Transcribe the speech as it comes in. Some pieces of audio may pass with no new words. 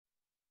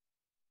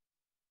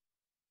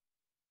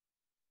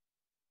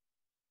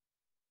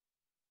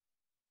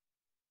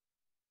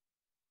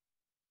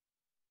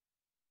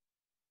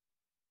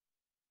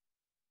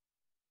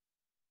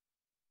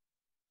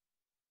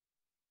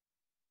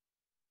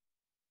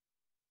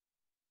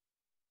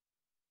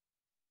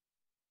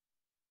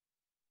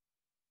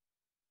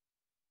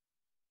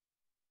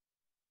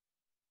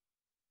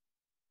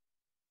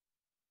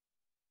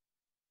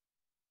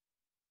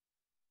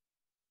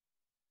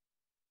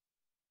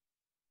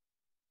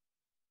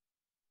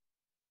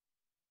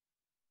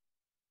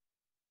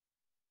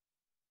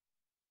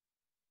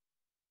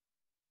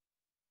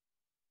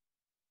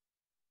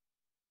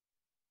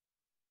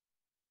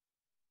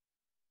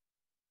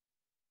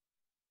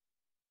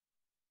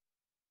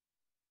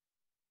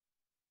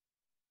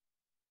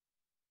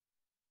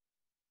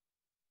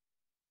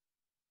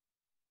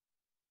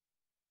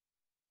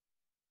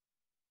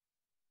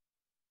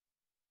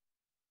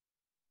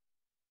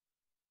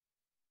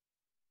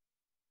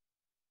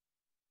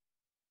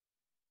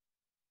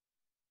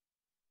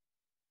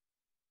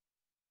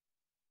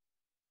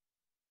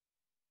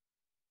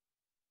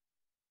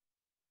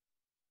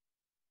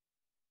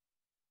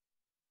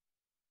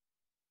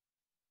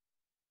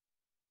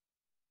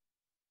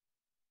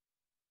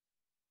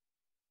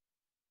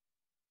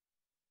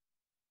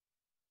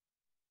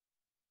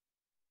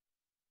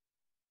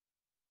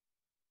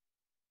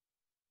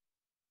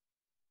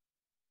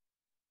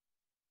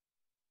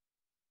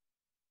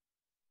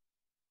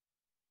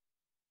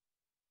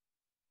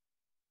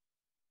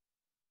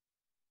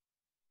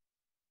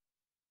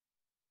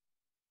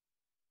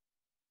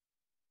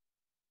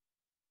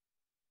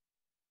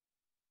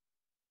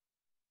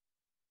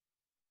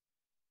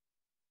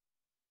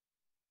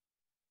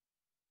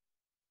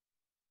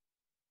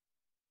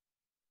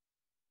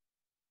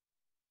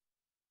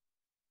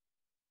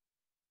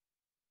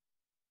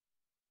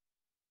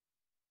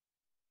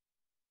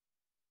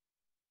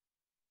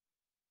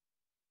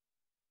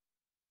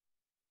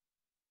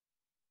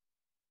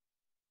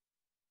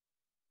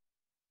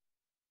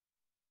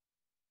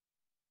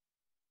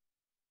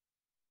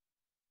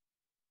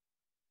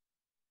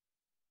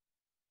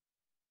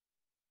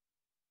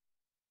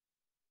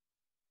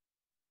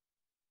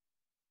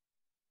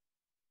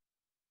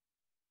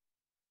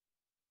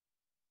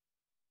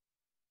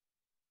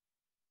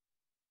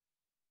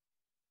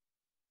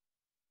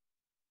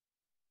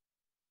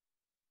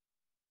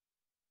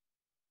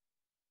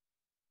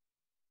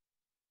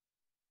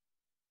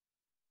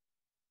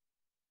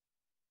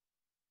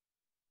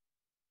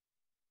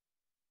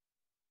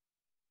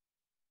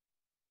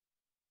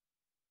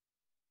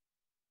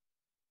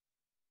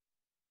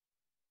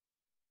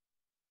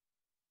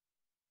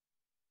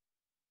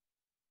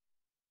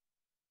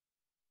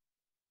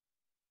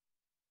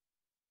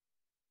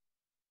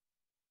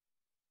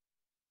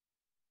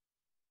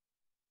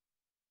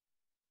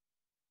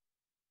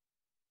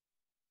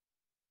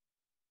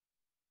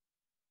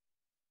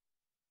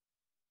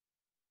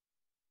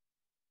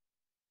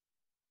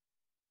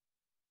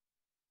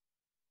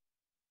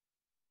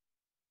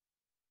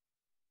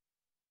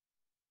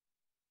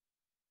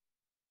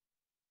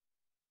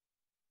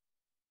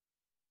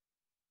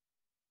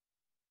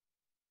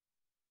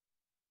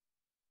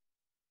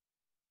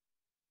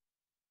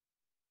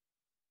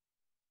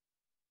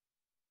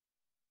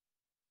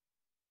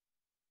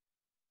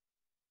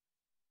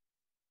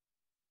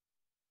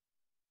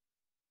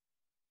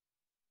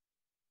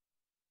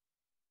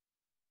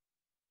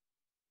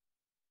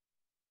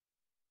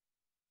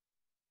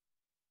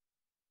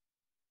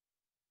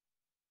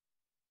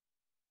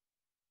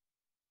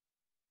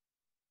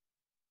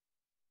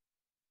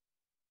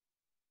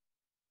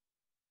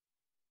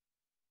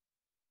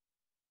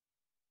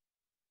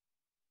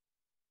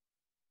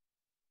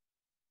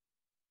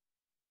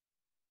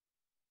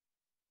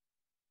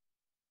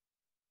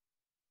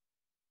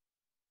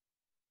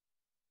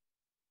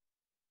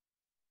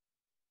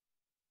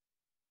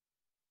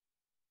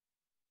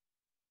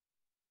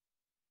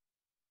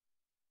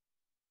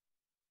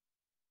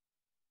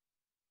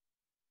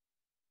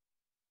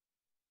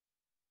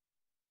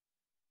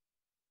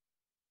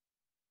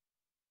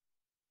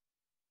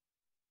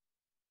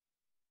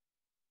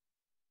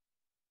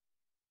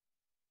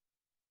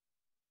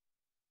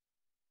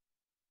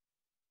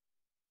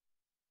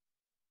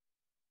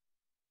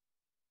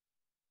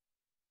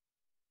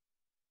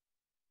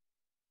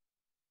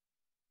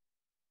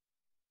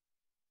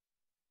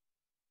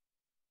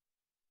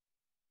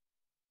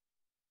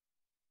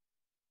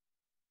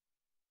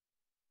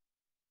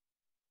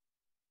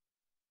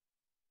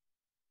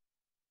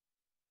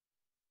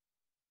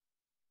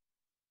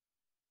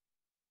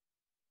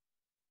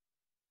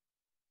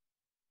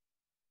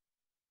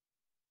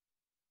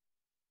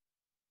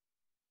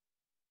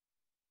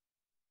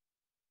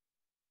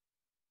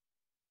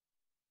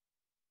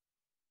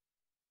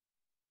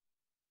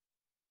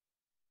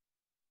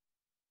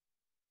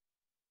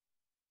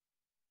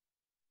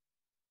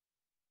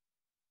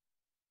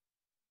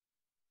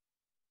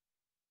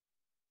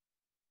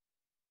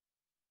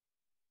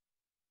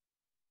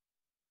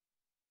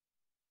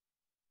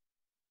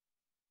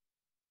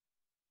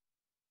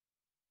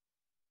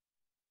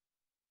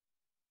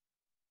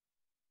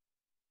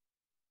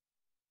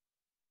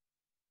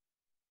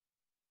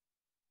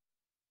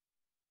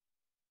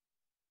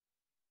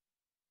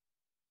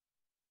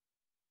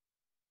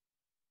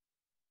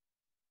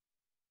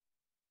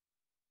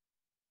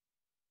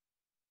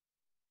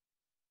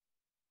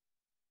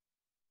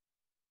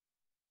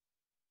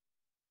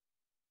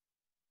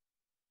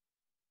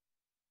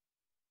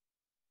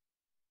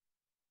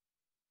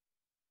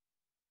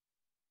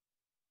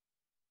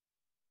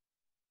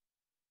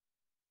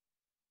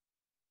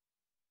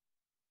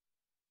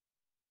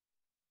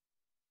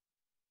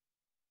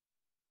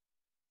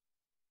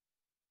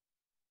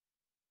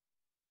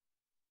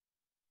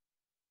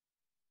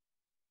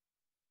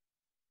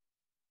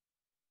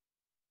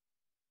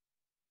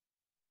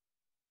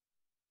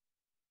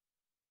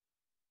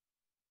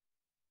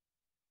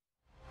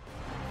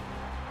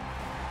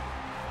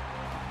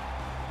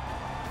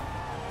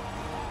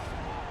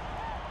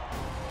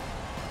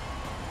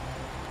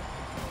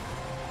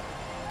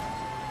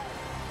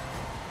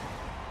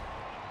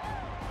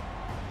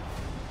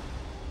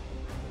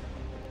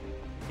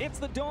It's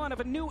the dawn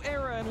of a new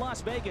era in Las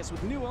Vegas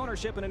with new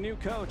ownership and a new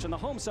coach, and the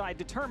home side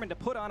determined to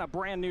put on a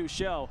brand new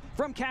show.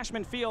 From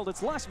Cashman Field,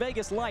 it's Las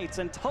Vegas Lights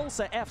and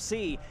Tulsa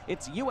FC.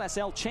 It's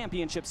USL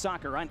Championship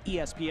Soccer on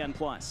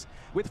ESPN+.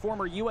 With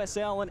former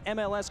USL and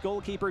MLS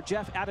goalkeeper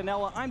Jeff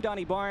Adenella, I'm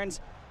Donnie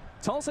Barnes.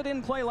 Tulsa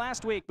didn't play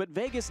last week, but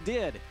Vegas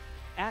did.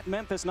 At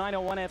Memphis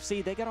 901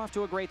 FC, they got off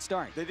to a great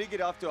start. They did get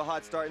off to a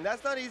hot start, and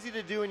that's not easy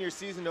to do in your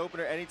season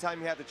opener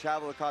anytime you have to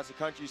travel across the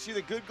country. You see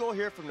the good goal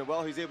here from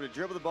Noel. He's able to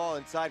dribble the ball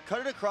inside,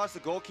 cut it across the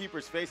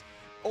goalkeeper's face.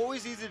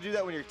 Always easy to do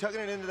that when you're tucking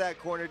it into that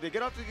corner to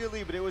get off to a good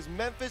lead, but it was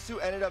Memphis who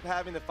ended up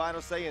having the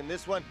final say in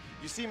this one.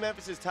 You see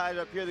Memphis is tied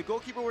up here. The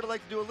goalkeeper would have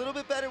liked to do a little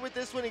bit better with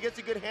this one. He gets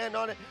a good hand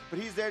on it, but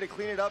he's there to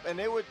clean it up, and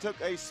they took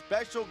a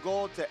special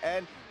goal to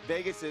end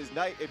Vegas's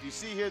night. If you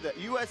see here, the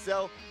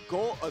USL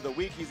goal of the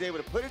week, he's able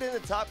to put it in the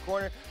top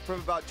corner from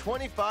about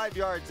 25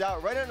 yards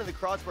out, right under the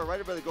crossbar, right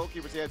above the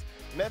goalkeeper's hands.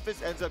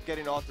 Memphis ends up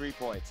getting all 3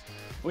 points.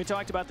 We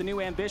talked about the new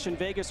ambition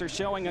Vegas are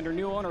showing under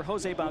new owner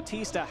Jose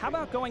Bautista. How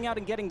about going out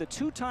and getting the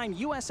two-time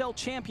USL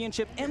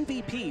Championship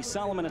MVP,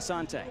 Solomon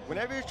Asante?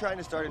 Whenever you're trying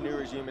to start a new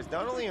regime, it's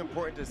not only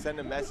important to send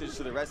a message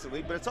to the rest of the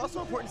league, but it's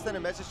also important to send a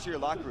message to your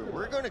locker room.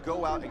 We're going to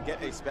go out and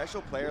get a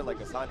special player like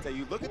Asante.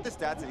 You look at the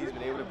stats that he's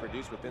been able to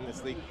produce within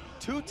this league.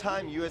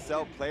 Two-time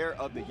USL Player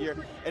of the Year.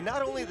 And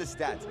not only the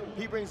stats,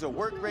 he brings a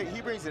work rate, he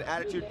brings an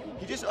attitude.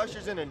 He just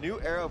ushers in a new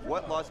era of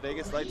what Las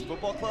Vegas Lights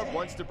Football Club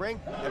wants to bring.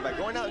 And by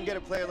going out and get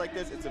a player like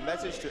this, it's a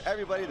message to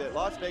everybody that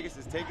Las Vegas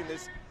is taking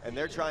this and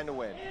they're trying to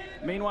win.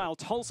 Meanwhile,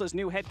 Tulsa's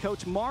new head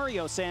coach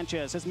Mario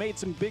Sanchez has made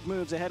some big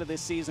moves ahead of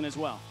this season as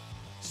well.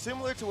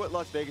 Similar to what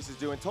Las Vegas is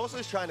doing, Tulsa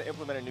is trying to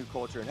implement a new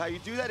culture. And how you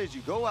do that is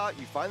you go out,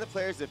 you find the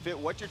players that fit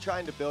what you're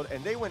trying to build,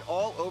 and they went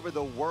all over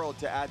the world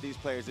to add these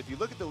players. If you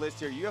look at the list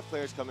here, you have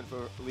players coming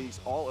from leagues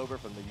all over,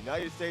 from the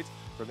United States,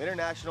 from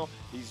international.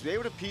 He's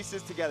able to piece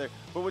this together.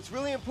 But what's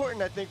really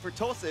important, I think, for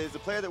Tulsa is the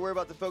player that we're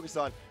about to focus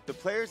on, the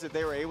players that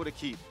they were able to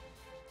keep.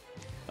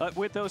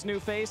 With those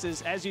new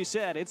faces, as you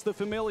said, it's the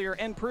familiar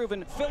and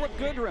proven Philip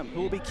Goodrum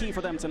who will be key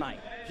for them tonight.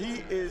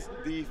 He is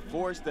the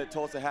force that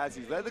Tulsa has.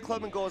 He's led the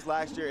club in goals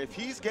last year. If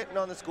he's getting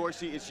on the score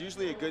sheet, it's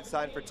usually a good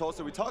sign for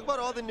Tulsa. We talk about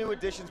all the new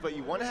additions, but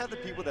you want to have the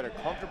people that are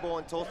comfortable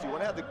in Tulsa. You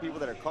want to have the people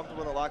that are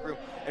comfortable in the locker room,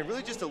 and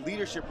really just a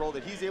leadership role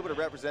that he's able to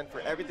represent for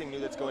everything new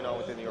that's going on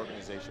within the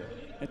organization.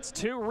 It's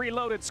two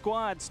reloaded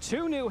squads,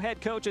 two new head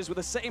coaches with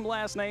the same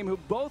last name who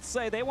both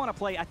say they want to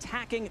play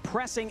attacking,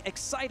 pressing,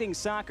 exciting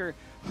soccer.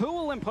 Who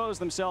will impose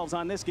themselves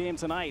on this game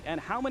tonight, and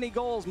how many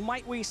goals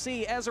might we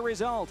see as a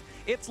result?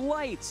 It's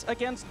Lights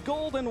against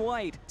Gold and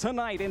White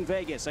tonight in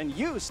Vegas, and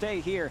you stay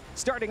here.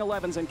 Starting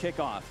 11s and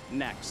kickoff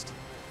next.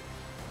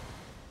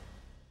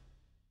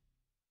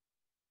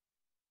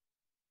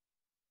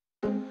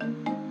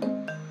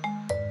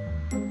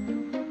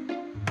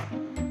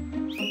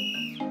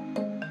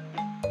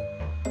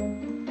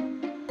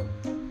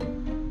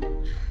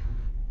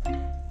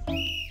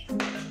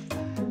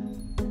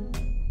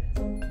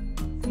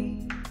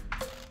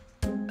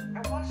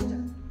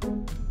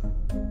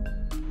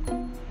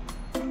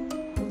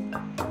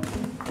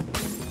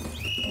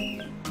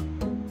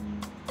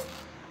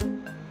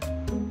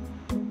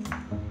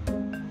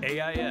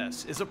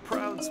 AIS is a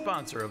proud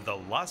sponsor of the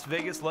Las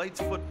Vegas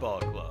Lights Football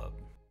Club.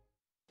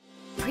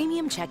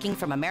 Premium checking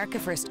from America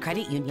First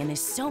Credit Union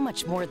is so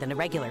much more than a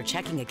regular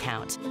checking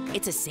account.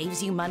 It's a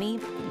saves you money,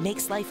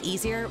 makes life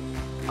easier,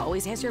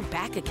 always has your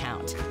back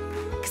account.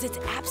 Because it's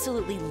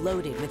absolutely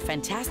loaded with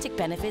fantastic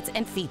benefits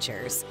and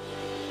features.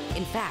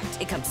 In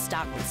fact, it comes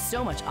stocked with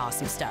so much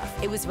awesome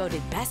stuff, it was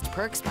voted Best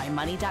Perks by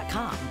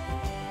Money.com.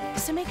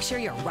 So make sure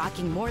you're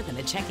rocking more than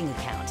a checking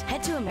account.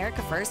 Head to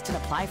America First and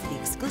apply for the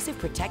exclusive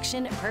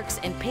protection, perks,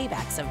 and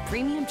paybacks of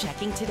premium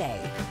checking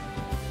today.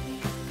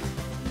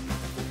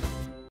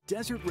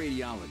 Desert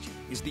Radiology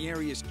is the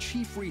area's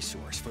chief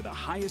resource for the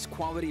highest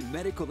quality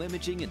medical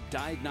imaging and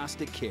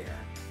diagnostic care.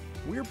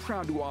 We're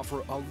proud to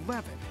offer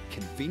 11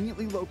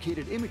 conveniently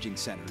located imaging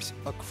centers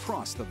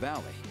across the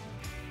valley.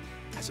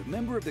 As a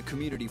member of the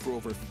community for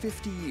over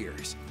 50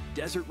 years,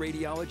 Desert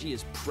Radiology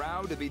is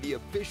proud to be the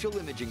official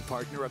imaging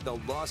partner of the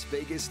Las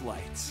Vegas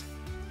Lights.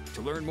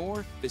 To learn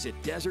more, visit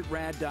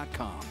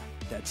desertrad.com.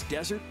 That's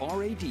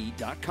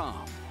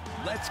desertrad.com.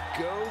 Let's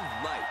go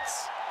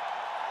Lights!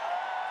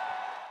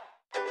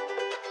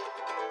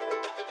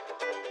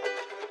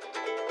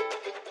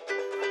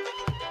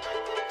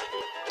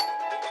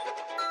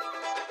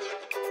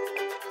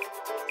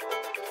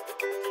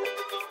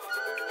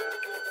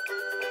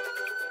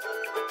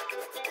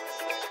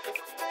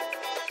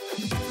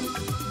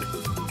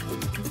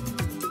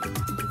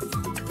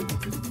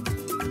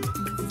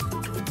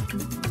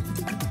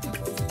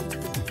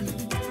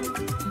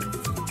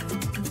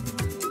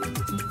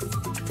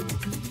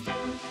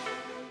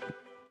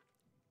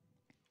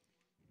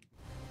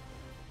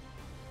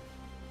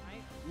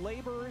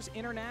 Laborers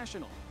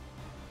International,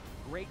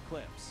 Great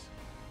Clips,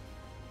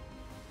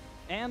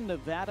 and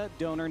Nevada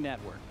Donor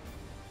Network.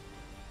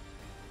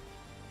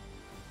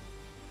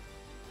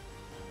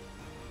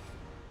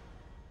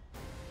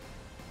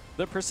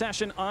 The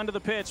procession onto the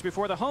pitch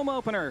before the home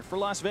opener for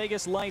Las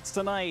Vegas Lights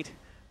tonight.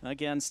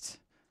 against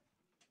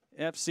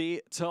FC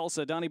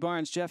Tulsa. Donnie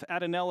Barnes, Jeff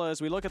Adanella,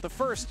 as we look at the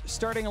first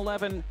starting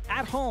 11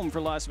 at home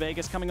for Las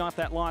Vegas, coming off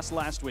that loss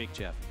last week,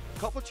 Jeff. A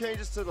couple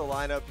changes to the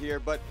lineup here,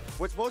 but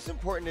what's most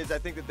important is I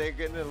think that they're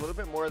getting a little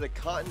bit more of the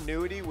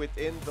continuity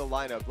within the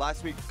lineup.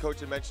 Last week,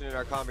 Coach had mentioned in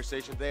our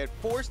conversation, they had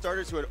 4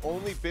 starters who had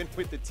only been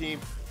with the team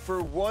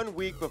for 1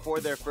 week before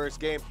their first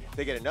game.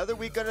 They get another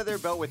week under their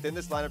belt within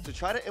this lineup to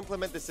try to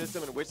implement the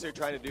system in which they're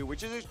trying to do,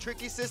 which is a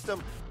tricky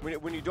system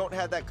when you don't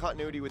have that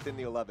continuity within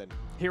the 11.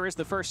 Here is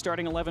the first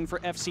starting 11 for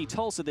FC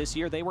Tulsa this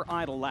year. They were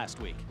idle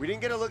last week. We didn't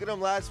get a look at them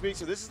last week,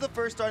 so this is the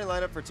first starting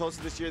lineup for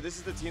Tulsa this year. This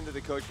is the team that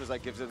the coach was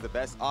like gives them the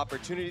best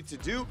opportunity to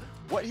do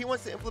what he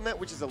wants to implement,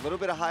 which is a little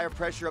bit of higher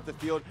pressure up the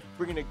field,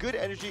 bringing a good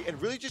energy and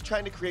really just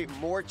trying to create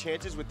more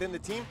chances within the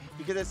team,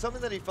 because it's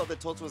something that he felt that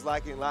Tulsa was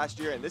lacking last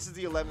year, and this is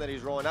the 11 that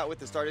he's rolling out with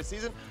the start of the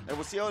season, and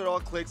we'll see how it all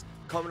clicks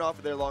coming off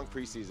of their long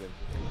preseason.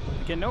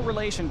 Again, no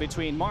relation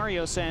between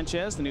Mario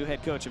Sanchez, the new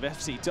head coach of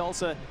FC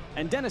Tulsa,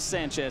 and Dennis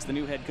Sanchez, the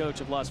new head coach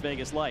of Las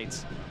Vegas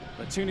Lights.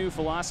 But 2 new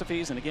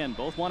philosophies, and again,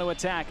 both want to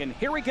attack. And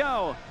here we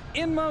go,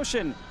 in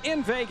motion,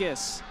 in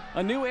Vegas.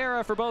 A new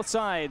era for both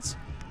sides.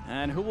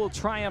 And who will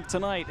triumph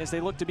tonight as they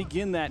look to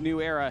begin that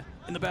new era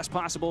in the best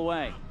possible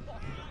way?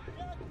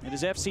 It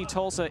is FC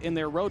Tulsa in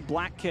their road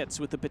black kits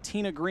with the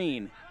patina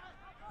green,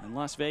 and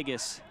Las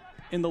Vegas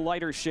in the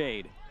lighter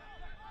shade.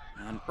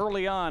 And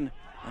early on,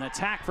 an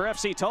attack for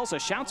FC Tulsa.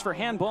 Shouts for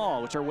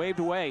handball, which are waved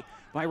away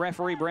by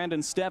referee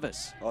Brandon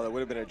Stevis. Oh, that would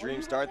have been a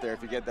dream start there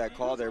if you get that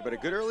call there. But a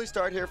good early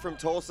start here from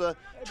Tulsa,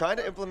 trying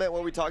to implement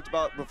what we talked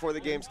about before the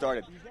game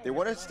started. They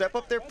want to step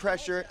up their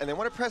pressure, and they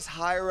want to press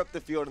higher up the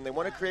field, and they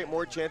want to create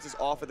more chances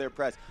off of their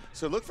press.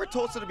 So look for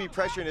Tulsa to be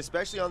pressuring,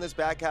 especially on this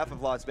back half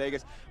of Las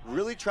Vegas,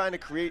 really trying to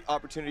create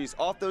opportunities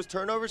off those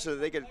turnovers so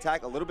that they can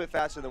attack a little bit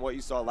faster than what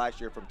you saw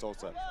last year from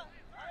Tulsa.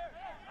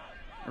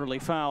 Early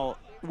foul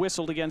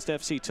whistled against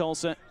FC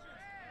Tulsa.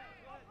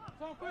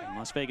 And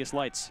Las Vegas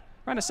Lights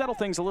trying to settle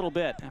things a little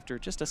bit after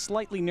just a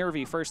slightly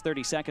nervy first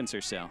 30 seconds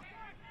or so.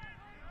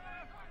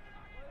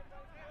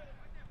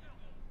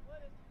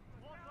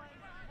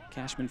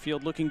 Cashman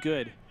Field looking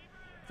good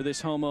for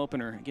this home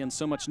opener. Again,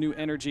 so much new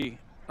energy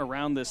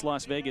around this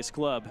Las Vegas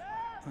club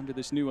under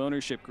this new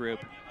ownership group.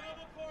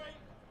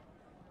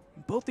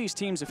 Both these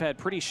teams have had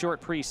pretty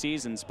short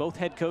preseasons. Both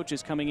head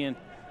coaches coming in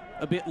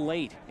a bit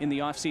late in the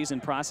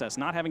offseason process,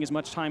 not having as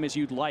much time as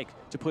you'd like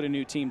to put a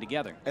new team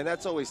together. And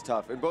that's always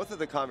tough. In both of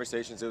the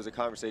conversations, it was a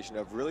conversation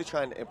of really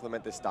trying to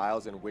implement the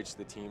styles in which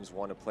the teams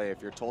want to play.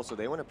 If you're Tulsa,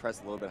 they want to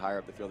press a little bit higher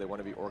up the field. They want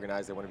to be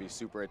organized. They want to be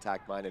super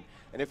attack-minded.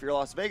 And if you're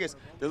Las Vegas,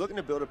 they're looking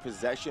to build a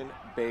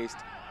possession-based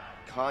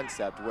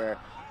concept where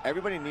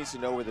everybody needs to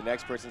know where the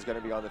next person is going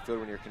to be on the field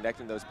when you're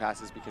connecting those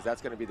passes, because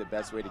that's going to be the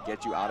best way to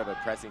get you out of a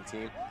pressing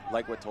team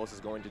like what Tulsa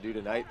is going to do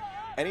tonight.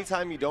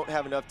 Anytime you don't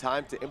have enough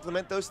time to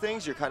implement those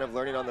things, you're kind of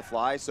learning on the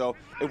fly. So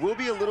it will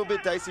be a little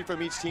bit dicey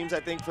from each team, I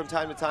think, from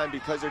time to time,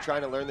 because they're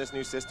trying to learn this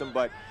new system.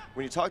 But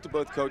when you talk to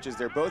both coaches,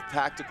 they're both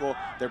tactical,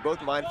 they're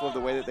both mindful of the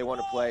way that they want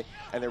to play,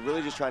 and they're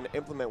really just trying to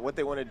implement what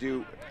they want to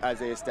do as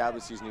they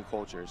establish these new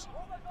cultures.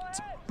 It's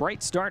a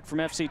bright start from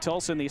FC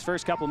Tulsa in these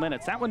first couple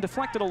minutes. That one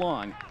deflected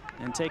along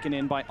and taken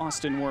in by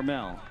Austin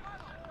Wormel.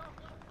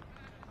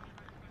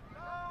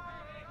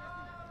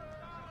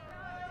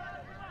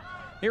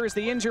 Here is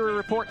the injury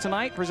report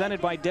tonight,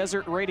 presented by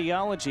Desert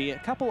Radiology. A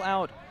couple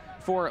out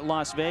for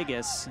Las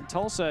Vegas.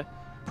 Tulsa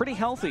pretty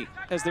healthy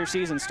as their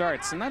season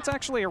starts, and that's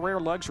actually a rare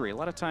luxury. A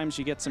lot of times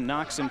you get some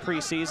knocks in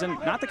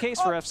preseason. Not the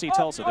case for FC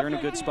Tulsa. They're in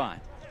a good spot.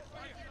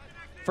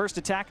 First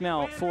attack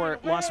now for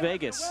Las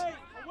Vegas.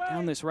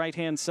 Down this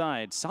right-hand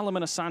side,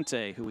 Solomon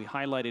Asante, who we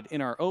highlighted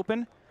in our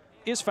open,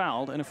 is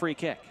fouled and a free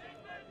kick.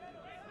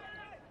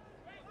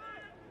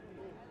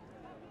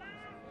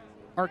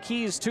 Our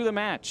keys to the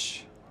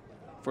match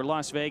for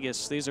Las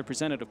Vegas. These are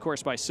presented, of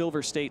course, by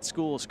Silver State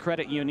Schools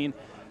Credit Union.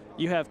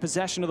 You have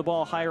possession of the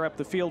ball higher up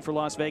the field for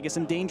Las Vegas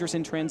and dangerous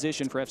in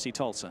transition for FC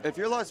Tulsa. If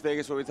you're Las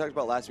Vegas, what we talked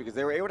about last week is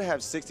they were able to have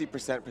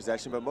 60%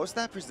 possession, but most of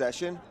that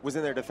possession was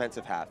in their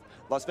defensive half.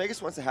 Las Vegas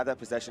wants to have that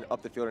possession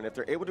up the field, and if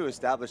they're able to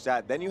establish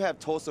that, then you have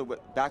Tulsa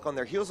back on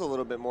their heels a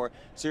little bit more,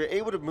 so you're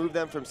able to move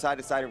them from side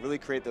to side and really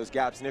create those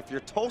gaps. And if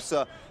you're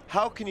Tulsa,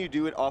 how can you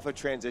do it off of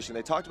transition?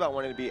 They talked about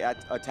wanting to be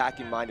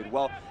attacking-minded.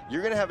 Well,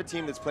 you're going to have a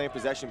team that's playing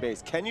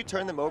possession-based. Can you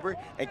turn them over,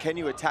 and can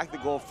you attack the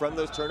goal from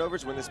those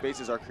turnovers when the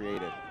spaces are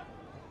created?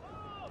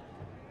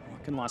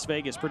 Can Las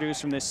Vegas produce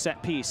from this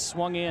set piece?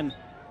 Swung in,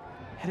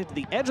 headed to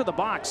the edge of the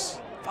box.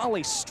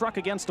 Volley struck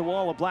against a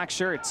wall of black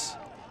shirts.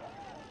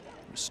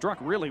 It was struck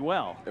really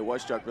well. It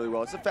was struck really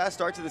well. It's a fast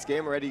start to this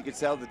game already. You can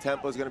tell the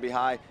tempo is going to be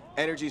high.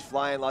 Energy's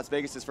flying. Las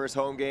Vegas' first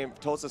home game,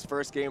 Tulsa's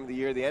first game of the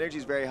year. The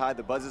energy's very high.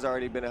 The buzz has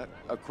already been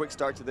a quick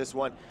start to this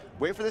one.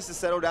 Wait for this to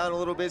settle down a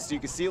little bit so you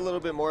can see a little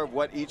bit more of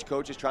what each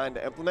coach is trying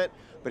to implement.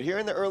 But here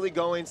in the early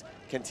goings,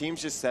 can teams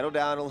just settle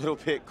down a little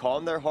bit,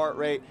 calm their heart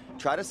rate,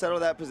 try to settle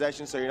that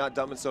possession so you're not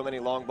dumping so many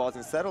long balls,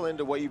 and settle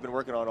into what you've been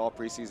working on all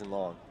preseason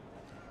long.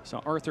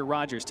 So Arthur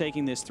Rogers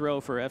taking this throw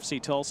for FC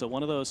Tulsa,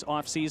 one of those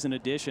off-season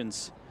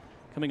additions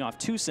coming off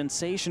 2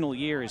 sensational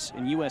years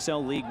in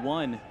USL League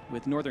One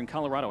with Northern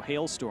Colorado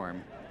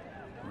Hailstorm,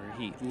 where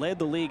he led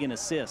the league in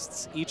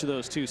assists each of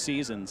those 2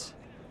 seasons.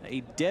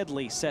 A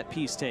deadly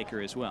set-piece taker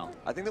as well.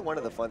 I think that one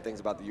of the fun things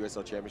about the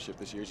USL Championship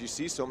this year is you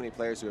see so many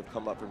players who have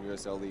come up from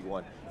USL League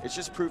One. It's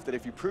just proof that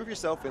if you prove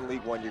yourself in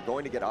League One, you're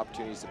going to get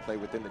opportunities to play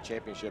within the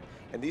championship.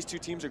 And these 2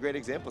 teams are great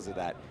examples of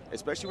that,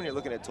 especially when you're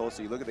looking at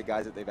Tulsa. You look at the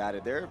guys that they've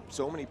added. There are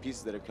so many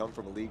pieces that have come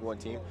from a League One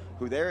team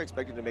who they're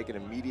expected to make an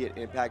immediate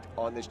impact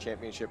on this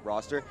championship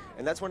roster.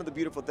 And that's one of the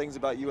beautiful things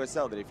about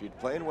USL, that if you're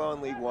playing well in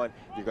League One,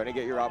 you're going to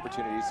get your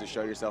opportunities to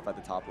show yourself at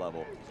the top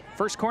level.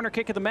 First corner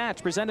kick of the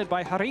match presented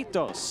by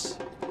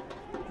Jarritos.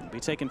 Be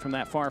taken from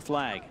that far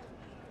flag.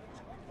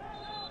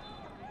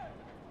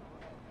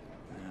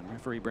 And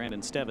referee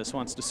Brandon Stevis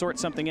wants to sort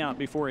something out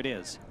before it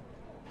is.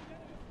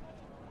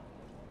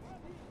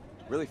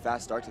 Really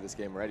fast start to this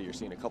game already. You're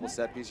seeing a couple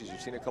set pieces. You're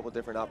seeing a couple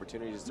different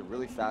opportunities. It's a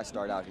really fast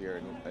start out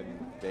here in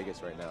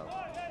Vegas right now.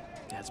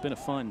 Yeah, it's been a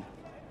fun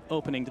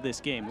opening to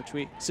this game, which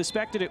we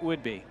suspected it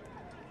would be.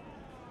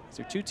 These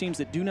are 2 teams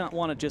that do not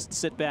want to just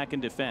sit back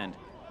and defend.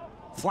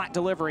 Flat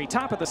delivery,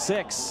 top of the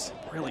 6.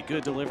 Really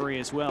good delivery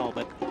as well,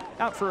 but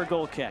out for a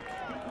goal kick.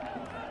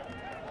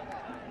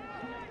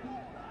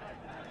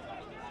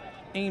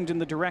 Aimed in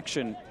the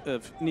direction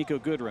of Nico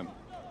Goodrum.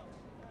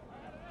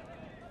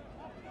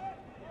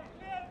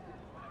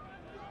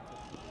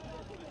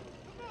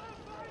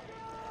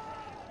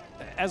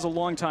 As a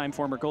longtime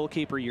former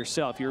goalkeeper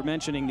yourself, you're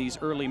mentioning these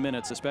early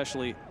minutes,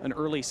 especially an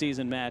early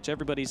season match.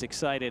 Everybody's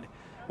excited.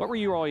 What were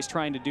you always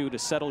trying to do to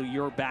settle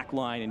your back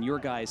line and your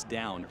guys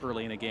down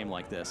early in a game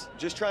like this?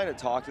 Just trying to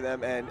talk to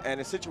them, and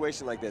a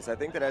situation like this, I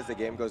think that as the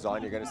game goes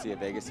on, you're going to see a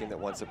Vegas team that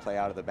wants to play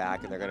out of the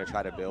back, and they're going to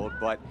try to build.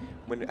 But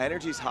when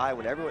energy's high,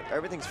 when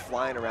everything's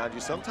flying around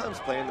you, sometimes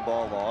playing the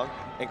ball long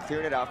and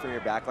clearing it out from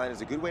your back line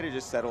is a good way to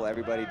just settle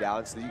everybody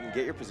down so that you can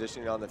get your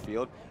positioning on the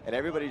field, and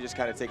everybody just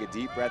kind of take a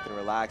deep breath and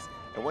relax.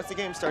 And once the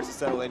game starts to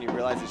settle in, you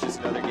realize it's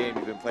just another game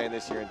you've been playing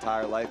this your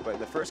entire life. But in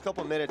the first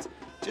couple minutes,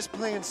 just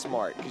playing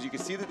smart, because you can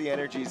see that the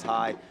energy is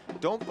high.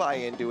 Don't buy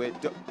into it.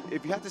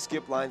 If you have to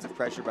skip lines of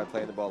pressure by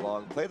playing the ball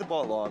long, play the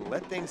ball long,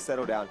 let things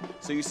settle down.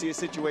 So you see a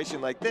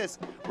situation like this,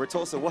 where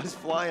Tulsa was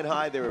flying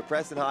high, they were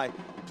pressing high,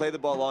 play the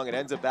ball long, it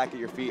ends up back at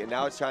your feet, and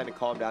now it's trying to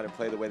calm down and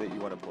play the way that you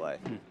want to play.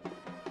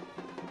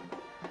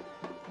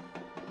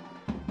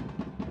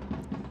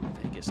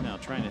 Vegas now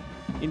trying to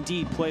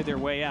indeed play their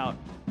way out.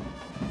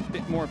 A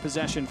bit more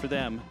possession for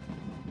them.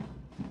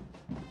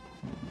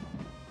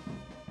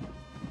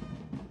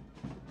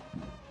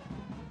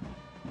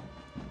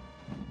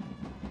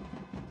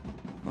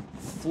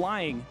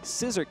 Flying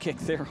scissor kick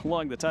there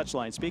along the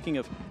touchline. Speaking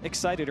of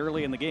excited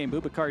early in the game,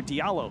 Boubacar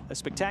Diallo, a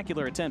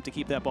spectacular attempt to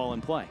keep that ball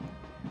in play.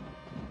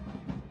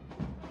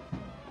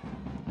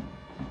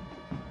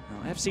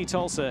 FC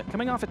Tulsa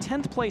coming off a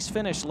 10th place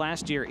finish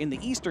last year in the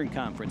Eastern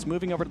Conference,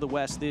 moving over to the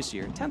West this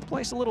year. 10th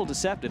place a little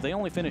deceptive. They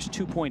only finished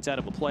 2 points out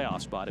of a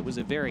playoff spot. It was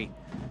a very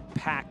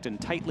packed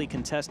and tightly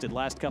contested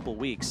last couple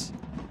weeks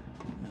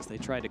as they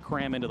tried to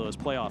cram into those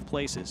playoff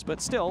places, but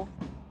still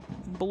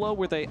below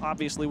where they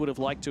obviously would have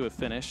liked to have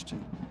finished.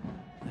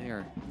 They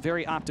are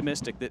very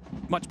optimistic that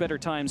much better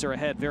times are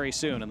ahead very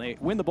soon, and they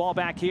win the ball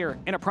back here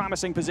in a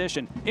promising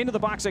position. Into the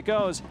box it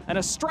goes, and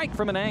a strike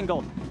from an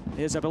angle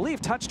is, I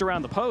believe, touched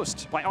around the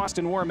post by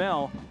Austin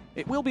Warmel.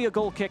 It will be a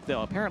goal kick,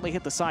 though. Apparently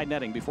hit the side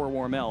netting before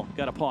Warmel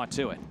got a paw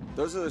to it.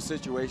 Those are the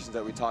situations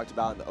that we talked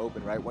about in the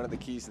open, right? One of the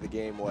keys to the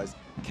game was,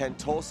 can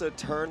Tulsa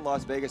turn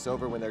Las Vegas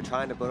over when they're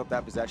trying to build up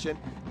that possession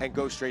and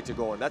go straight to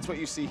goal? And that's what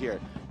you see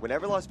here.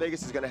 Whenever Las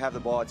Vegas is going to have the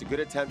ball, it's a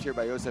good attempt here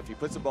by Josef. He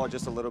puts the ball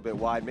just a little bit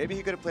wide. Maybe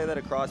he could have played that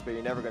across, but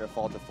you're never going to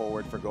fault the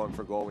forward for going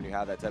for goal when you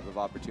have that type of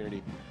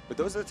opportunity. But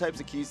those are the types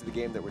of keys to the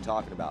game that we're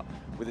talking about.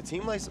 With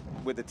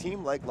a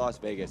team like Las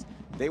Vegas,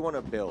 they want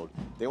to build.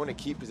 They want to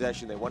keep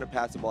possession. They want to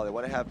pass the ball. They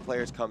want to have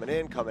players coming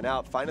in, coming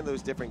out, finding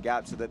those different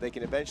gaps so that they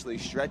can eventually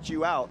stretch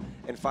you out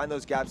and find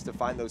those gaps to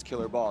find those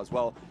killer balls.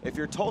 Well, if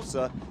you're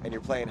Tulsa and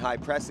you're playing high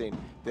pressing,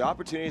 the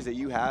opportunities that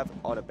you have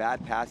on a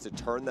bad pass to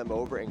turn them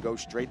over and go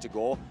straight to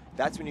goal,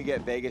 that's when you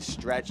get Vegas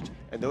stretched,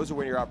 and those are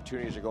when your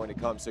opportunities are going to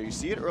come. So you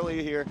see it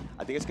earlier here.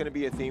 I think it's going to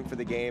be a theme for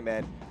the game,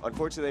 and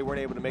unfortunately they weren't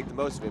able to make the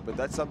most of it, but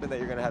that's something that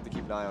you're going to have to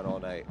keep an eye on all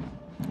night.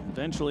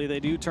 Eventually they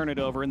do turn it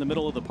over in the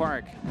middle of the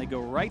park. They go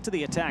right to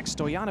the attack.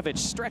 Stojanovic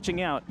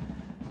stretching out,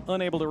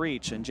 unable to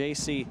reach, and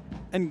JC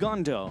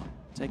Ngondo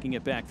taking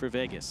it back for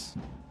Vegas.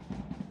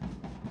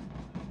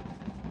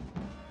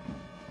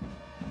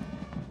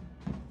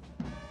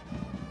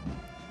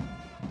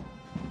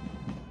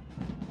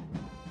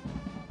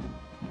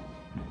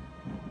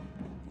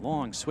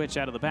 Long switch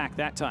out of the back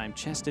that time,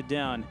 chested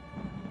down.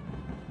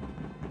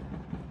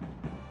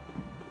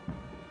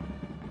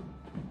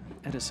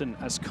 Edison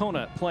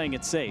Ascona playing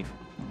it safe.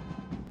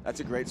 That's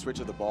a great switch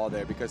of the ball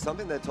there, because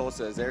something that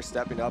Tulsa is they're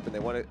stepping up and they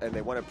want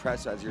to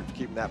press as you're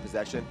keeping that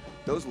possession.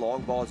 Those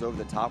long balls over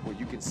the top where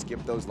you can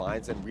skip those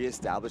lines and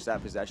reestablish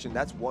that possession.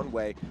 That's one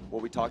way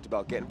what we talked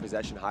about, getting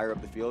possession higher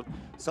up the field.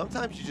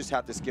 Sometimes you just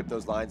have to skip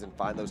those lines and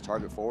find those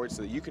target forwards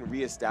so that you can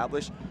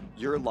reestablish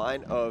your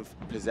line of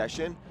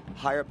possession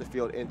higher up the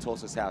field in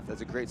Tulsa's half.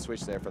 That's a great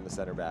switch there from the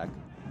center back.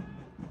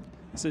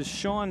 This is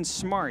Sean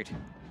Smart.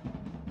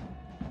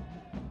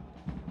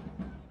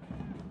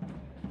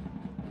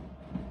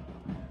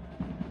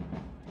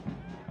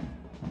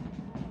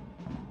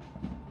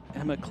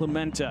 Emma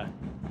Clementa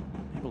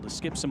able to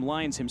skip some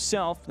lines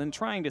himself, then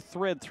trying to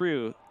thread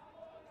through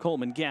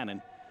Coleman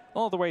Gannon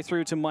all the way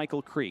through to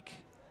Michael Creek.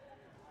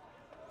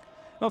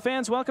 Well,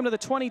 fans, welcome to the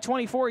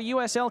 2024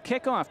 USL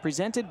Kickoff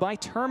presented by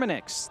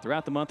Terminix.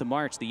 Throughout the month of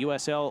March, the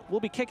USL will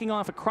be kicking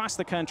off across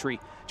the country.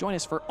 Join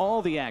us for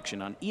all the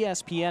action on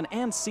ESPN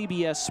and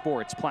CBS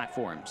Sports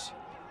platforms.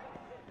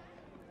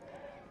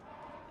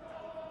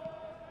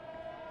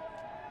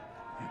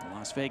 And the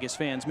Las Vegas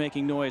fans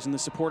making noise in the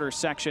supporters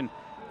section,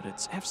 but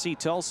it's FC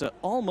Tulsa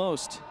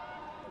almost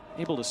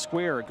able to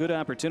square a good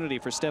opportunity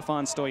for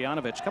Stefan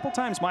Stojanovic. A couple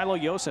times Milo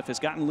Josef has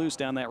gotten loose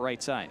down that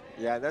right side.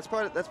 Yeah, that's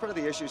part of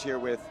the issues here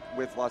with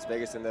Las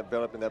Vegas and the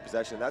build-up in that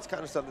possession. That's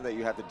kind of something that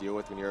you have to deal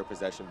with when you're a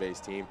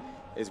possession-based team,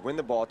 is when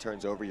the ball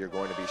turns over, you're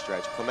going to be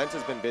stretched.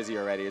 Clementa's been busy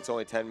already. It's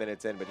only 10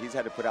 minutes in, but he's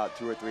had to put out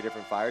 2 or 3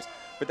 different fires.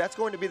 But that's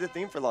going to be the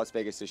theme for Las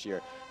Vegas this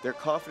year. They're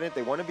confident.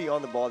 They want to be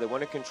on the ball. They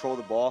want to control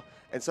the ball.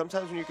 And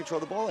sometimes when you control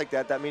the ball like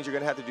that, that means you're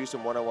going to have to do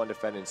some one-on-one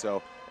defending.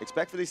 So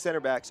expect for these center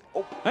backs.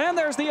 Oh. And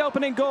there's the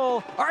opening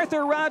goal.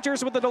 Arthur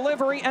Rogers with the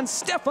delivery, and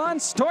Stefan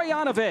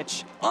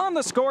Stojanovic on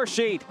the score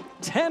sheet.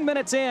 10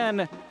 minutes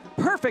in.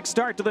 Perfect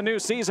start to the new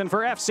season for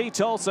FC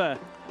Tulsa.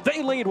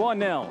 They lead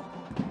 1-0.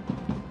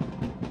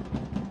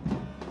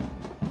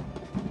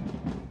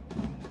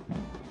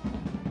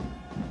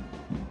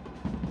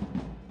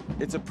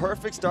 It's a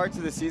perfect start to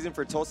the season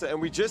for Tulsa,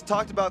 and we just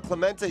talked about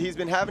Clementa. He's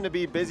been having to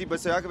be busy, but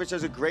Stojakovic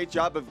does a great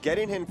job of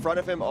getting in front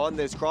of him on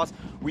this cross.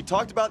 We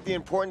talked about the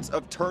importance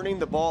of turning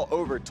the ball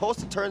over.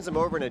 Tulsa turns him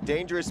over in a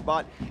dangerous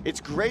spot. It's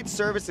great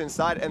service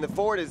inside, and the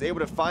forward is able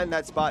to find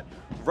that spot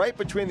right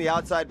between the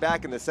outside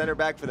back and the center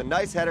back for the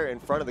nice header in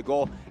front of the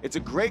goal. It's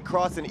a great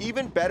cross, and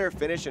even better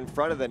finish in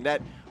front of the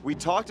net. We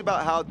talked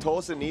about how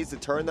Tulsa needs to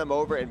turn them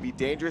over and be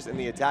dangerous in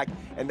the attack,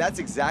 and that's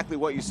exactly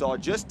what you saw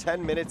just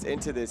 10 minutes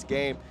into this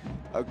game.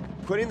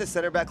 Putting the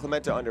center back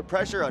Clementa under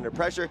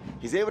pressure.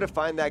 He's able to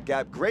find that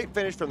gap. Great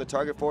finish from the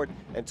target forward,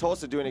 and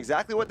Tulsa doing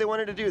exactly what they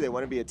wanted to do. They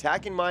want to be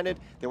attacking minded.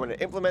 They want to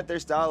implement their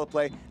style of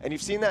play, and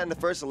you've seen that in the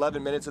first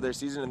 11 minutes of their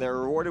season, and they're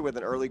rewarded with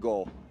an early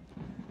goal.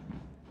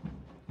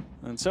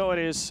 And so it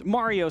is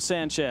Mario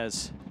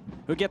Sanchez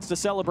who gets to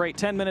celebrate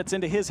 10 minutes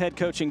into his head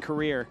coaching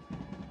career.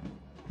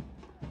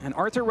 And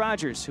Arthur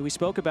Rogers, who we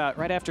spoke about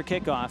right after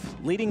kickoff,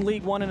 leading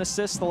League One in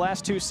assists the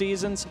last 2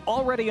 seasons,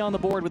 already on the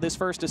board with his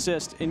first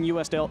assist in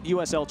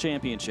USL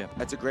Championship.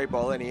 That's a great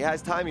ball, and he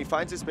has time. He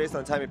finds his space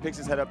on time. He picks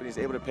his head up, and he's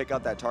able to pick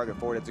out that target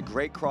forward. It's a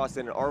great cross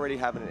in and already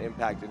having an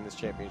impact in this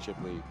championship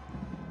league.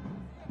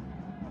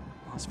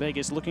 Las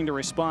Vegas looking to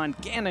respond.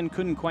 Gannon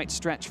couldn't quite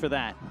stretch for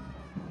that.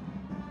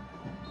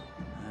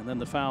 And then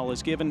the foul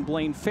is given.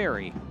 Blaine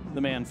Ferry,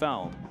 the man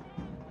fouled.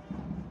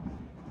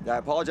 Yeah, I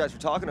apologize for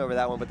talking over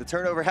that one, but the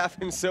turnover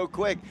happened so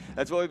quick.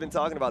 That's what we've been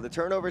talking about. The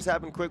turnovers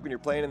happen quick when you're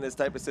playing in this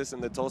type of system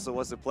that Tulsa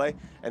wants to play,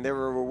 and they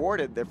were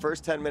rewarded. Their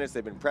first 10 minutes,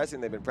 they've been pressing,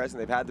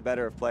 they've had the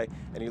better of play,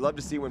 and you love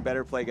to see when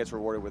better play gets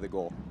rewarded with a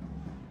goal.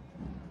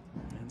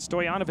 And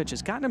Stojanovic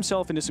has gotten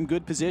himself into some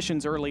good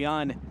positions early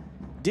on.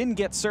 Didn't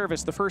get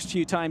service the first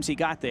few times he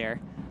got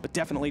there, but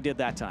definitely did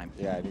that time.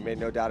 Yeah, and he made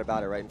no doubt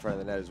about it right in front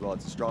of the net as well.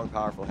 It's a strong,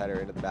 powerful header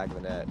into the back of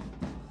the net.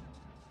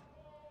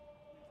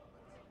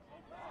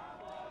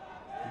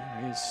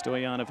 There is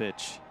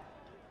Stojanovic.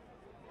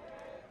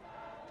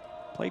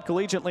 Played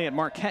collegiately at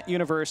Marquette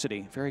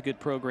University. Very good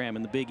program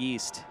in the Big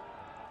East.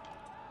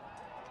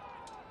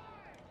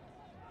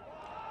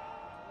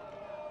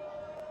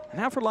 And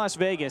now for Las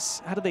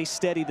Vegas, how do they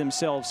steady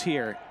themselves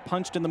here?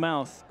 Punched in the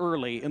mouth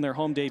early in their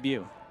home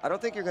debut. I don't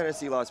think you're going to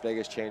see Las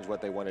Vegas change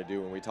what they want to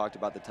do when we talked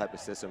about the type of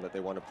system that they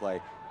want to play.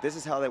 This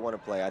is how they want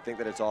to play. I think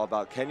that it's all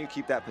about, can you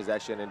keep that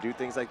possession and do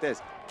things like this?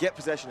 Get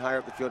possession higher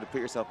up the field to put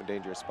yourself in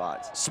dangerous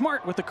spots.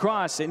 Smart with the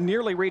cross. It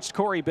nearly reached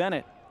Corey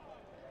Bennett.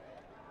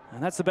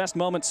 And that's the best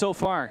moment so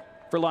far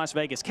for Las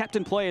Vegas. Kept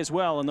in play as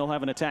well, and they'll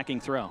have an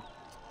attacking throw.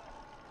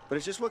 But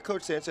it's just what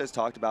Coach Sanchez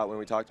talked about when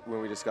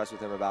we discussed with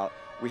him about,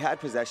 we had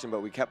possession,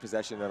 but we kept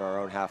possession in our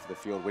own half of the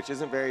field, which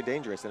isn't very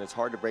dangerous, and it's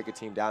hard to break a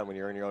team down when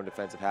you're in your own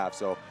defensive half.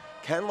 So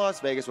can Las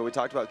Vegas, what we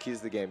talked about keys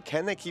to the game,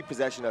 can they keep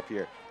possession up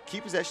here?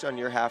 Keep possession on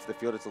your half of the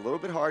field. It's a little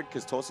bit hard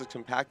because Tulsa's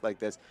compact like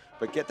this,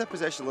 but get that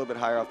possession a little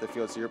bit higher off the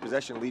field so your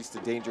possession leads to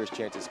dangerous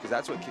chances, because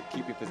that's what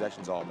keeping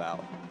possession is all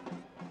about.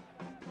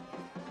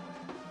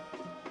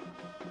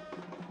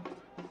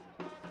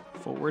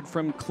 Forward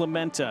from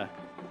Clementa.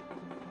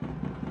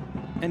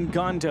 And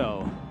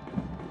Gondo.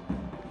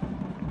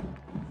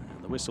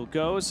 The whistle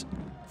goes.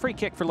 Free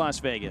kick for Las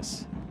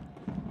Vegas.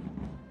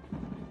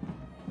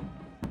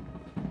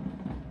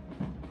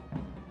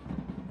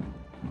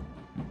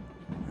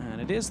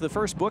 And it is the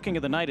first booking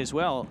of the night as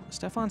well.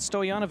 Stefan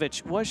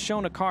Stojanovic was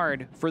shown a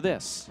card for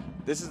this.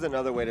 This is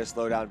another way to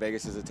slow down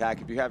Vegas's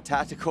attack. If you have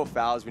tactical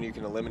fouls when you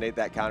can eliminate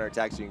that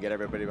counterattack so you can get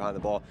everybody behind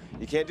the ball,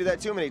 you can't do that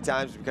too many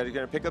times because you're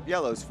going to pick up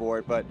yellows for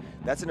it, but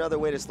that's another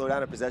way to slow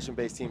down a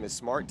possession-based team is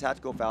smart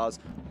tactical fouls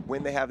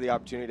when they have the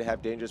opportunity to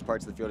have dangerous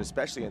parts of the field,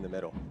 especially in the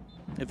middle.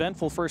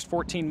 Eventful first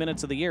 14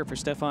 minutes of the year for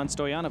Stefan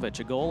Stojanovic.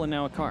 A goal and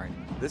now a card.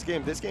 This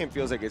game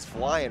feels like it's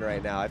flying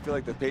right now. I feel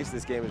like the pace of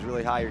this game is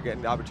really high. You're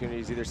getting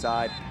opportunities either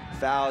side,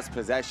 fouls,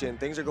 possession.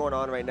 Things are going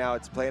on right now.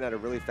 It's playing at a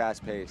really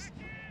fast pace.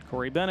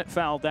 Corey Bennett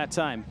fouled that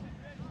time.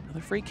 Another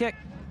free kick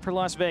for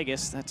Las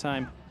Vegas. That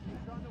time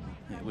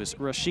it was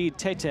Rashid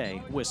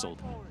Tete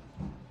whistled.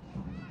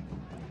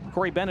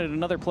 Corey Bennett,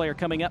 another player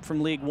coming up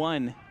from League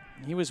One.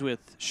 He was with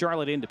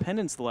Charlotte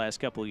Independence the last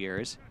couple of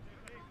years.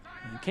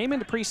 He came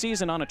into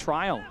preseason on a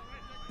trial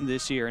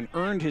this year and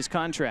earned his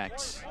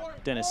contract,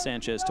 Dennis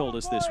Sanchez told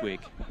us this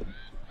week.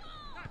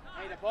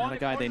 Not a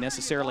guy they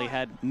necessarily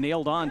had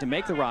nailed on to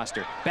make the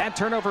roster. Bad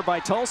turnover by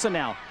Tulsa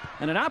now,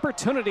 and an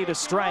opportunity to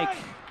strike,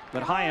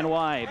 but high and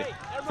wide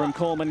from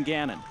Coleman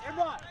Gannon.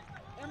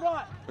 It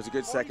was a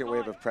good second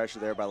wave of pressure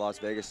there by Las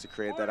Vegas to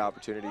create that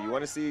opportunity. You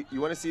want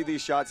to see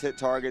these shots hit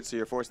targets, so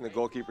you're forcing the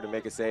goalkeeper to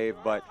make a save.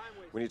 But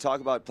when you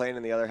talk about playing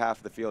in the other half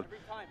of the field,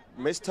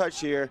 missed touch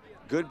here,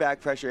 good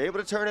back pressure, able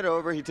to turn it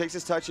over. He takes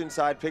his touch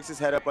inside, picks his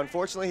head up.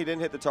 Unfortunately, he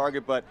didn't hit the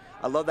target, but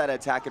I love that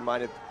attacking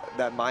that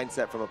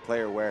mindset from a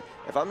player where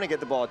if I'm going to get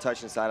the ball a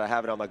touch inside, I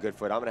have it on my good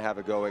foot. I'm going to have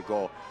a go at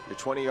goal. You're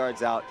 20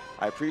 yards out.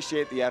 I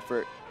appreciate the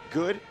effort.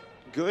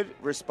 Good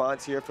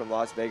response here from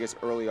Las Vegas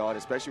early on,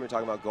 especially when we're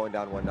talking about going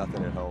down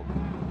 1-0 at home.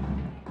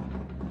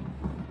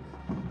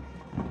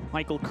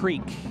 Michael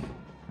Creek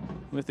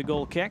with the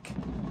goal kick.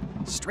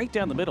 Straight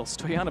down the middle.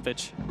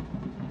 Stojanovic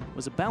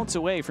was a bounce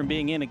away from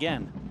being in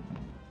again.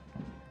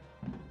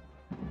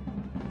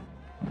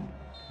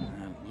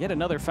 And yet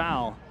another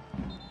foul.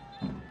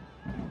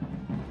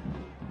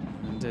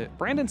 And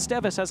Brandon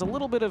Stevis has a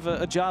little bit of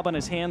a job on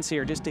his hands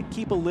here just to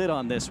keep a lid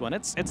on this one.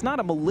 It's not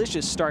a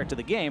malicious start to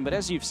the game, but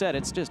as you've said,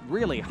 it's just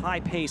really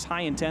high pace,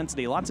 high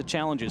intensity, lots of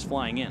challenges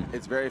flying in.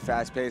 It's very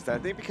fast paced. I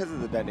think because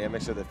of the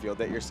dynamics of the field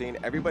that you're seeing,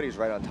 everybody's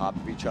right on top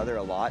of each other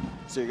a lot.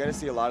 So you're going to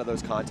see a lot of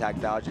those contact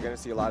fouls. You're going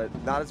to see a lot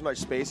of, not as much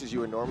space as you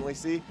would normally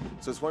see.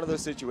 So it's one of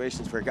those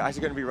situations where guys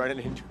are going to be running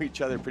into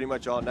each other pretty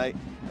much all night.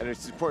 And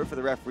it's important for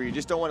the referee. You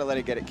just don't want to let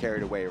it get it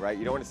carried away, right?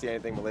 You don't want to see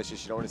anything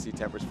malicious. You don't want to see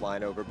tempers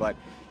flying over. But,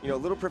 you know,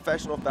 little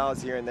professional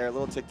fouls here and there,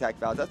 little tic-tac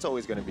fouls, that's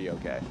always going to be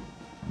okay.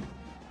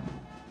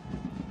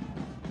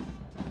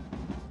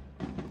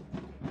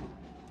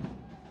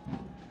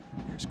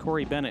 There's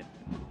Corey Bennett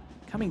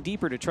coming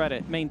deeper to try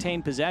to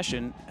maintain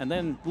possession and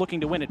then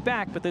looking to win it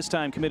back, but this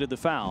time committed the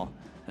foul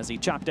as he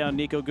chopped down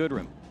Nico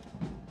Goodrum.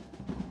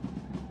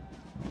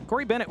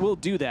 Corey Bennett will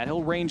do that.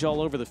 He'll range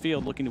all over the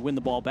field looking to win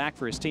the ball back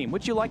for his team,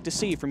 which you like to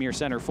see from your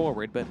center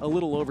forward, but a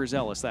little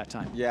overzealous that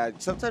time. Yeah,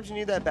 sometimes you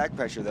need that back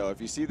pressure, though. If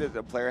you see that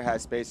the player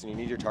has space and you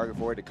need your target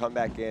forward to come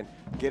back in,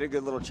 get a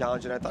good little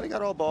challenge, and I thought he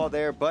got all ball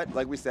there, but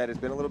like we said, it's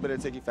been a little bit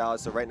of ticky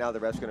fouls, so right now the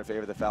ref's going to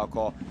favor the foul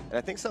call. And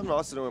I think something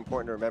also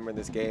important to remember in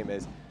this game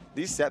is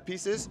these set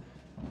pieces,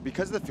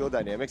 because of the field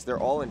dynamics, they're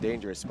all in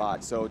dangerous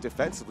spots. So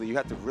defensively, you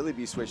have to really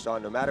be switched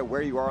on no matter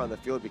where you are on the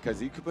field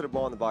because you could put a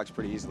ball in the box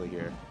pretty easily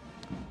here.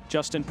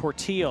 Justin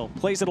Portillo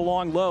plays it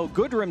along low.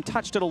 Goodrum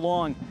touched it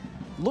along,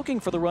 looking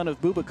for the run of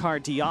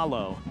Boubacar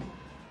Diallo.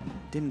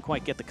 Didn't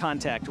quite get the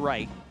contact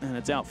right, and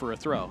it's out for a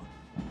throw.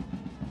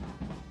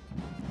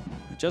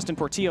 Justin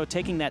Portillo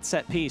taking that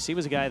set piece. He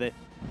was a guy that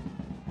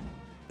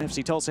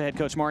FC Tulsa head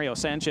coach Mario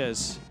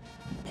Sanchez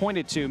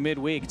pointed to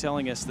midweek,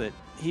 telling us that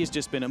he's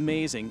just been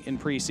amazing in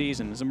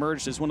preseason, has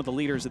emerged as one of the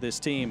leaders of this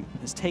team,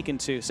 has taken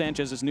to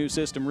Sanchez's new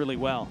system really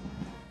well.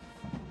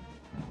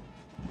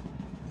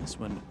 This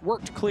one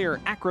worked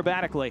clear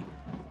acrobatically.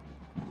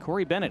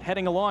 Corey Bennett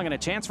heading along and a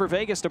chance for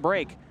Vegas to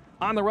break.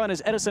 On the run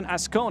is Edison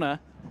Ascona.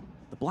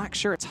 The black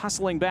shirts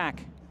hustling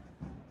back.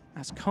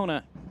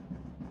 Ascona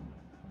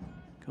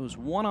goes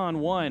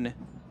one-on-one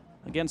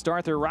against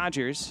Arthur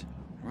Rogers.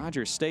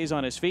 Rogers stays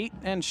on his feet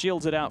and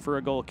shields it out for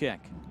a goal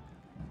kick.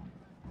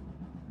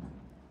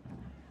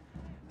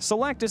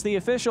 Select is the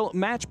official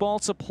match ball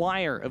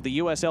supplier of the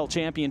USL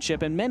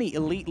Championship and many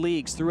elite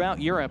leagues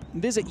throughout Europe.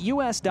 Visit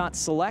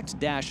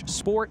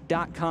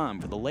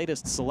us.select-sport.com for the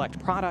latest Select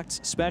products,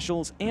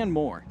 specials, and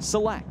more.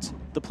 Select,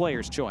 the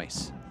player's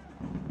choice.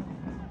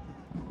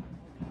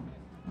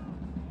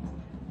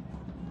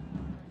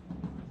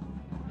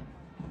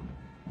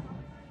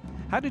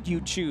 How did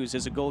you choose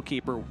as a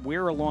goalkeeper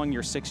where along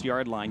your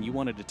 6-yard line you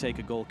wanted to take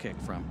a goal kick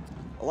from?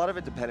 A lot of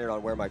it depended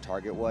on where my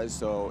target was.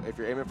 So if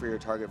you're aiming for your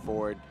target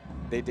forward,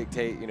 they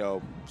dictate, you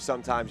know,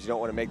 sometimes you don't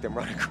want to make them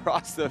run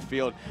across the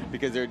field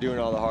because they're doing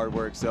all the hard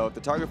work. So if the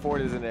target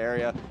forward is in an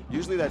area,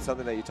 usually that's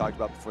something that you talked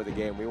about before the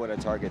game. We want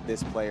to target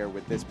this player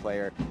with this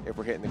player if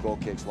we're hitting the goal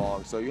kicks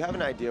long. So you have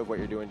an idea of what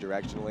you're doing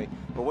directionally.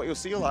 But what you'll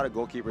see a lot of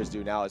goalkeepers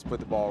do now is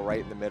put the ball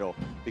right in the middle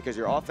because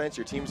your offense,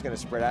 your team's going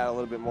to spread out a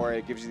little bit more.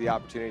 It gives you the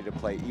opportunity to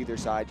play either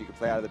side. You can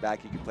play out of the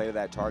back. You can play to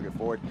that target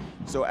forward.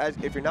 So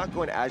if you're not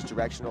going as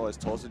directional as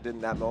Tulsa did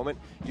in that that moment,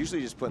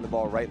 usually just putting the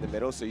ball right in the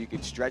middle so you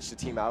can stretch the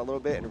team out a little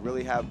bit and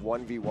really have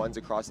 1v1s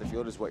across the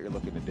field is what you're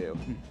looking to do.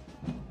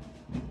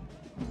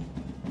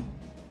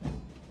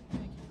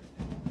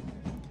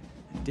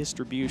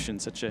 Distribution,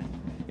 such an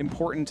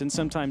important and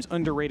sometimes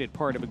underrated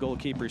part of a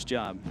goalkeeper's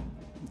job.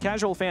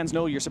 Casual fans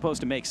know you're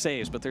supposed to make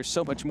saves, but there's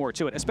so much more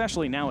to it,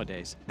 especially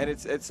nowadays. And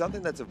it's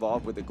something that's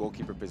evolved with the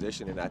goalkeeper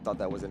position, and I thought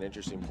that was an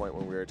interesting point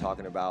when we were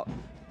talking about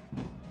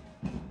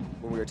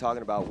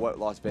what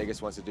Las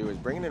Vegas wants to do. Is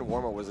bringing in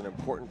Warma was an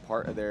important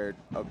part of their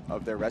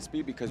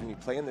recipe, because when you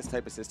play in this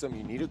type of system,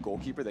 you need a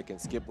goalkeeper that can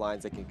skip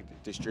lines, that can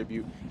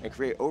distribute and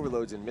create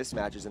overloads and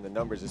mismatches in the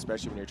numbers,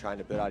 especially when you're trying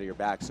to build out of your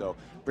back. So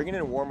bringing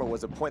in Warma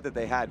was a point that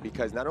they had,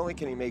 because not only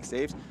can he make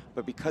saves,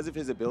 but because of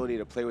his ability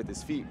to play with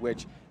his feet,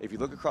 which if you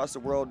look across the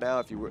world now,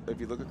 if you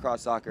look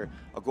across soccer,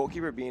 a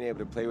goalkeeper being able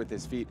to play with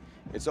his feet,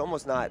 it's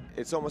almost not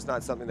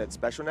something that's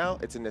special now.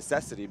 It's a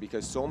necessity,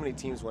 because so many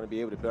teams want to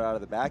be able to build out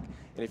of the back,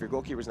 and if your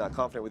goalkeeper's not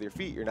confident with your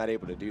feet, you're not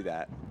able to do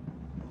that.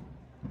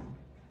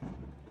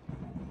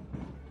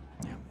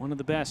 Yeah, one of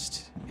the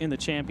best in the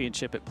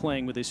championship at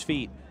playing with his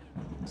feet,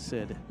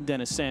 said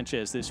Dennis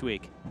Sanchez this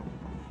week.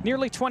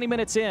 Nearly 20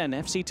 minutes in,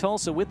 FC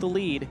Tulsa with the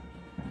lead,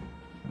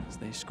 as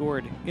they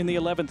scored in the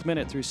 11th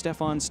minute through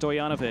Stefan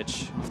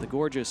Stojanovic off the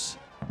gorgeous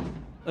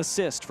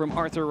assist from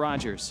Arthur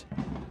Rogers.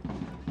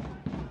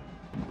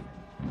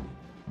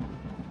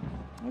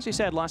 As you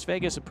said, Las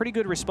Vegas, a pretty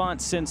good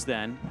response since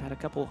then. Had a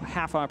couple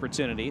half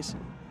opportunities.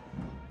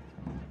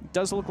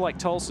 Does look like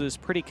Tulsa is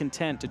pretty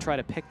content to try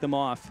to pick them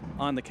off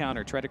on the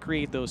counter, try to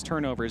create those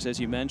turnovers,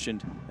 as you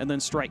mentioned, and then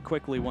strike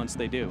quickly once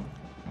they do.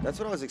 That's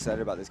what I was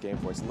excited about this game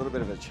for. It's a little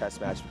bit of a chess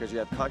match, because you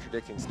have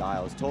contradicting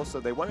styles. Tulsa,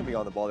 they want to be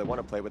on the ball, they want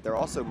to play, but they're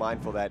also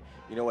mindful that,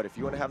 you know what, if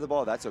you want to have the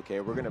ball, that's okay.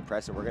 We're going to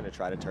press and we're going to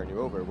try to turn you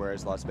over.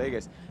 Whereas Las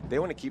Vegas, they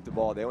want to keep the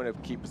ball, they want to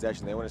keep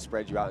possession, they want to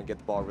spread you out and get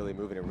the ball really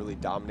moving and really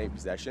dominate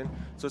possession.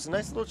 So it's a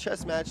nice little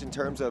chess match in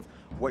terms of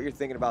what you're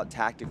thinking about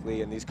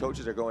tactically, and these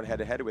coaches are going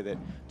head-to-head with it.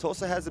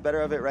 Tulsa has the better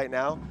of it right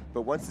now,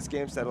 but once this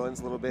game settles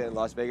in a little bit and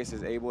Las Vegas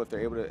is able, if they're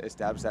able to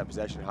establish that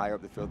possession higher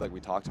up the field like we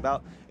talked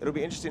about, it'll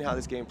be interesting how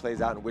this game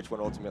plays out and which one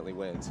ultimately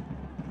wins.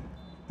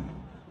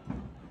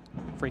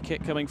 Free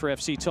kick coming for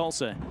FC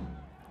Tulsa.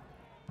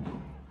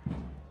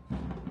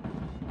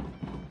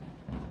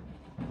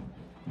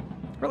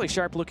 Really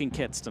sharp-looking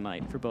kits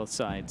tonight for both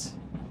sides.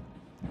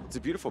 It's a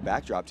beautiful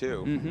backdrop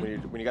too.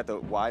 When you got the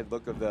wide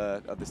look of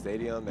the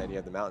stadium and you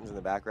have the mountains in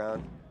the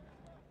background.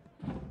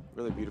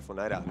 Really beautiful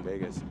night out in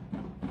Vegas.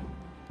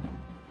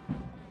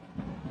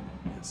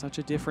 Yeah, such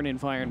a different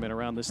environment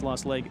around this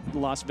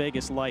Las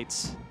Vegas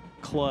Lights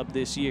club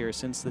this year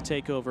since the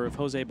takeover of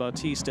Jose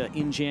Bautista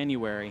in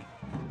January.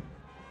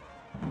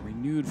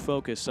 Renewed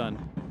focus on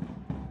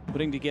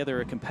putting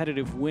together a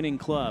competitive winning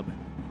club.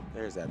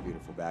 There's that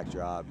beautiful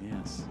backdrop.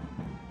 Yes.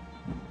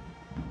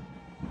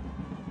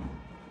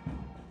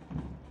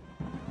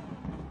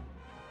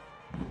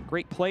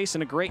 Great place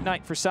and a great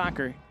night for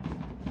soccer.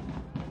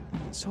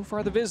 So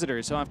far, the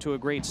visitors off to a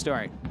great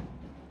start.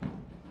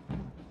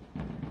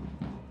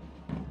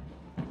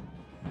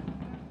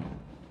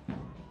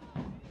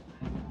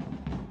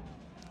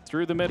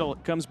 Through the middle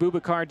comes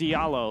Boubacar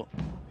Diallo.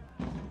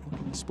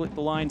 Split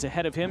the lines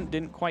ahead of him,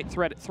 didn't quite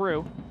thread it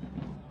through.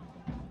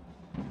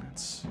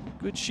 That's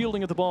good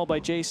shielding of the ball by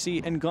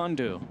JC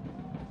Ngandu.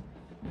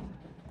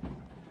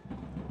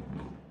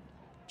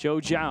 Joe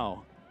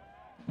Zhao.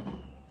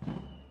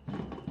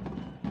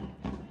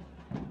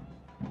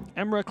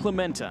 Emra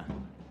Clementa.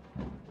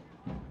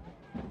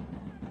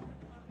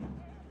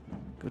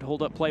 Good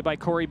hold-up play by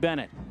Corey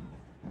Bennett.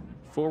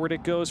 Forward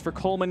it goes for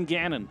Coleman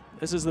Gannon.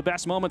 This is the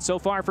best moment so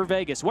far for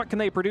Vegas. What can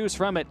they produce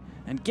from it?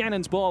 And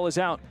Gannon's ball is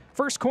out.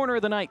 First corner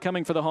of the night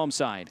coming for the home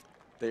side.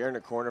 They earned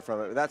a corner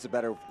from it. That's a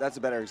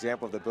better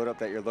example of the build-up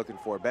that you're looking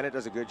for. Bennett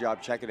does a good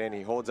job checking in.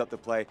 He holds up the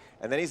play,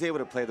 and then he's able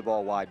to play the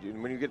ball wide.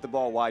 And when you get the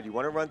ball wide, you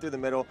want to run through the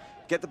middle,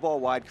 get the ball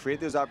wide,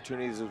 create those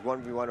opportunities, those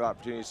 1v1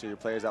 opportunities so your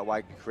players out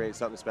wide can create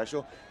something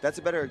special. That's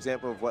a better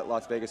example of what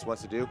Las Vegas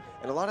wants to do.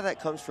 And a lot of that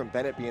comes from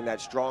Bennett being that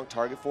strong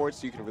target forward,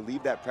 so you can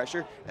relieve that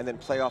pressure and then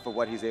play off of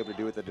what he's able to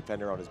do with the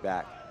defender on his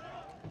back.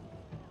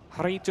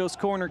 Jarritos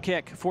corner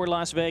kick for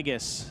Las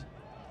Vegas.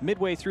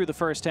 Midway through the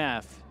first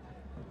half.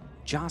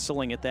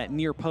 Jostling at that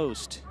near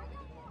post.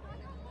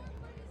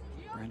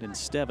 Brandon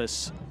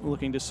Stevis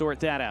looking to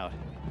sort that out.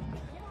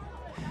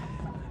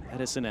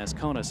 Edison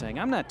Azcona saying,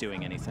 I'm not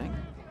doing anything.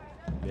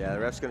 Yeah, the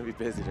ref's going to be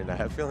busy tonight. I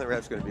have a feeling the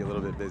ref's going to be a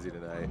little bit busy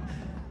tonight.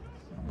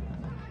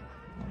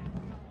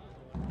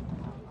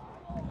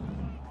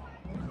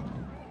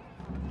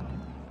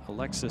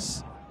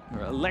 Alexi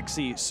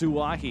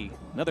Suwahi,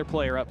 another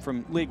player up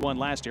from League One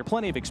last year.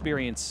 Plenty of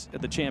experience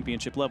at the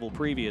championship level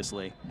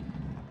previously.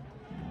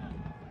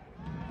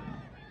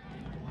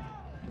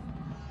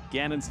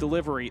 Gannon's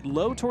delivery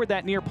low toward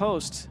that near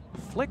post,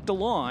 flicked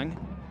along,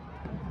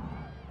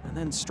 and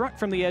then struck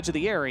from the edge of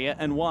the area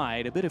and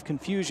wide. A bit of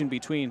confusion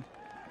between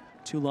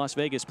two Las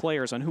Vegas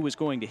players on who was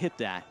going to hit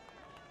that.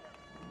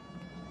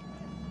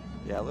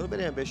 Yeah, a little bit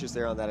ambitious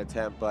there on that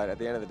attempt, but at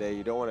the end of the day,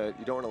 you don't want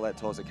to let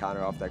Tulsa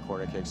counter off that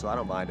corner kick, so I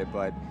don't mind it.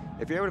 But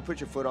if you're able to put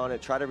your foot on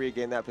it, try to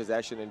regain that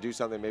possession and do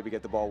something, maybe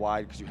get the ball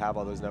wide because you have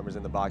all those numbers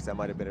in the box, that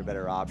might have been a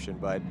better option.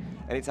 But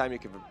anytime you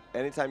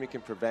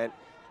can prevent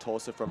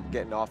Tulsa from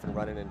getting off and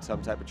running in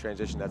some type of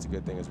transition, that's a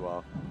good thing as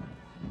well.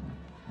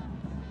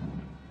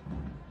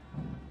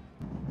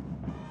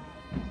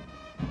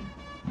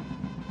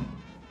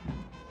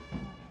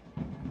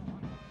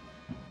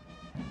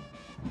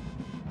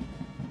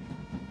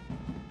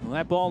 Well,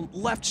 that ball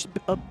left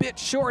a bit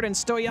short, and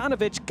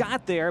Stojanovic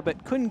got there,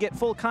 but couldn't get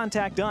full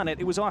contact on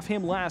it. It was off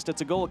him last. It's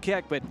a goal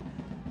kick, but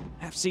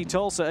FC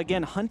Tulsa,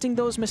 again, hunting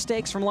those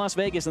mistakes from Las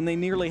Vegas, and they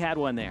nearly had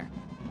one there.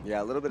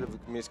 Yeah, a little bit of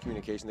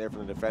miscommunication there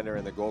from the defender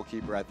and the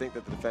goalkeeper. I think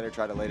that the defender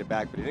tried to lay it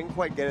back, but he didn't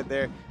quite get it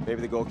there.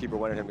 Maybe the goalkeeper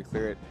wanted him to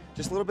clear it.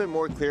 Just a little bit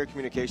more clear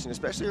communication,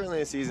 especially early in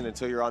the season,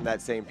 until you're on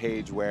that same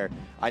page where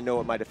I know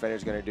what my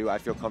defender's going to do. I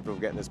feel comfortable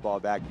getting this ball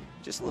back.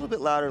 Just a little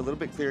bit louder, a little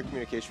bit clearer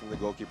communication from the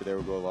goalkeeper there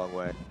will go a long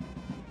way.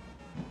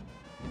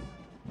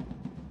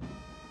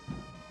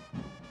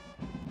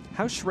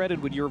 How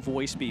shredded would your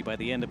voice be by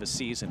the end of a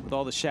season with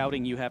all the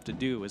shouting you have to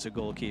do as a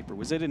goalkeeper?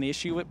 Was it an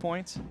issue at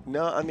points?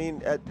 No, I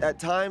mean, at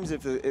times,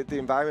 if the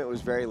environment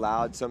was very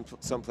loud, some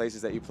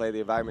places that you play, the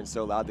environment's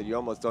so loud that you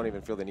almost don't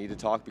even feel the need to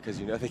talk because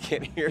you know they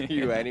can't hear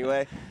you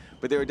anyway.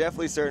 But there were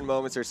definitely certain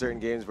moments or certain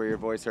games where your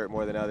voice hurt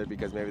more than others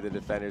because maybe the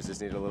defenders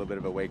just needed a little bit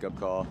of a wake-up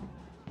call.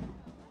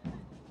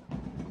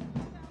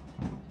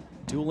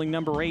 Dueling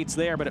number 8's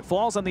there, but it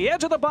falls on the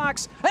edge of the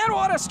box, and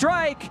what a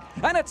strike!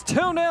 And it's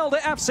 2-0 to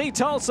FC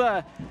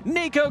Tulsa.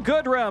 Nico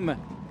Goodrum.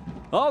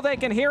 Oh, they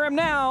can hear him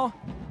now.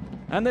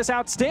 And this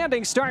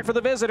outstanding start for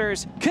the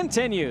visitors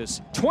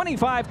continues.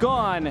 25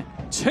 gone,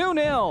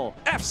 2-0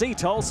 FC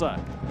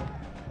Tulsa.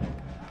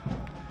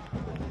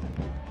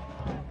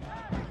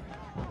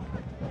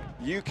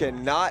 You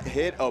cannot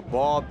hit a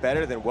ball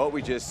better than what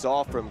we just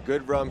saw from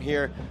Goodrum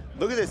here.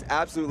 Look at this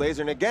absolute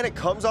laser, and again, it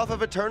comes off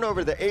of a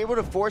turnover. They're able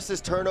to force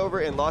this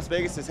turnover in Las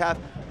Vegas' half.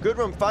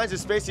 Goodrum finds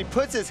his space. He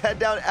puts his head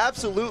down.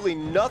 Absolutely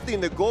nothing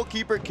the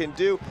goalkeeper can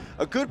do.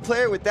 A good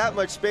player with that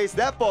much space.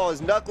 That ball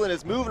is knuckling.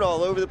 It's moving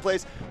all over the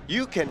place.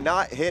 You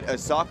cannot hit a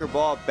soccer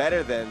ball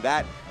better than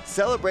that.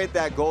 Celebrate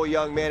that goal,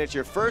 young man. It's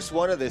your first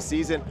one of the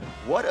season.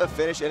 What a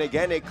finish. And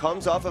again, it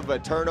comes off of a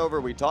turnover.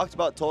 We talked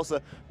about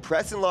Tulsa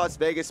pressing Las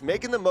Vegas,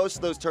 making the most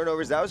of those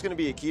turnovers. That was going to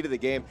be a key to the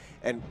game.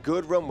 And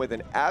Goodrum with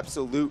an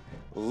absolute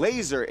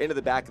laser into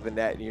the back of the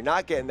net. And you're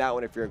not getting that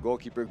one if you're a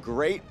goalkeeper.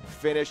 Great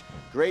finish,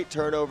 great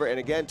turnover. And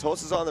again,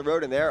 Tulsa's on the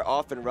road, and they're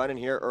off and running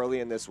here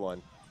early in this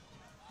one.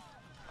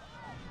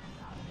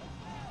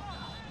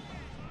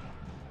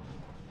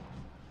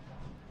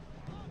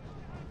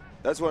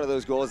 That's one of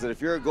those goals that if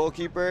you're a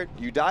goalkeeper,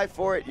 you dive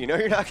for it. You know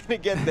you're not going to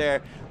get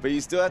there, but you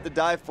still have to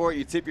dive for it.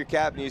 You tip your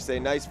cap and you say,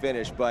 nice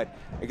finish. But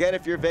again,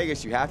 if you're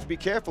Vegas, you have to be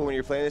careful when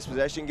you're playing this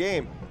possession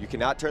game. You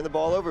cannot turn the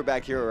ball over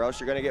back here or else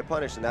you're going to get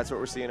punished, and that's what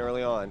we're seeing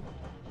early on.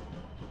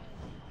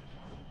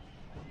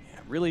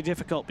 Yeah, really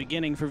difficult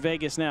beginning for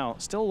Vegas now.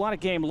 Still a lot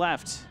of game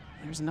left.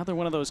 There's another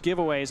one of those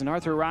giveaways, and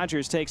Arthur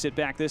Rogers takes it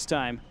back this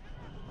time.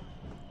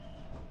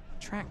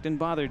 Tracked and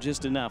bothered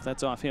just enough.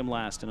 That's off him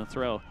last, and a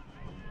throw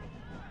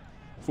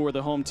for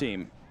the home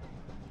team.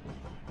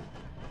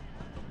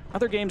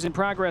 Other games in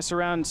progress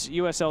around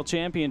USL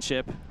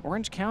Championship.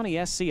 Orange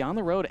County SC on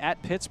the road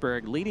at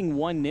Pittsburgh, leading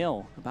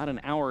 1-0 about an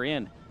hour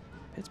in.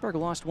 Pittsburgh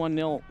lost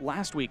 1-0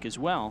 last week as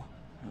well.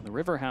 The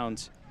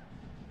Riverhounds,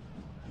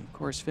 of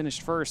course,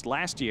 finished first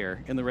last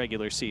year in the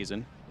regular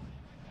season.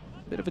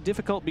 Bit of a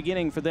difficult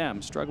beginning for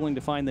them, struggling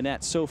to find the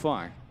net so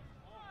far.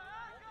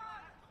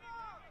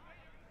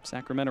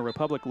 Sacramento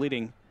Republic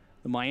leading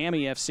the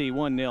Miami FC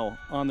 1-0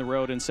 on the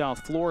road in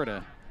South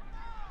Florida.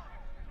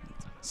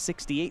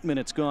 68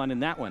 minutes gone in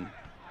that one.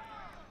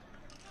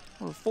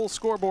 A full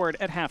scoreboard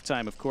at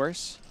halftime, of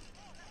course.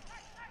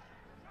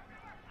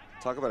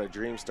 Talk about a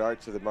dream start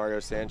to the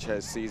Mario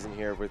Sanchez season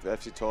here with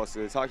FC Tulsa.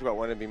 They talked about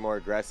wanting to be more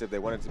aggressive. They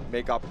wanted to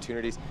make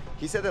opportunities.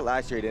 He said that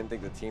last year he didn't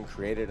think the team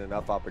created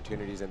enough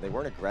opportunities and they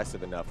weren't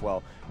aggressive enough.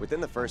 Well,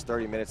 within the first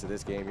 30 minutes of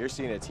this game, you're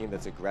seeing a team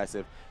that's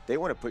aggressive. They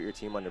want to put your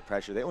team under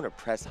pressure. They want to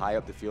press high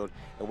up the field.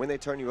 And when they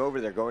turn you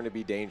over, they're going to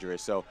be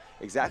dangerous. So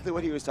exactly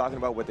what he was talking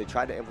about, what they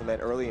tried to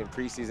implement early in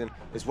preseason,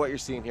 is what you're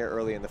seeing here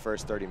early in the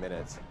first 30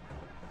 minutes.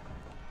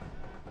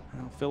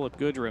 Well, Philip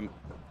Goodrum,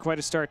 quite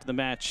a start to the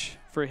match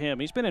for him.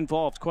 He's been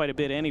involved quite a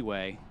bit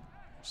anyway.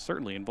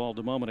 Certainly involved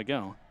a moment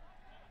ago.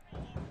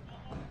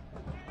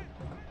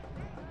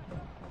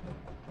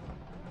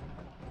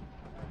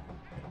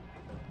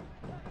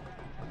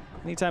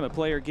 Anytime a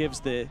player gives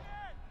the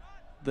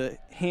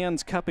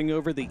hands cupping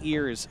over the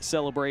ears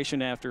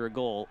celebration after a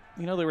goal,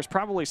 you know, there was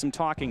probably some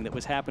talking that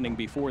was happening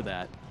before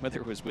that, whether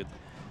it was with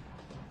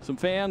some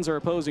fans or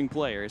opposing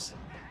players.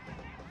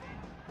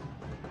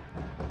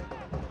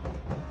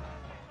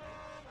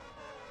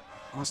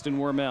 Austin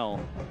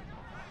Wormel.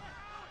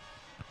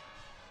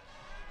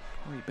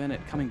 Corey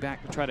Bennett coming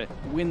back to try to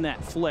win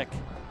that flick.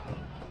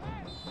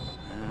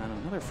 And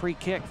another free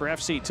kick for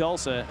FC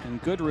Tulsa,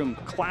 and Goodrum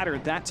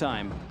clattered that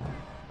time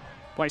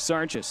by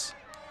Sargis.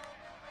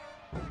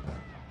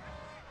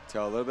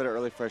 tell a little bit of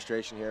early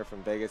frustration here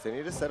from Vegas. They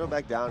need to settle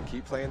back down,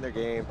 keep playing their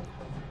game.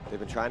 They've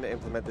been trying to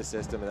implement the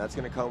system, and that's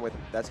going to come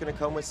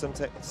with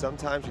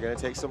sometimes you're going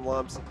to take some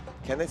lumps.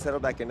 Can they settle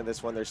back into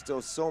this one? There's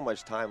still so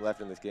much time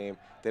left in this game.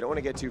 They don't want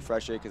to get too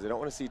frustrated because they don't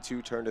want to see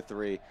 2 turn to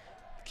 3.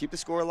 Keep the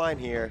score line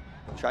here.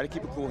 Try to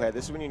keep a cool head.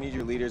 This is when you need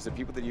your leaders, the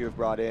people that you have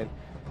brought in.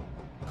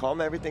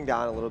 Calm everything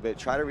down a little bit.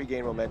 Try to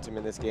regain momentum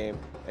in this game,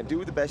 and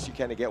do the best you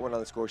can to get one on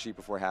the score sheet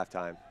before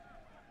halftime.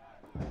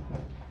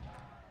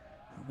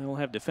 They will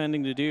have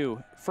defending to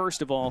do,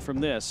 first of all, from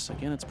this.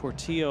 Again, it's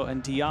Portillo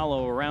and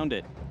Diallo around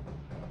it.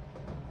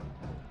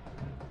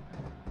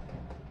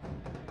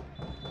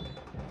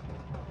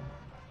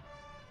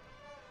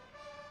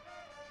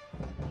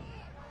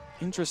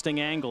 Interesting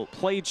angle,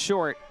 played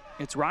short.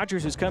 It's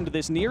Rogers who's come to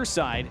this near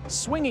side,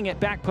 swinging it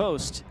back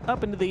post,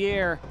 up into the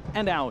air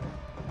and out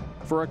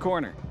for a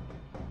corner.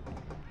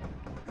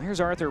 There's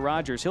Arthur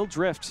Rogers. He'll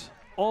drift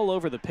all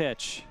over the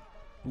pitch,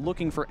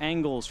 looking for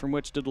angles from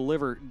which to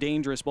deliver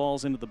dangerous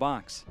balls into the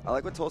box. I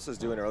like what Tulsa's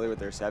doing early with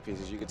their set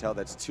pieces. You can tell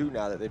that's 2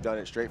 now that they've done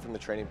it straight from the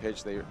training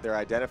pitch. They're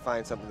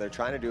identifying something. They're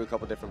trying to do a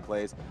couple different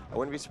plays. I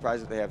wouldn't be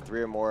surprised if they have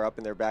 3 or more up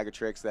in their bag of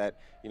tricks that,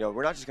 you know,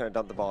 we're not just going to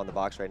dump the ball in the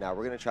box right now.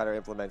 We're going to try to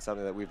implement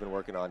something that we've been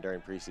working on during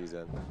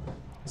preseason.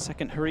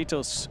 Second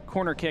Jarritos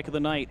corner kick of the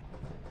night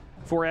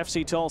for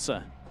FC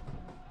Tulsa.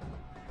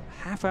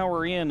 Half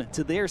hour in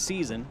to their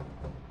season.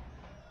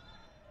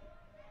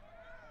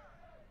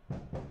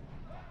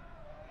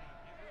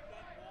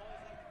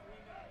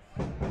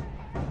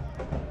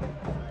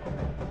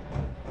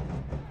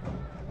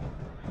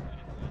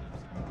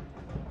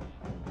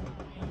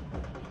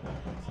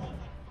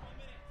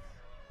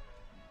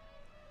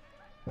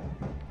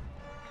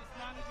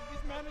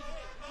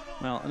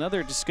 Well,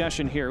 another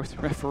discussion here with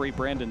referee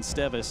Brandon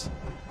Stevis.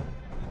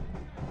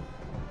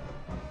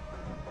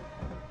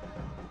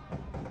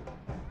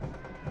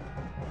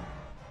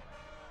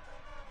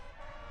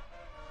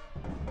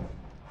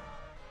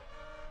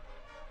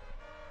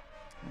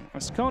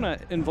 Ascona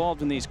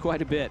involved in these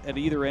quite a bit at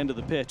either end of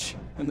the pitch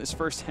in this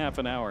first half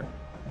an hour.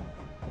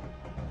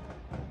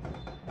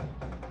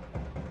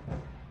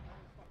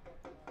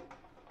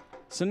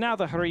 So now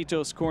the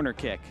Jarritos corner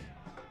kick.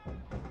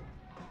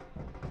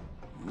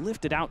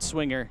 Lifted out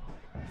swinger.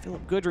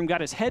 Philip Goodrum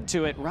got his head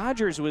to it.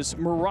 Rogers was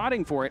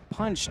marauding for it,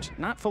 punched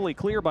not fully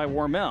clear by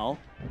Warmel.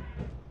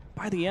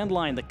 By the end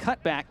line, the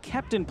cutback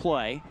kept in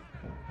play.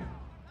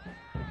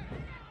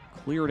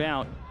 Cleared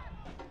out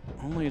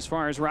only as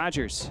far as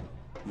Rogers.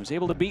 He was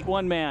able to beat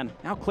one man.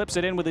 Now clips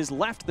it in with his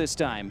left this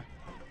time.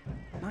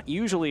 Not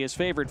usually his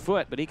favorite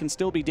foot, but he can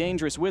still be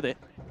dangerous with it.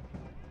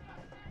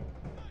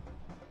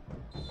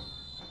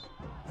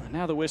 And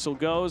now the whistle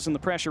goes and the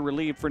pressure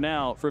relieved for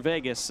now for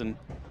Vegas, and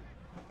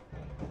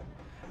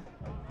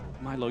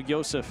Milo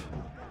Yosef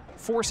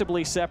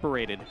forcibly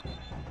separated.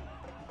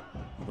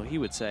 Although he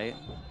would say,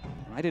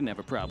 I didn't have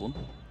a problem.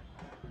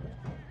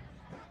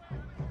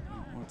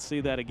 Let's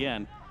see that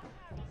again.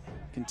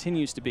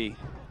 Continues to be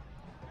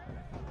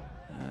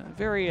a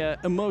very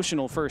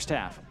emotional first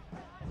half.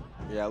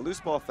 Yeah, loose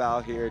ball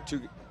foul here.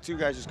 Two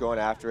guys just going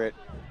after it.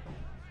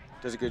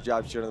 Does a good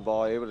job shooting the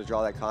ball, able to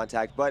draw that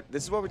contact. But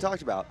this is what we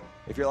talked about.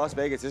 If you're Las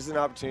Vegas, this is an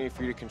opportunity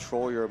for you to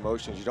control your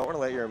emotions. You don't want to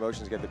let your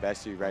emotions get the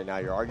best of you right now.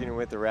 You're arguing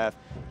with the ref.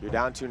 You're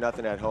down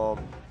 2-0 at home.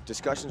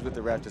 Discussions with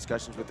the ref,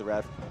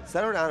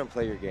 Settle down and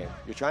play your game.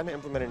 You're trying to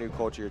implement a new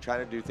culture. You're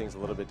trying to do things a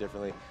little bit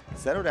differently.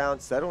 Settle down,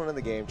 settle into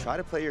the game, try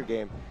to play your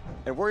game,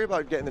 and worry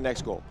about getting the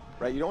next goal,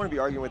 right? You don't want to be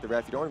arguing with the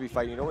ref. You don't want to be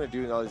fighting. You don't want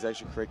to do all these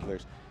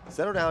extracurriculars.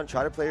 Settle down,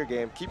 try to play your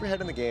game, keep your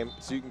head in the game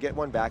so you can get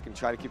one back and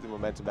try to keep the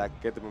momentum back,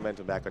 get the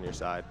momentum back on your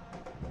side.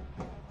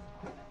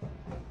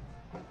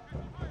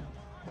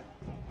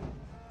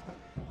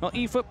 Well,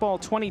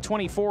 eFootball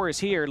 2024 is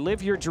here.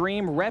 Live your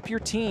dream, rep your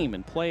team,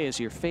 and play as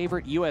your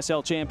favorite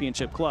USL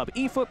Championship club.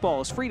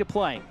 eFootball is free to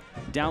play.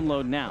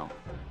 Download now.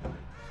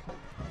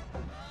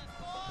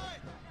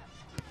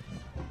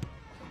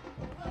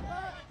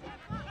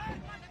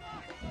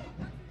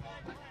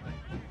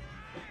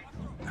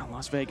 Now,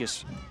 Las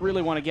Vegas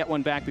really want to get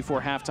one back before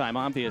halftime,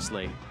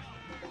 obviously.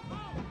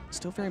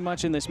 Still very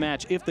much in this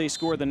match if they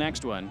score the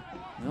next one.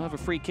 They'll have a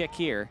free kick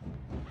here.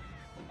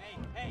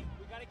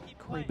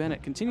 Corey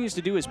Bennett continues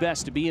to do his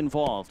best to be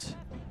involved.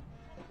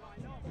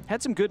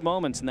 Had some good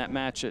moments in that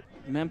match at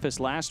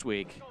Memphis last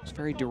week. Was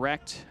very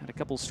direct, had a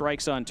couple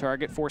strikes on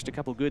target, forced a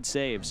couple good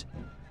saves.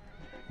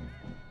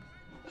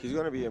 He's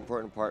going to be an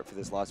important part for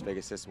this Las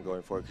Vegas system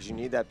going forward because you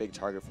need that big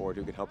target forward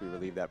who can help you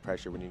relieve that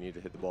pressure when you need to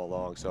hit the ball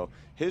long. So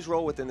his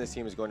role within this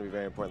team is going to be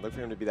very important. Look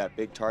for him to be that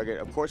big target,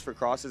 of course, for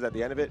crosses at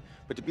the end of it,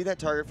 but to be that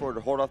target forward,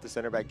 to hold off the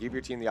center back, give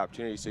your team the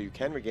opportunity so you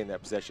can regain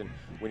that possession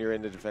when you're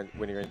in the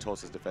when you're in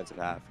Tulsa's defensive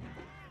half.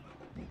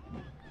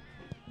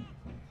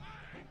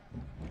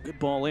 Good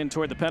ball in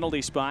toward the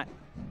penalty spot.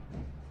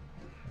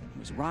 It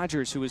was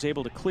Rogers who was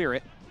able to clear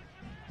it.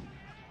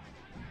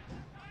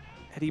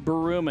 Eddie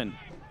Berumen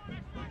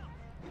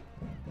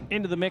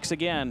into the mix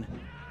again.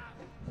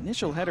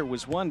 Initial header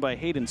was won by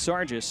Hayden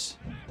Sargis.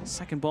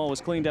 Second ball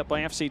was cleaned up by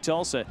FC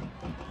Tulsa.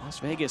 Las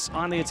Vegas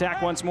on the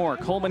attack once more.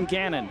 Coleman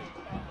Gannon.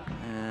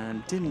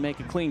 didn't make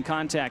a clean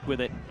contact with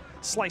it.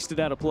 Sliced it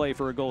out of play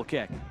for a goal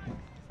kick.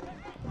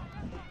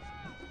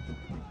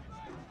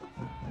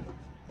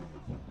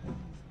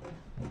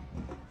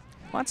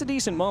 Lots of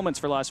decent moments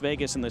for Las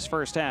Vegas in this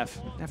first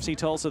half. FC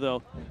Tulsa,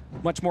 though,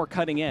 much more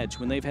cutting edge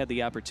when they've had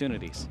the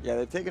opportunities. Yeah,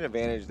 they've taken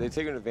advantage of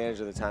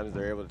the times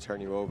they're able to turn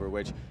you over,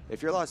 which,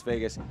 if you're Las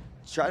Vegas,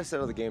 try to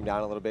settle the game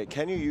down a little bit.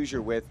 Can you use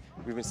your width?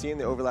 We've been seeing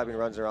the overlapping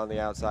runs around the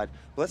outside.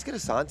 But let's get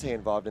Asante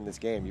involved in this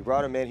game. You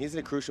brought him in. He's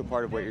a crucial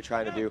part of what you're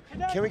trying to do.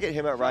 Can we get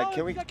him out right?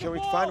 Can we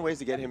find ways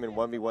to get him in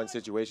 1v1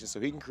 situations so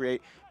he can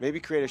maybe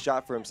create a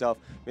shot for himself,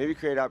 maybe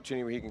create an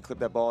opportunity where he can clip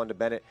that ball into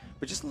Bennett,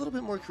 but just a little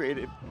bit more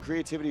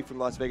creativity from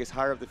Las Vegas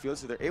higher up the field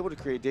so they're able to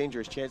create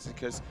dangerous chances,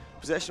 because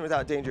possession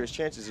without dangerous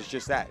chances is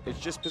just that. It's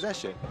just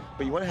possession.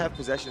 But you want to have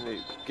possession to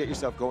get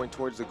yourself going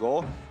towards the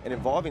goal, and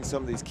involving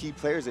some of these key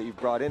players that you've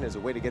brought in as a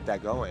way to get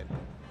that going.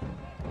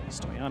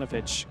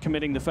 Stojanovic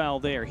committing the foul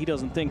there. He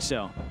doesn't think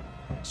so.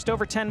 Just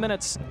over 10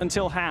 minutes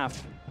until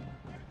half.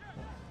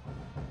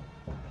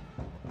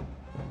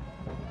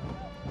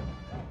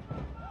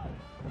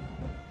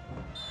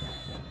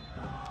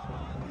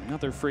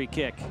 Another free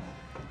kick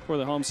for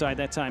the home side.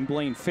 That time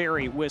Blaine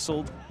Ferry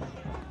whistled.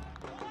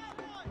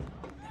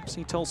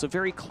 FC Tulsa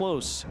very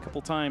close a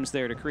couple times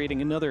there to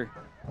creating another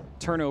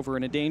turnover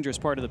in a dangerous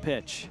part of the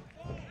pitch.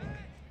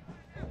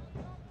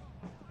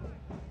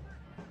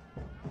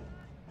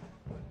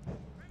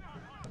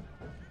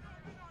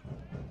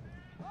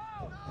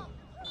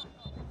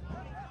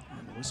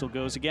 And the whistle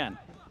goes again.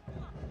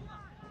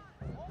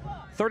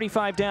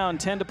 35 down,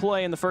 10 to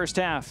play in the first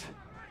half.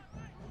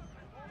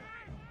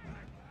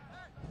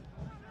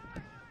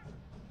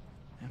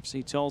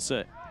 FC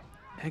Tulsa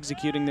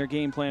executing their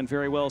game plan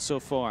very well so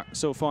far.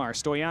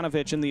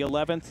 Stojanovic in the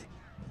 11th,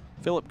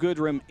 Philip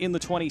Goodrum in the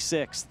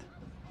 26th.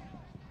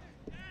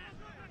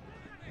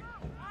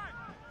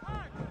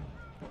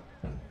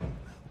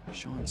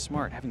 Sean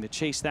Smart having to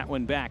chase that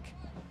one back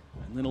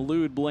and then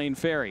elude Blaine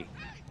Ferry.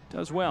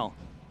 Does well.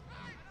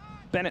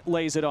 Bennett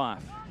lays it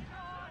off.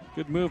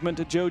 Good movement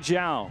to Joe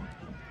Zhao.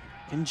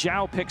 Can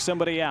Zhao pick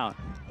somebody out?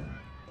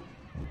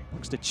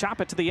 Looks to chop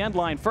it to the end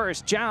line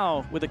first.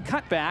 Zhao with a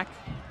cutback.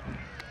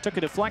 Took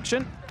a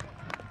deflection,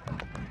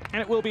 and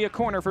it will be a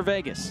corner for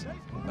Vegas.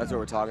 That's what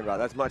we're talking about.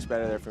 That's much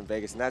better there from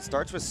Vegas, and that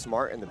starts with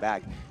Smart in the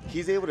back.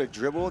 He's able to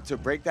dribble to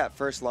break that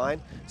first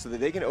line so that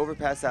they can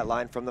overpass that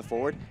line from the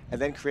forward and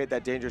then create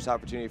that dangerous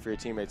opportunity for your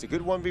teammates. A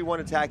good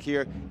 1v1 attack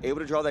here, able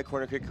to draw that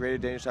corner kick, create a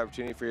dangerous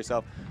opportunity for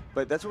yourself.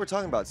 But that's what we're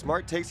talking about.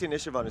 Smart takes the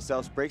initiative on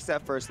himself, breaks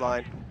that first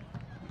line,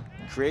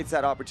 creates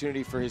that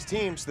opportunity for his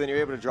team, so then you're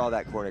able to draw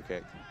that corner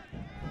kick.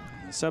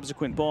 The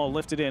subsequent ball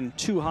lifted in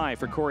too high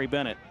for Corey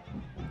Bennett.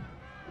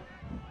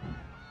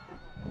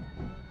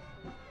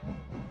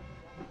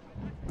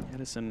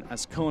 Edison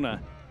Ascona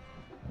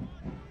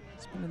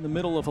has been in the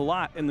middle of a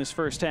lot in this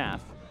first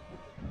half.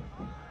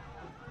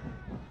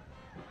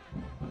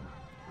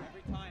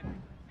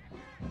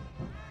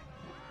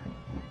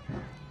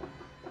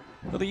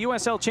 Well, the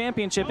USL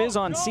Championship is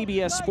on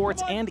CBS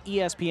Sports and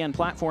ESPN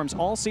platforms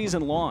all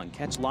season long.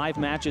 Catch live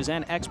matches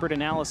and expert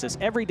analysis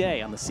every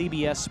day on the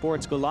CBS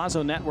Sports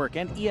Golazo Network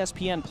and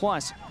ESPN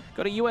Plus.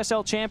 Go to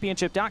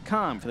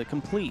USLChampionship.com for the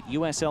complete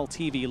USL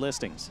TV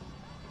listings.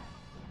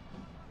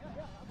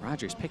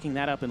 Rogers picking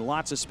that up in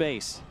lots of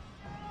space.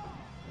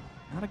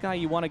 Not a guy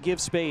you want to give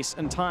space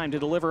and time to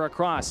deliver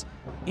across.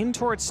 In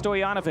towards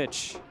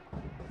Stojanovic,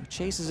 who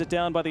chases it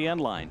down by the end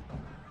line.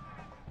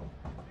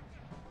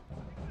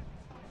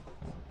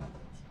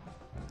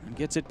 And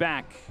gets it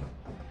back.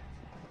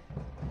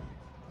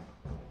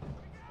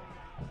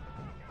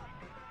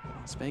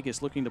 Las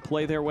Vegas looking to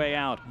play their way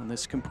out on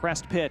this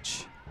compressed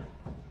pitch.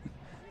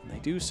 And they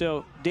do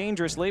so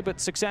dangerously, but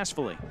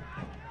successfully.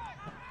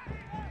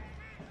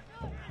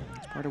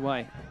 Part of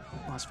why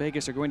Las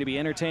Vegas are going to be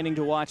entertaining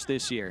to watch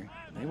this year.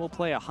 They will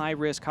play a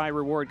high-risk,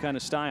 high-reward kind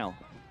of style.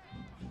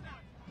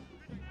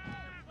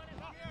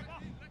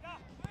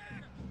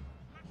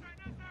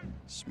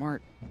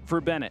 Smart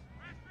for Bennett.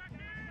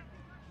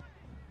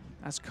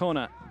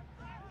 Ascona.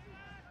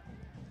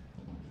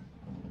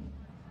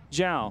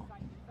 Zhao.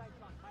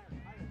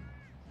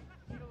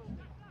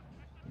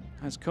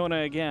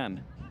 Ascona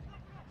again.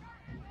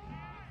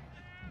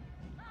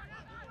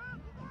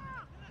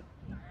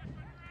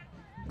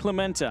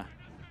 Clementa.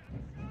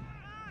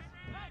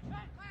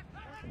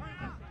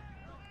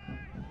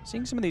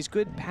 Seeing some of these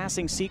good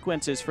passing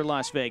sequences for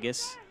Las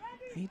Vegas.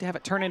 Need to have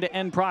it turn into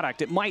end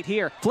product. It might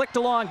here. Flicked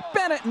along.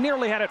 Bennett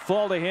nearly had it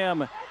fall to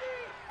him.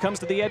 Comes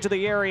to the edge of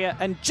the area,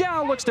 and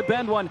Zhao looks to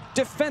bend one.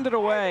 Defended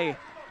away.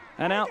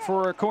 And out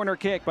for a corner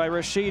kick by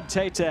Rashid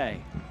Tete. A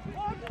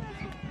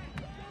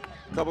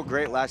couple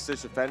great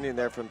last-ditch defending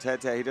there from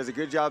Tete. He does a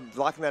good job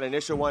blocking that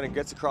initial one and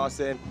gets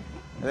across in,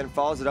 and then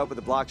follows it up with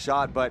a block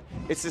shot. But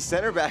it's the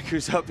center back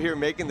who's up here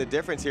making the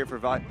difference here for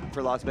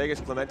Las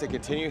Vegas. Clementa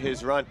continue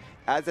his run,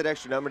 adds that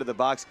extra number to the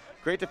box.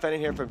 Great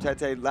defending here from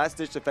Tete.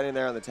 Last-ditch defending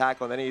there on the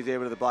tackle, and then he's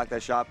able to block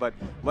that shot. But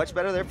much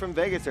better there from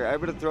Vegas. They're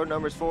able to throw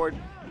numbers forward,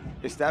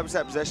 establish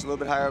that possession a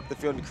little bit higher up the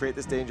field to create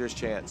this dangerous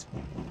chance.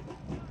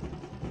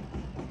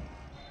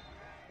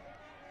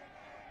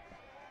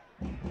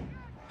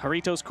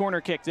 Jarrito's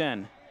corner kicked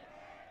in.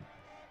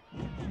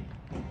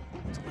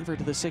 Delivered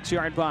to the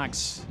 6-yard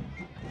box.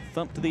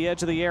 Thumped to the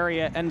edge of the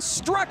area and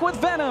struck with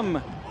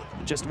venom.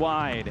 Just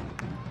wide.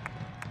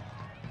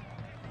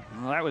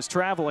 Well, that was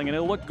traveling, and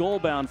it looked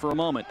goal-bound for a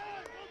moment.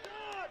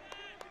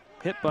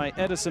 Hit by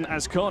Edison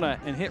Azcona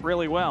and hit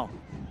really well.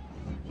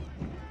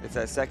 It's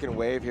that second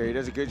wave here. He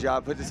does a good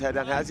job, puts his head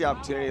down, has the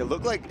opportunity. It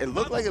looked like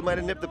it might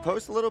have nipped the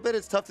post a little bit.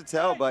 It's tough to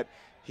tell, but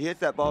he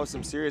hits that ball with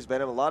some serious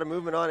venom. A lot of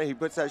movement on it. He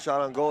puts that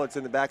shot on goal. It's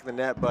in the back of the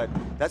net, but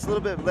that's a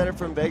little bit better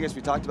from Vegas.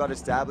 We talked about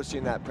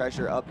establishing that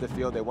pressure up the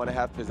field. They want to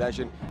have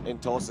possession in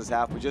Tulsa's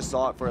half. We just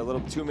saw it for a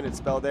little 2-minute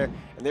spell there,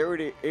 and they were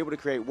able to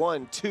create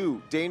 1,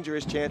 2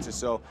 dangerous chances.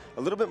 So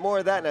a little bit more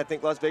of that, and I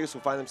think Las Vegas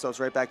will find themselves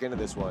right back into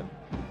this one.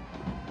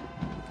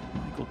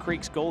 Michael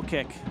Creek's goal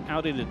kick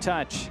out into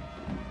touch.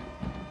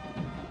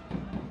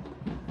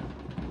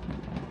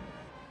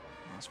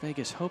 Las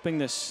Vegas hoping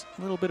this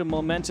little bit of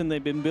momentum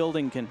they've been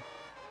building can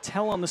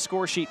tell on the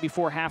score sheet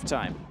before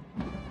halftime.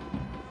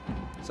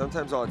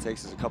 Sometimes all it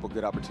takes is a couple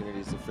good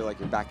opportunities to feel like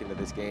you're back into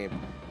this game.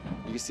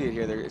 You can see it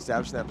here. They're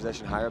establishing that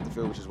possession higher up the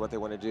field, which is what they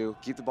want to do.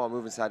 Keep the ball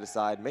moving side to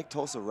side. Make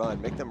Tulsa run.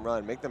 Make them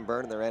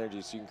burn their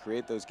energy so you can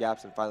create those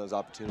gaps and find those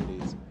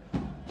opportunities.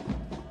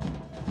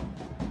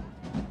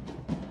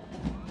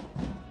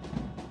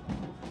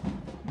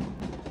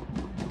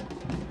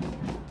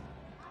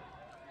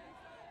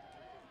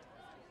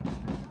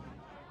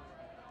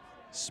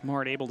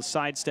 Smart able to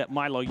sidestep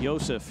Milo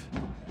Yosef.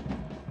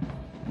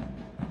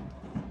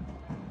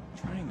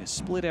 Trying to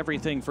split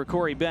everything for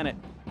Corey Bennett.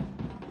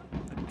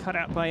 Cut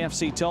out by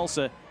FC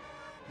Tulsa.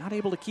 Not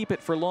able to keep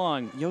it for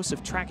long.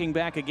 Yosef tracking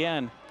back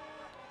again.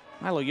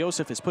 Milo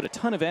Yosef has put a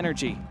ton of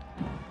energy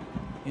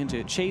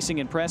into chasing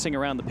and pressing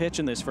around the pitch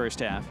in this first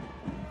half.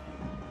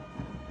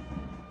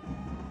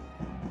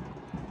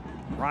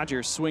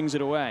 Rogers swings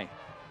it away.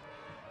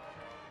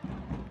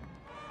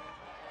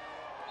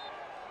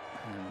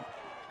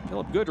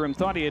 Philip Goodrum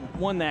thought he had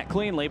won that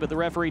cleanly, but the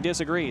referee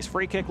disagrees.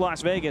 Free kick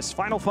Las Vegas,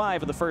 final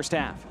 5 of the first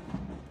half.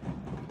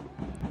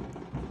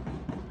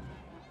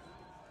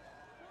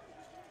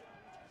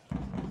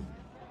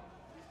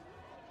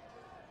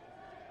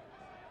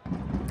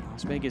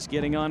 Las Vegas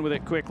getting on with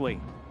it quickly.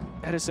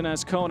 Edison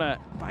Azcona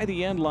by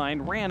the end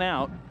line ran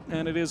out,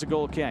 and it is a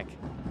goal kick.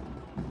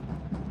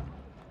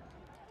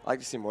 I like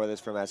to see more of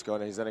this from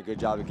Azcona. He's done a good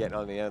job of getting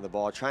on the end of the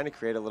ball, trying to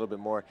create a little bit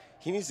more.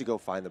 He needs to go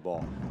find the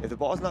ball. If the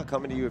ball's not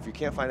coming to you, if you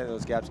can't find any of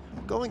those gaps,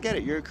 go and get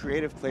it. You're a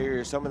creative player.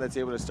 You're someone that's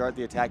able to start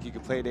the attack. You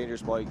can play a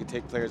dangerous ball. You can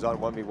take players on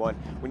 1v1.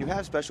 When you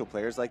have special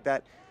players like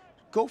that,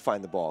 go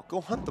find the ball. Go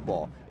hunt the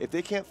ball. If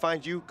they can't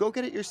find you, go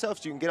get it yourself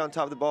so you can get on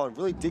top of the ball and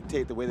really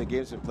dictate the way the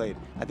game's been played.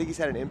 I think he's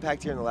had an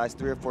impact here in the last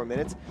 3 or 4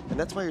 minutes, and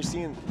that's why you're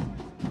seeing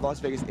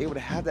Las Vegas able to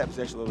have that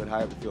possession a little bit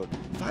higher up the field.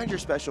 Find your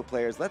special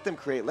players. Let them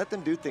create. Let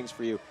them do things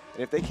for you.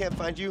 And if they can't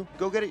find you,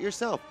 go get it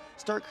yourself.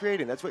 Start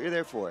creating. That's what you're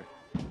there for.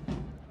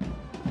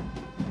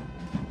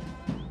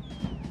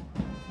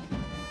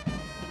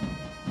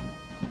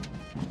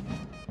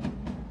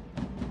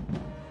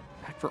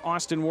 Back for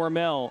Austin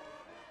Warmel.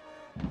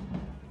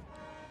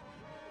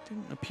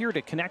 Didn't appear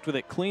to connect with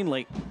it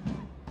cleanly.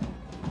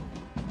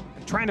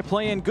 Trying to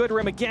play in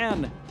Goodrum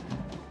again.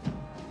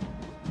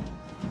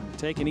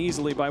 Taken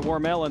easily by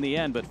Warmel in the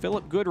end, but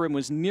Philip Goodrum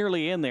was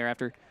nearly in there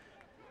after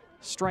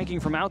striking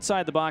from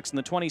outside the box in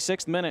the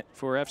 26th minute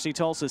for FC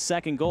Tulsa's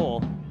second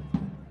goal.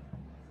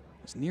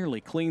 Was nearly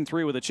clean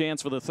through with a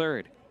chance for the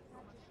third.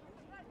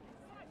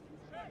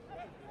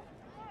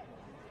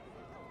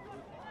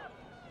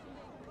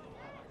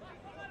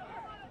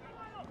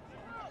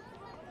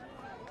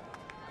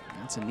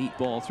 That's a neat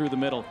ball through the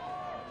middle.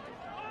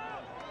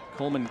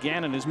 Coleman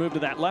Gannon has moved to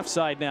that left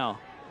side now,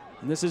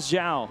 and this is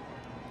Zhao.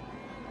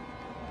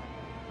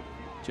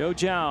 Joe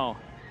Zhao.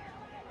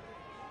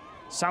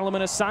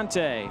 Solomon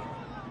Asante.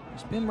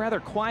 He's been rather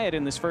quiet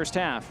in this first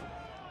half.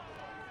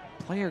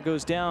 Player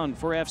goes down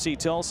for FC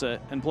Tulsa,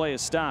 and play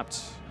is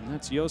stopped. And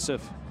that's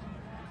Yosef.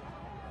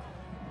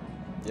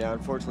 Yeah,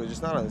 unfortunately,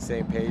 just not on the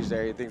same page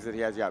there. He thinks that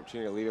he has the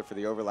opportunity to leave it for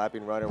the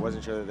overlapping runner.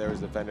 Wasn't sure that there was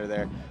a defender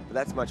there, but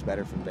that's much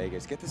better from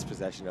Vegas. Get this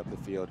possession up the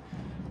field.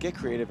 Get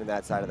creative in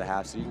that side of the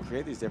half so you can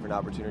create these different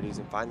opportunities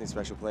and find these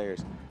special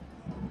players.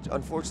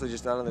 Unfortunately,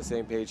 just not on the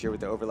same page here with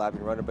the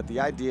overlapping runner, but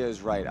the idea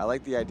is right. I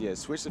like the idea.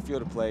 Switch the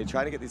field of play,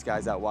 try to get these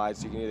guys out wide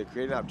so you can either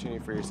create an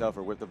opportunity for yourself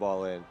or whip the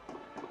ball in.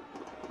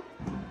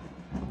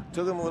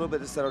 Took them a little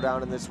bit to settle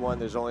down in this one.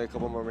 There's only a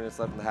couple more minutes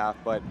left in the half,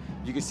 but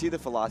you can see the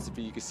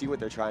philosophy. You can see what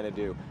they're trying to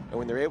do. And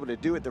when they're able to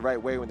do it the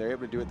right way, when they're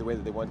able to do it the way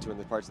that they want to in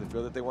the parts of the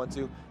field that they want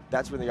to,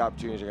 that's when the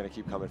opportunities are going to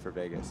keep coming for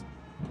Vegas.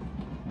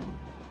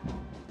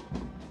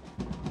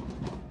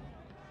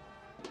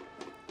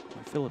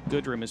 Philip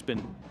Goodrum has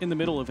been in the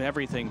middle of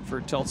everything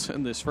for Tulsa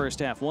in this first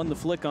half. Won the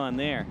flick on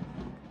there.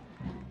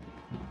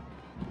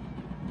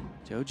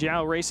 Joe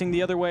Zhao racing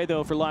the other way,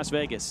 though, for Las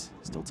Vegas.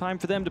 Still time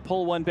for them to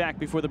pull one back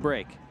before the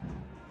break.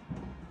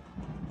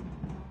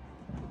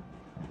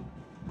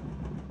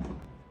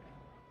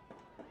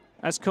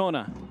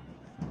 Azcona.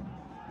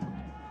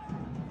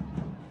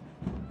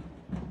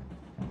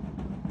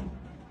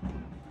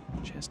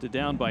 Tested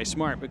down by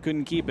Smart, but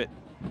couldn't keep it.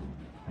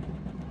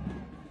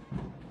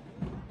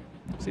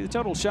 See the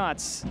total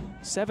shots,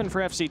 7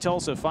 for FC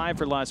Tulsa, 5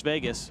 for Las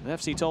Vegas.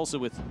 FC Tulsa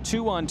with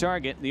 2 on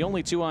target, the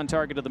only 2 on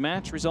target of the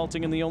match,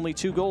 resulting in the only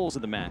 2 goals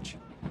of the match.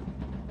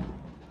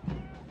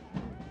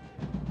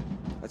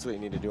 That's what you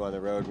need to do on the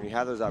road. When you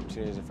have those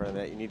opportunities in front of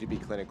that, you need to be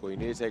clinical. You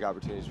need to take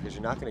opportunities because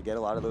you're not going to get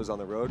a lot of those on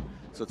the road.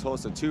 So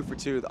Tulsa 2 for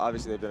 2.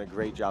 Obviously, they've done a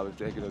great job of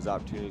taking those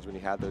opportunities when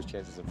you have those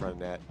chances in front of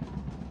net.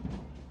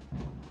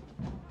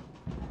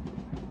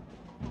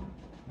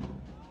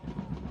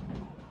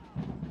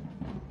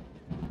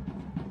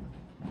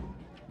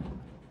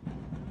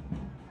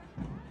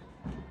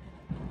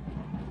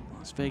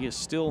 Las Vegas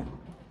still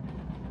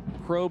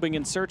probing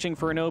and searching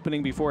for an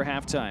opening before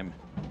halftime.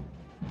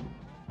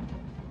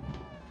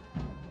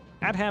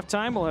 At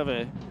halftime, we'll have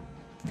a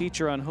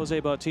feature on Jose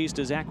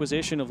Bautista's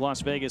acquisition of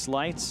Las Vegas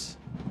Lights.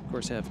 Of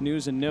course, have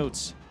news and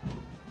notes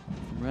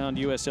from around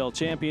USL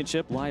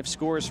Championship, live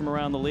scores from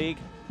around the league,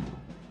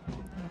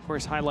 and of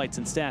course, highlights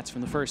and stats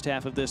from the first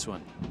half of this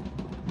one.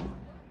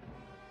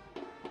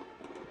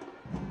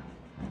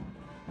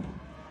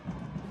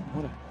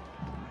 What a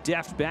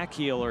deft back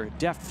heel or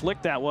deft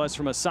flick that was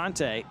from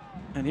Asante.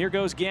 And here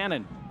goes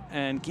Gannon.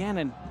 And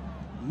Gannon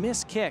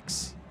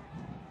miskicks.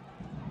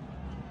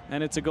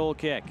 And it's a goal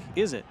kick.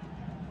 Is it?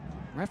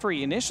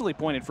 Referee initially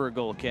pointed for a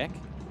goal kick.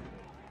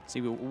 Is he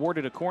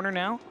awarded a corner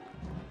now?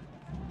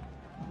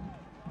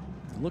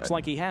 Looks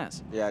like he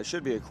has. Yeah, it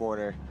should be a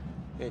corner.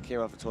 I think it came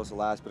off of Tulsa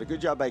last, but a good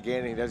job by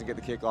Gannon. He doesn't get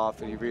the kick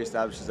off, and he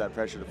reestablishes that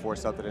pressure to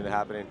force something into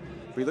happening.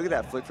 But you look at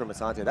that flick from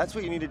Asante. That's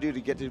what you need to do to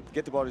get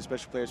the ball to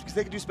special players, because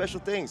they can do special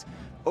things.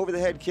 Over the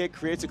head kick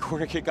creates a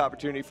corner kick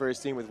opportunity for his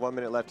team with 1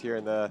 minute left here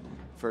in the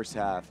first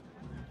half.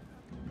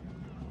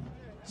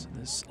 So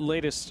this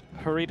latest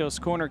Jarritos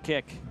corner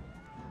kick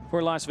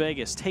for Las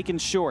Vegas, taken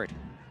short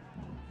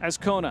as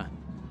Kona.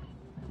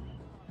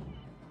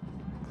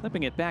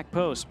 Clipping it back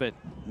post, but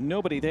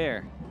nobody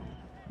there.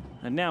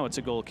 And now it's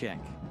a goal kick.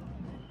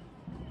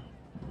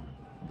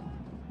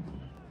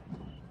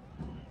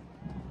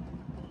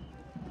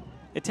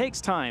 It takes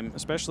time,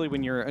 especially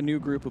when you're a new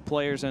group of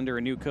players under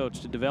a new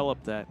coach, to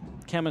develop that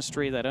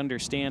chemistry, that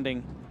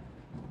understanding.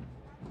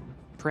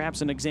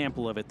 Perhaps an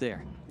example of it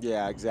there.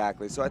 Yeah,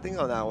 exactly. So I think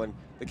on that one,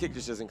 the kick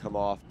just doesn't come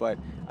off. But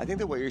I think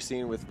that what you're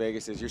seeing with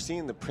Vegas is you're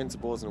seeing the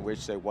principles in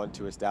which they want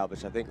to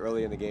establish. I think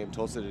early in the game,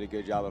 Tulsa did a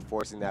good job of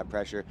forcing that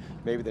pressure.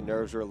 Maybe the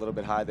nerves were a little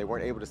bit high. They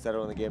weren't able to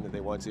settle in the game that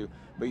they want to.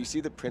 But you see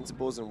the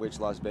principles in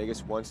which Las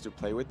Vegas wants to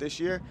play with this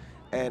year.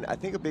 And I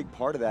think a big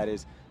part of that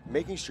is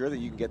making sure that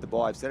you can get the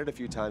ball. I've said it a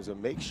few times, but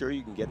make sure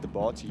you can get the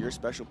ball to your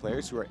special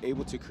players who are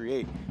able to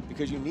create,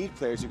 because you need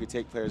players who can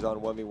take players on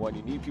 1v1.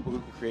 You need people who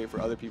can create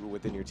for other people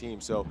within your team.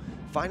 So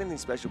finding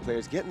these special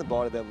players, getting the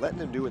ball to them, letting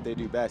them do what they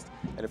do best,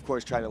 and of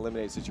course trying to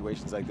eliminate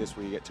situations like this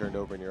where you get turned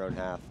over in your own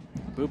half.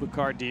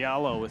 Boubacar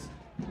Diallo with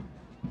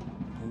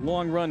a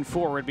long run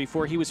forward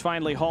before he was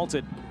finally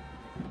halted.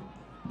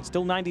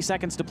 Still 90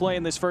 seconds to play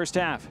in this first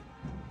half.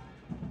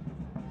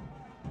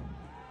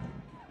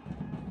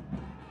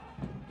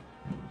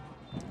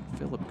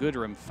 Philip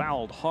Goodrum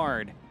fouled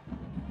hard.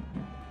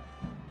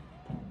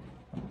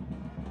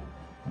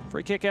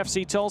 Free kick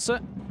FC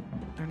Tulsa.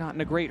 They're not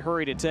in a great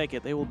hurry to take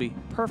it. They will be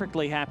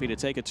perfectly happy to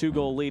take a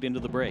 2-goal lead into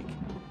the break.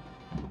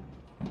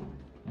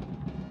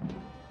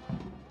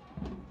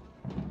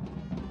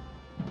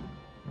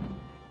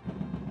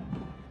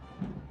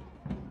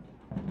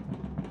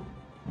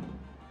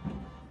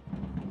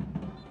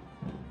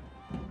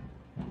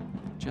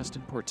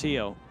 Justin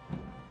Portillo,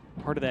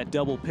 part of that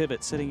double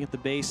pivot, sitting at the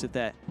base at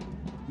that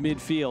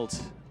midfield.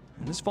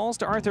 And this falls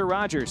to Arthur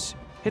Rogers.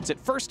 Hits it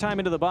first time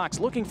into the box,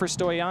 looking for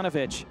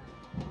Stojanovic.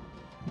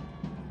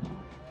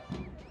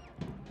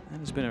 That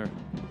has been a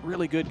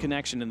really good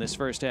connection in this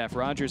first half,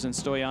 Rogers and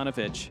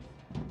Stojanovic.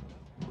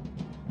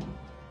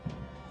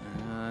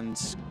 And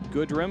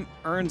Goodrum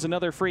earns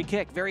another free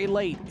kick very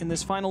late in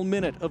this final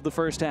minute of the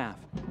first half.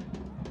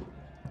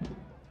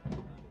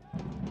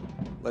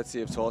 Let's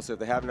see if Tulsa, if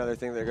they have another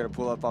thing they're going to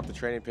pull up off the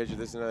training pitch, if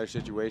this is another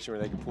situation where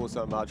they can pull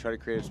something out, try to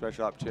create a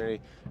special opportunity,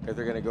 or if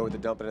they're going to go with the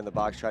dump it in the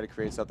box, try to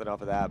create something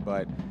off of that.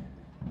 But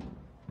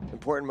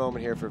important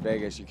moment here for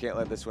Vegas. You can't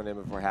let this one in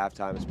before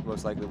halftime. It's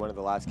most likely one of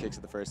the last kicks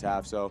of the first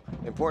half. So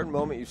important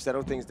moment. You've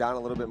settled things down a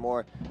little bit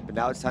more, but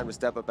now it's time to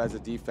step up as a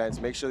defense.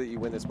 Make sure that you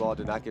win this ball.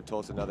 Do not give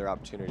Tulsa another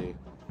opportunity.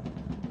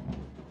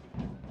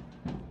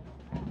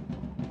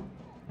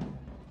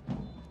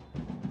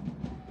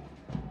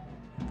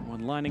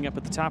 One lining up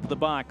at the top of the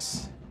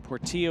box.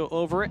 Portillo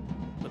over it,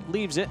 but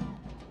leaves it.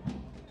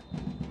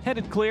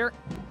 Headed clear,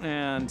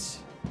 and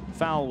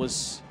foul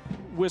was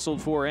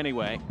whistled for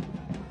anyway.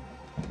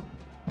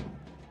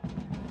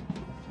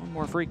 One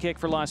more free kick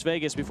for Las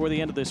Vegas before the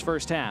end of this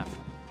first half.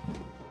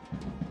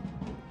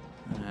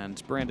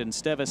 And Brandon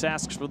Stevis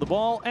asks for the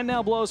ball and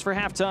now blows for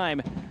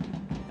halftime.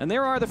 And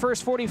there are the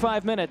first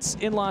 45 minutes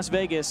in Las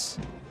Vegas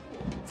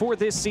for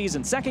this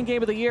season. Second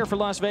game of the year for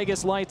Las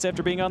Vegas Lights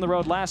after being on the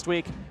road last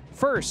week.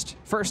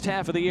 First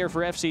half of the year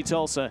for FC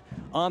Tulsa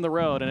on the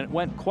road, and it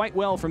went quite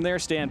well from their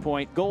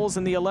standpoint. Goals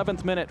in the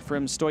 11th minute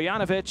from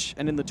Stojanovic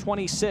and in the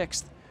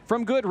 26th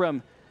from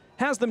Goodrum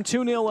has them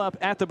 2-0 up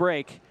at the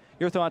break.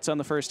 Your thoughts on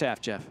the first half,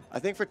 Jeff? I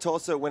think for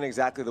Tulsa, it went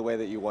exactly the way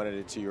that you wanted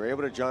it to. You were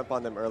able to jump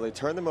on them early,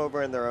 turn them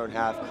over in their own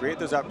half, create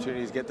those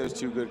opportunities, get those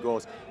 2 good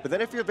goals. But then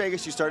if you're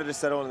Vegas, you started to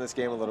settle in this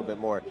game a little bit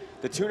more.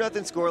 The 2-0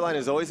 scoreline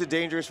is always a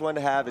dangerous one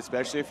to have,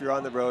 especially if you're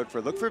on the road.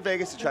 Look for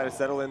Vegas to try to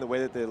settle in the way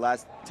that the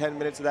last 10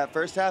 minutes of that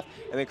first half,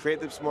 and then create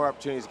some more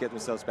opportunities to get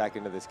themselves back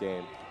into this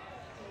game.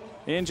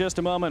 In just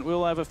a moment,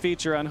 we'll have a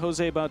feature on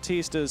Jose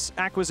Bautista's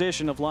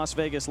acquisition of Las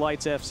Vegas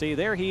Lights FC.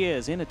 There he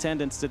is in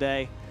attendance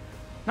today.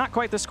 Not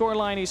quite the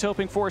scoreline he's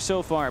hoping for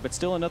so far, but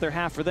still another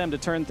half for them to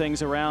turn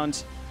things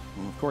around.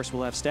 And of course,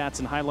 we'll have stats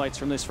and highlights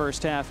from this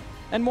first half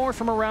and more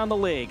from around the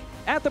league.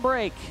 At the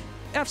break,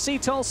 FC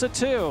Tulsa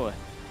 2,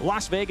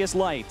 Las Vegas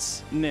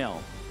Lights 0.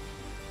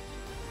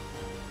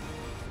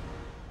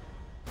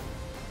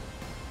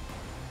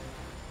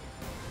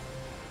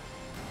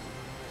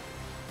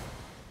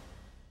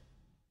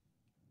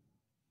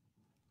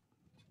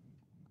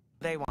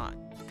 They want.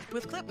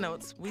 With Clip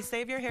Notes, we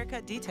save your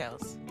haircut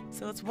details,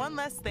 so it's one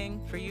less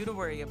thing for you to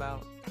worry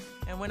about.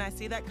 And when I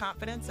see that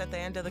confidence at the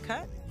end of the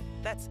cut,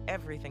 that's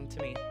everything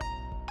to me.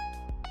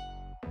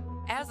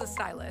 As a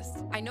stylist,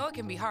 I know it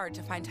can be hard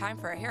to find time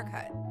for a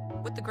haircut.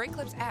 With the Great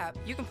Clips app,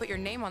 you can put your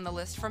name on the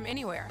list from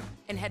anywhere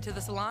and head to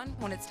the salon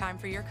when it's time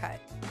for your cut.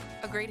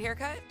 A great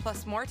haircut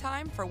plus more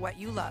time for what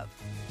you love.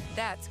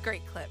 That's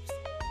Great Clips.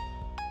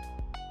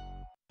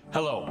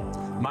 Hello,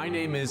 my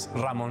name is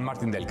Ramon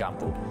Martin del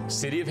Campo,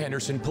 City of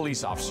Henderson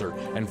police officer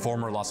and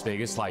former Las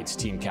Vegas Lights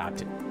team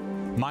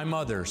captain. My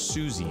mother,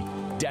 Susie,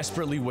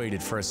 desperately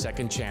waited for a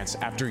second chance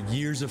after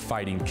years of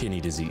fighting kidney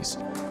disease.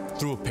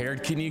 Through a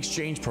paired kidney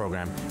exchange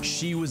program,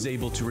 she was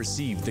able to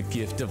receive the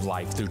gift of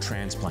life through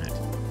transplant.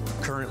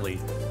 Currently,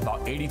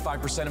 about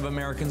 85% of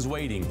Americans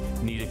waiting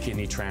need a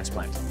kidney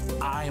transplant.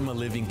 I am a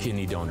living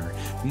kidney donor.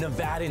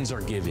 Nevadans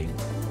are giving.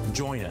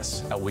 Join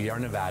us at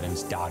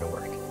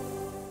wearenevadans.org.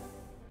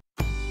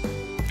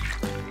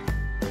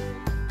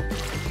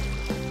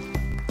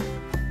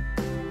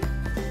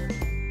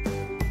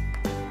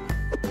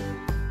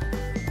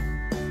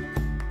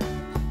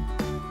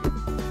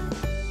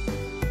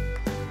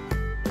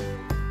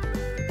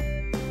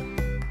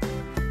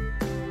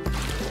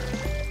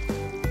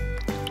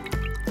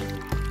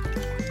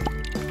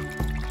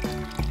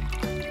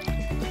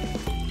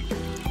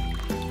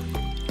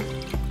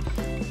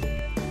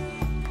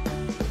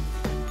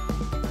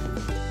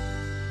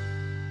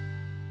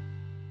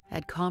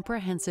 At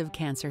comprehensive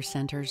cancer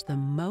centers, the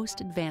most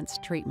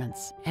advanced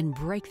treatments and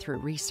breakthrough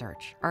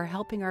research are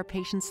helping our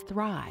patients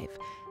thrive.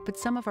 But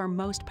some of our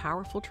most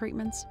powerful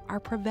treatments are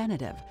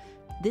preventative.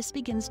 This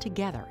begins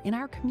together in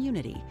our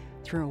community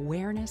through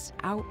awareness,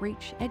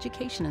 outreach,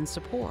 education, and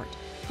support.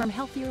 From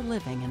healthier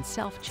living and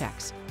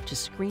self-checks to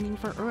screening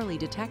for early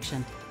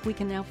detection, we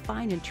can now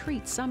find and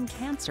treat some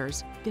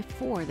cancers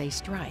before they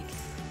strike.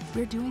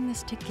 We're doing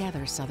this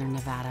together, Southern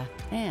Nevada,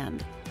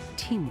 and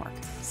teamwork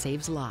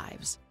saves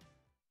lives.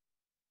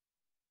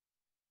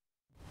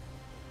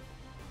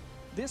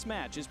 This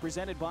match is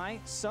presented by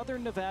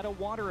Southern Nevada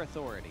Water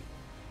Authority,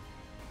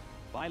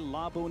 by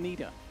La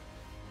Bonita,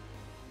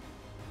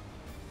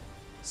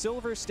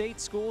 Silver State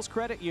Schools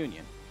Credit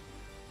Union,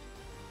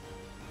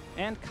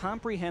 and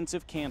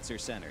Comprehensive Cancer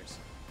Centers.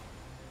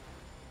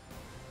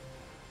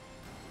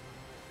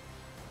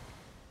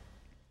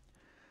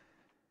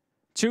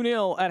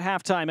 (2-0) at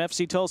halftime.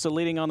 FC Tulsa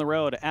leading on the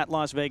road at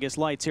Las Vegas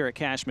Lights here at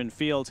Cashman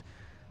Field.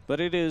 But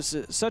it is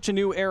such a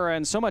new era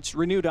and so much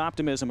renewed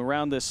optimism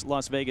around this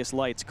Las Vegas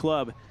Lights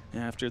club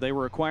after they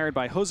were acquired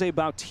by Jose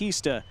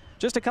Bautista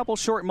just a couple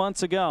short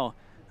months ago.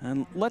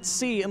 And let's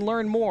see and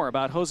learn more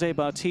about Jose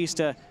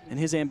Bautista and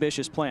his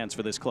ambitious plans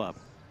for this club.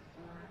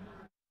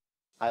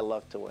 I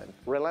love to win.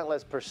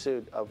 Relentless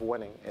pursuit of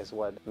winning is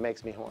what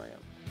makes me who I am.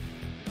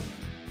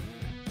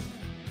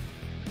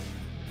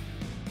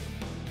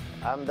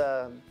 I'm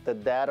the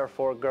dad of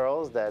 4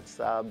 girls that's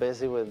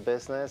busy with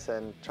business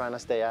and trying to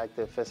stay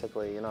active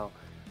physically. You know,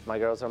 my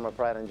girls are my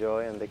pride and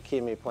joy, and they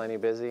keep me plenty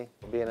busy.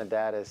 Being a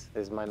dad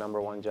is my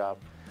 #1 job.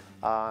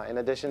 In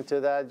addition to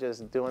that,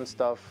 just doing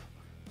stuff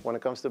when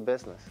it comes to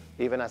business.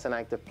 Even as an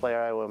active player,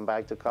 I went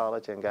back to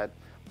college and got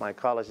my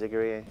college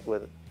degree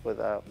with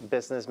a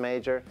business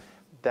major.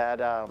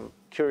 That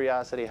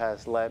curiosity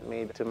has led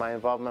me to my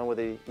involvement with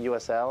the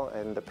USL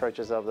and the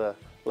purchase of the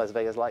Las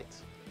Vegas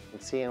Lights.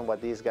 And seeing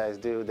what these guys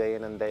do day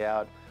in and day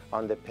out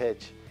on the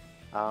pitch,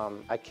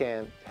 I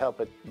can't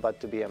help it but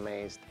to be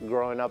amazed.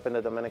 Growing up in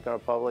the Dominican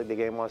Republic, the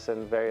game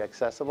wasn't very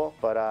accessible,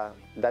 but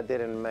that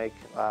didn't make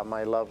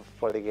my love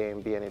for the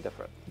game be any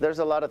different. There's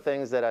a lot of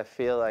things that I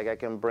feel like I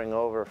can bring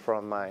over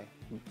from my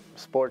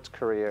sports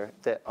career,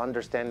 that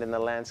understanding the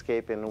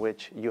landscape in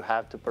which you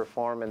have to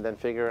perform and then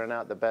figuring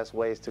out the best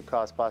ways to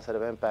cause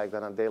positive impact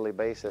on a daily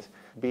basis.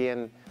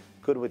 Being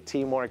good with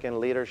teamwork and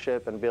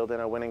leadership and building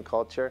a winning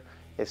culture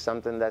is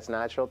something that's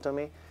natural to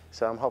me.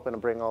 So I'm hoping to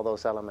bring all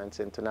those elements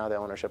into now the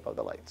ownership of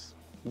the Lights.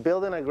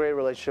 Building a great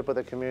relationship with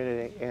the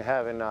community and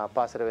having a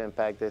positive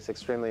impact is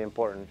extremely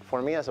important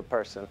for me as a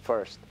person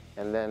first,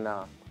 and then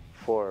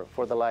for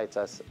the Lights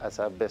as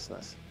a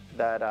business.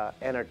 That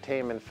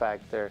entertainment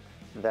factor,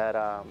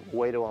 that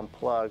way to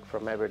unplug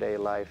from everyday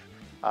life,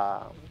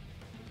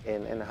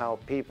 and how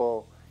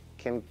people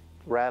can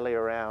rally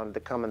around the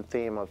common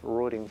theme of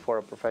rooting for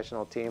a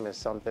professional team is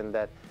something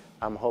that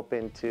I'm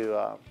hoping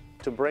to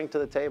bring to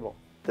the table.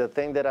 The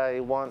thing that I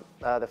want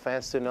the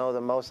fans to know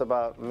the most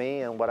about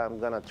me and what I'm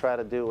going to try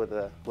to do with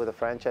the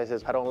franchise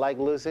is I don't like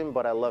losing,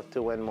 but I love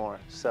to win more.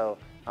 So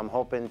I'm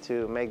hoping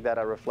to make that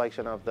a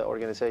reflection of the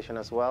organization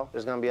as well.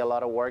 There's going to be a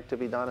lot of work to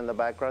be done in the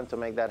background to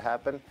make that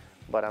happen,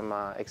 but I'm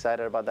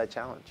excited about that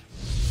challenge.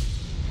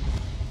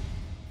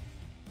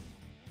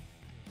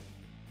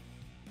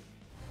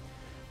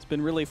 It's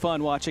been really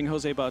fun watching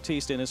Jose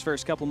Bautista in his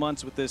first couple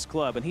months with this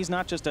club, and he's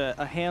not just a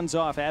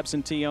hands-off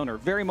absentee owner,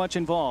 very much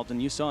involved, and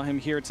you saw him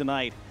here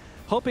tonight,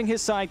 hoping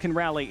his side can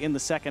rally in the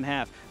second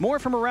half. More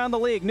from around the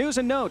league, news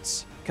and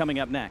notes coming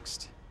up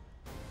next.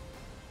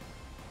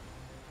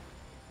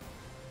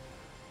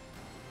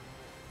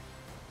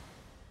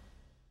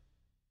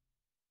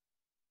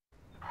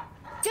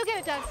 Go get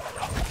it, Doug.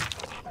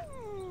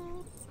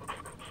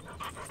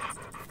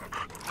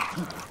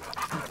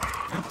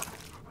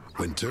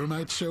 When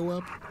termites show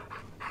up,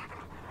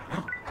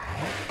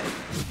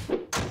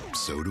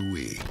 so do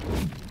we.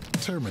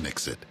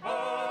 Terminix it.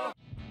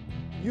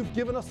 You've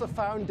given us a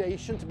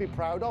foundation to be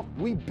proud of.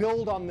 We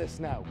build on this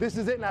now. This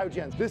is it now,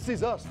 gents. This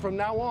is us from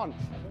now on.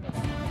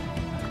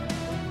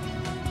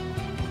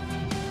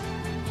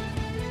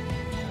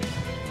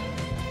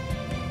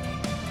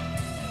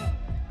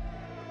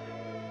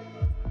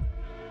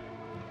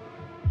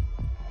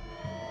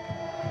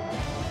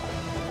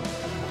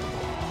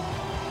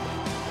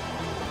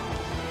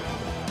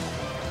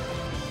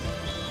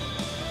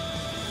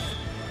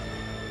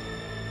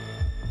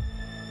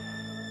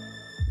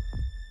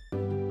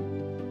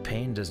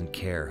 Pain doesn't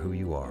care who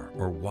you are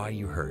or why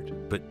you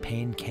hurt, but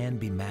pain can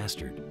be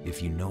mastered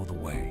if you know the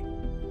way.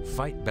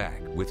 Fight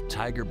back with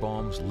Tiger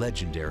Balm's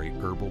legendary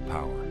herbal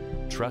power.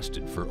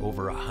 Trusted for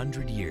over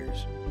 100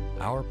 years,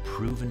 our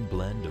proven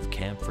blend of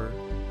camphor,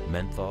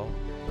 menthol,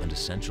 and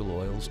essential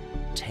oils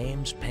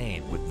tames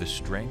pain with the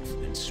strength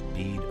and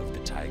speed of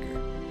the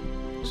tiger,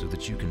 so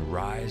that you can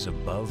rise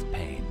above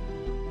pain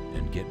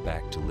and get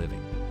back to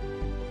living.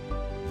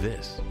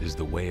 This is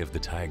the way of the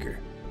tiger.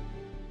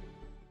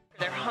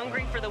 They're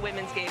hungry for the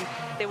women's game.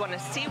 They want to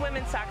see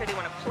women's soccer. They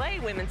want to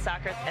play women's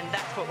soccer, and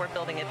that's what we're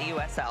building at the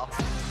USL.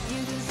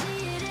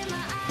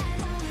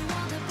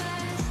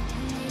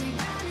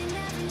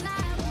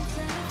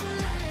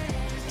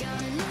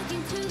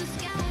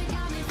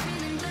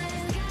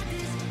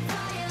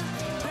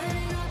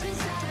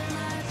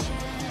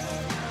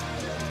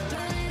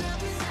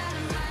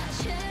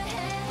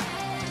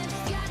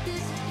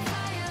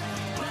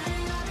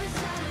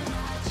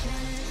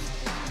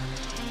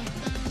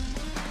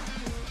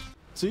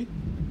 See?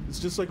 It's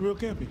just like real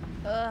camping.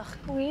 Ugh,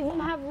 we even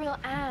have real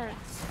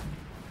ants.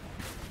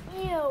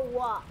 Ew.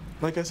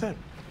 Like I said,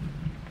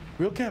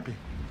 real camping.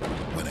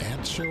 When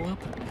ants show up,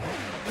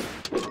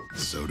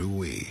 so do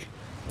we.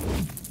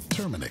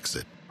 Terminix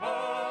it.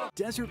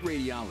 Desert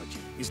Radiology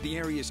is the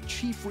area's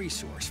chief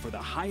resource for the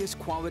highest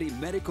quality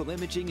medical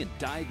imaging and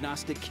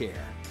diagnostic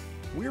care.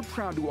 We're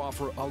proud to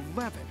offer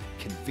 11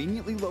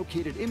 conveniently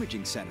located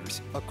imaging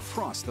centers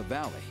across the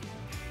valley.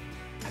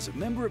 As a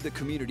member of the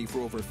community for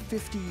over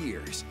 50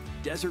 years,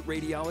 Desert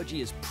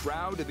Radiology is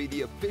proud to be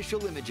the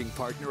official imaging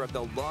partner of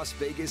the Las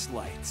Vegas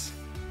Lights.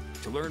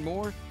 To learn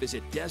more,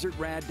 visit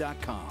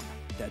desertrad.com.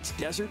 That's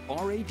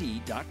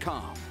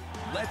desertrad.com.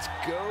 Let's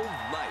go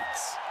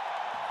Lights!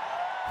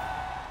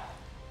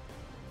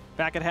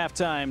 Back at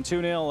halftime,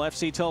 2-0,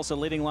 FC Tulsa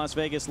leading Las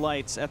Vegas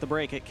Lights at the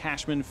break at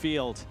Cashman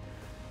Field.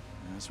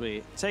 As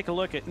we take a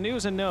look at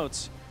news and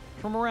notes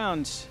from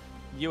around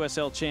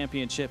USL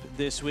Championship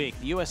this week.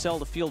 The USL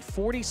to field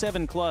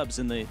 47 clubs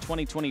in the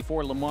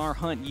 2024 Lamar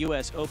Hunt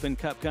U.S. Open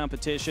Cup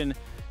competition.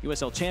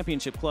 USL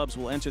Championship clubs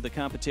will enter the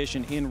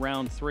competition in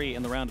round 3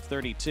 in the round of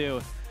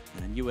 32.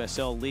 And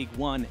USL League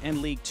One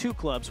and League Two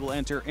clubs will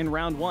enter in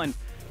round 1,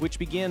 which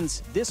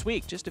begins this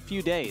week, just a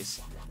few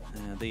days.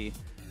 The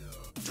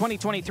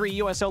 2023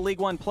 USL League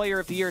One Player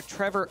of the Year,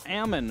 Trevor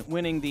Ammon,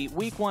 winning the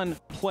Week 1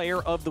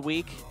 Player of the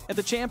Week at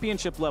the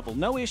championship level.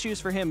 No issues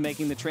for him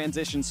making the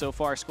transition so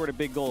far. Scored a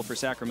big goal for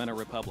Sacramento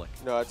Republic.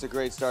 No, it's a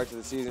great start to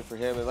the season for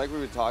him. And like we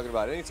were talking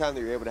about, anytime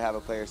that you're able to have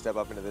a player step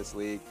up into this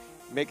league,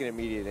 make an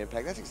immediate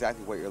impact, that's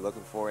exactly what you're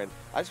looking for. And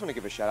I just want to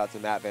give a shout out to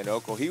Matt Van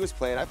Okel. He was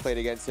playing, I played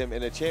against him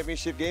in a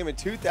championship game in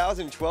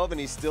 2012, and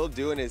he's still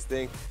doing his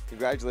thing.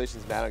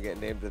 Congratulations, Matt, on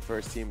getting named to the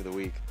first team of the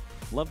week.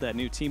 Love that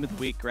new Team of the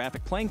Week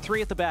graphic. Playing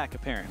 3 at the back,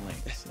 apparently.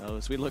 So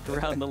as we look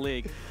around the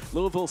league,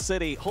 Louisville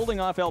City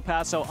holding off El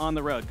Paso on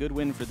the road. Good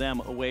win for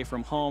them away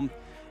from home.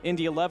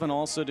 Indy 11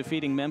 also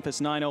defeating Memphis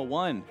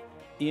 901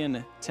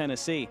 in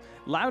Tennessee.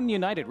 Loudoun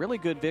United, really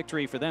good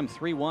victory for them,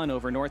 3-1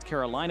 over North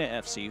Carolina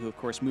FC, who of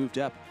course moved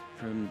up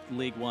from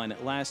League One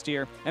last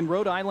year. And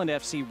Rhode Island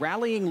FC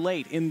rallying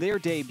late in their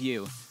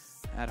debut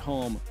at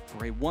home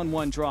for a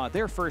 1-1 draw,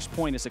 their first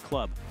point as a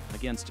club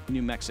against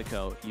New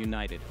Mexico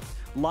United.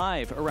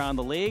 Live around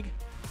the league,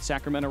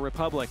 Sacramento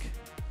Republic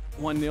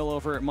 1-0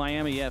 over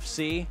Miami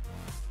FC.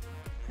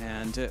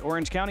 And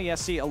Orange County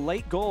SC, a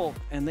late goal,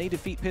 and they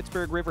defeat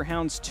Pittsburgh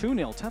Riverhounds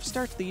 2-0. Tough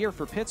start to the year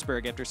for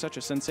Pittsburgh after such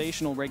a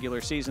sensational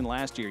regular season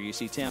last year. You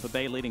see Tampa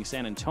Bay leading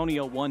San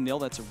Antonio 1-0.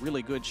 That's a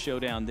really good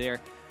showdown there.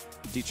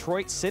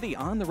 Detroit City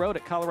on the road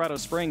at Colorado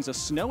Springs, a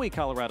snowy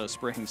Colorado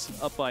Springs,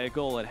 up by a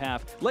goal at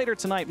half. Later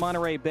tonight,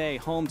 Monterey Bay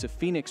home to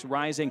Phoenix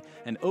Rising,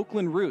 and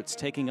Oakland Roots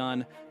taking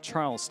on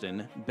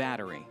Charleston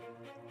Battery.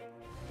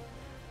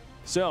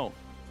 So,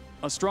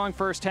 a strong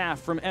first half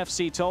from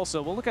FC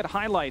Tulsa. We'll look at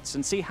highlights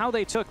and see how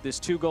they took this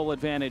 2-goal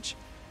advantage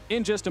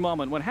in just a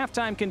moment. When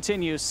halftime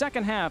continues,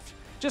 second half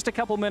just a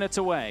couple minutes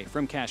away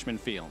from Cashman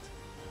Field.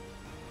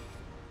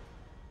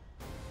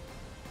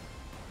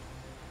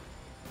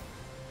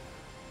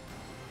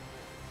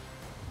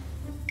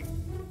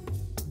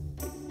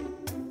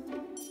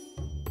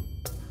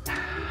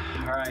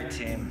 All right,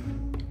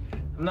 team.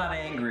 I'm not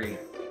angry.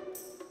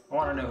 I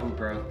want to know who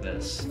broke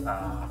this.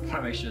 I want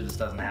to make sure this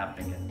doesn't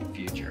happen again in the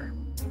future.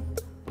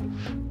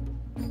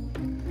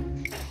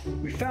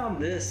 We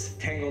found this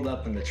tangled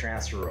up in the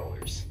transfer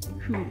rollers.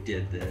 Who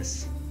did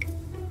this?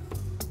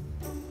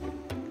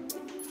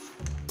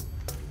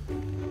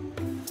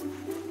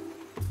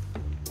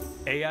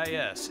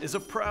 AIS is a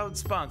proud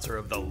sponsor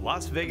of the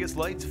Las Vegas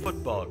Lights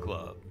Football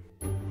Club.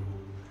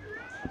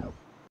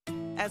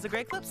 As a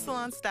Great Clips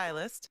salon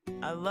stylist,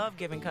 I love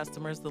giving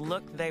customers the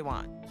look they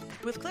want.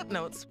 With Clip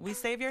Notes, we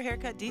save your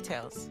haircut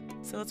details,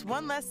 so it's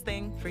one less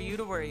thing for you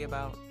to worry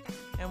about.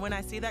 And when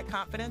I see that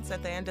confidence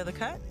at the end of the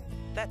cut,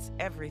 that's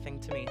everything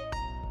to me.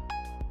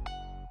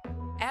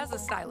 As a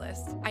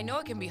stylist, I know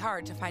it can be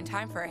hard to find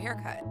time for a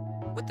haircut.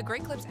 With the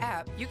Great Clips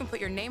app, you can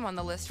put your name on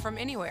the list from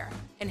anywhere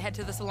and head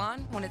to the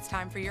salon when it's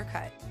time for your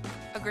cut.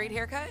 A great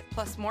haircut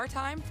plus more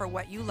time for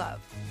what you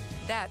love.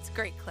 That's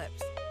Great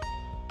Clips.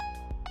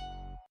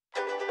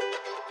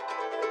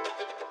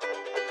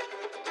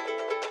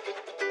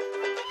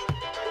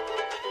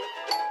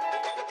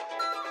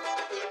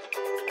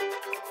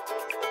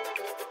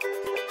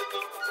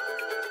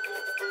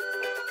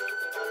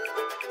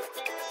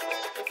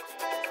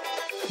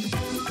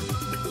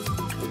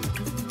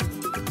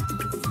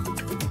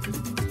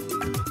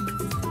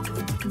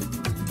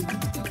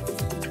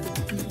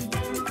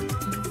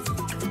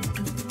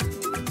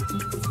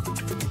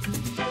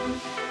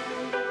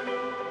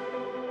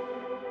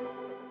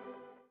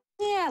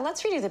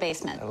 Let's redo the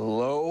basement.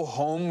 Hello,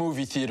 home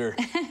movie theater.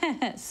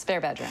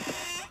 Spare bedroom.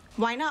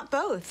 Why not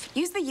both?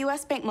 Use the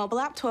U.S. Bank mobile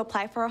app to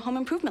apply for a home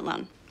improvement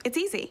loan. It's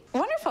easy.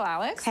 Wonderful,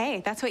 Alex.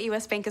 Hey, that's what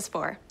U.S. Bank is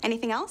for.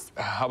 Anything else?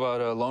 How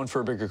about a loan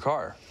for a bigger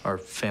car? Our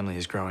family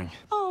is growing.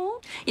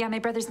 Oh. Yeah, my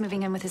brother's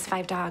moving in with his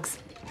 5 dogs.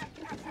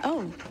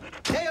 Oh.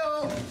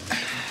 Hey-o!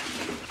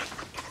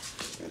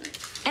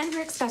 And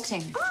we're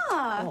expecting.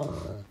 Ah.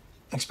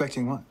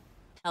 Expecting what?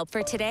 Help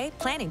for today,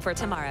 planning for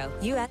tomorrow.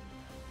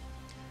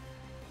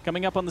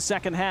 Coming up on the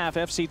second half,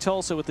 FC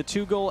Tulsa with the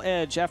 2-goal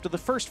edge after the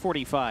first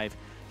 45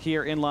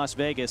 here in Las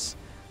Vegas.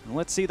 And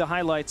let's see the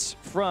highlights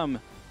from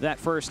that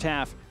first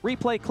half.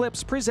 Replay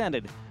clips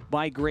presented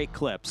by Great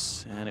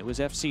Clips. And it was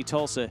FC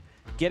Tulsa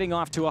getting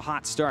off to a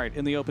hot start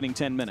in the opening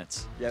 10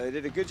 minutes. Yeah, they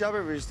did a good job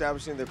of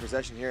reestablishing their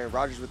possession here, and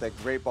Rogers with that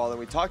great ball. And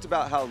we talked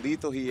about how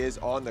lethal he is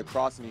on the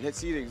cross, and you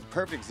see a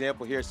perfect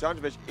example here.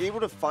 Stankovic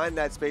able to find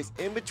that space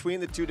in between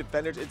the two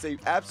defenders. It's a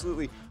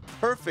absolutely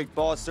perfect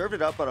ball, served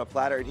it up on a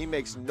platter, and he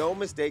makes no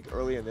mistake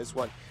early in this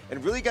one,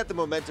 and really got the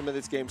momentum of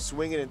this game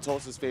swinging in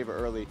Tulsa's favor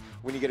early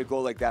when you get a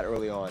goal like that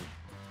early on.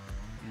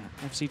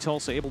 Yeah, FC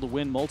Tulsa able to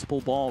win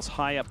multiple balls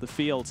high up the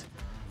field.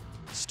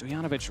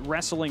 Stojanovic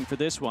wrestling for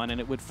this one,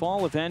 and it would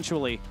fall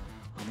eventually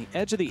on the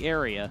edge of the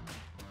area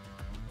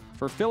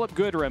for Philip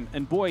Goodrum,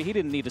 and boy, he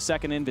didn't need a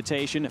second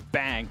invitation.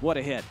 Bang, what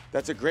a hit.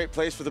 That's a great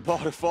place for the ball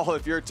to fall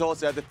if you're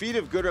Tulsa. At the feet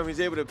of Goodrum, he's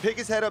able to pick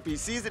his head up, he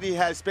sees that he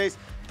has space,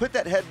 put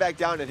that head back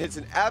down, and hits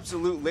an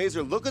absolute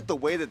laser. Look at the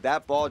way that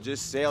that ball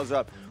just sails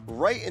up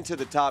right into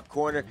the top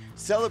corner.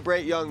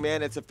 Celebrate, young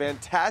man. It's a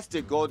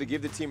fantastic goal to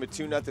give the team a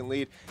 2-0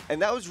 lead,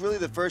 and that was really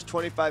the first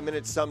 25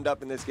 minutes summed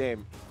up in this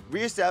game.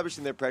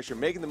 Reestablishing their pressure,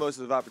 making the most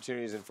of the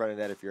opportunities in front of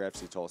net if you're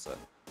FC Tulsa.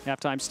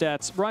 Halftime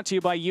stats brought to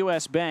you by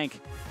U.S. Bank.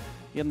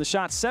 In the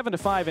shots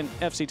 7-5 in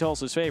FC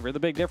Tulsa's favor. The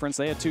big difference,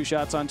 they had 2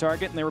 shots on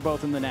target, and they were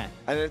both in the net.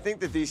 And I think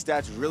that these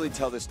stats really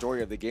tell the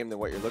story of the game than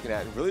what you're looking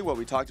at, and really what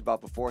we talked about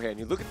beforehand.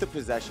 You look at the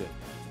possession.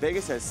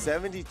 Vegas has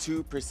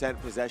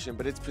 72% possession,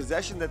 but it's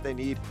possession that they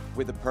need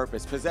with a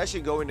purpose.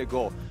 Possession going to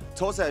goal.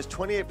 Tulsa has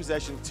 28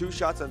 possession, 2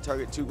 shots on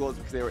target, 2 goals,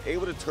 because they were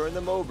able to turn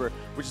them over,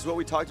 which is what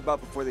we talked about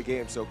before the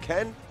game. So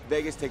can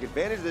Vegas take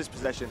advantage of this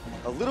possession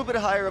a little bit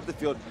higher up the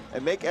field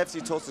and make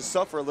FC Tulsa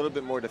suffer a little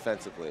bit more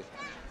defensively?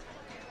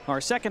 Our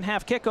second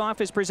half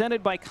kickoff is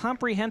presented by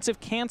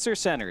Comprehensive Cancer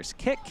Centers.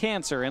 Kick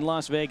cancer in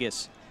Las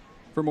Vegas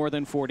for more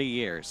than 40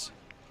 years.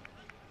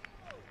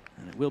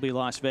 And it will be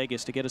Las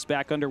Vegas to get us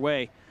back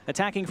underway,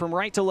 attacking from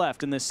right to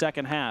left in this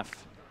second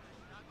half.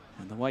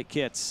 And the White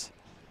Kits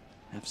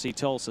FC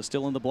Tulsa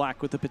still in the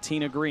black with the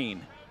patina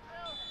green.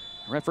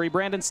 Referee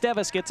Brandon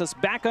Stevis gets us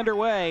back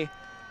underway.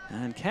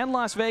 And can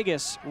Las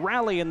Vegas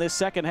rally in this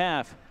second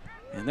half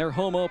in their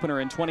home opener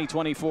in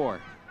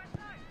 2024?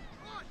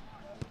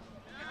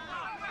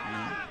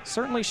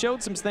 Certainly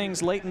showed some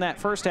things late in that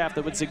first half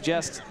that would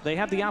suggest they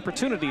have the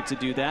opportunity to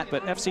do that,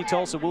 but FC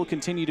Tulsa will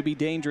continue to be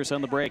dangerous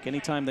on the break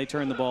anytime they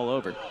turn the ball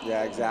over.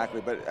 Yeah,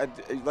 exactly. But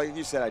like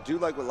you said, I do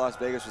like what Las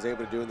Vegas was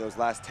able to do in those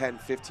last 10,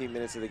 15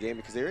 minutes of the game,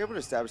 because they were able to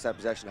establish that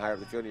possession higher up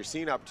the field. And you're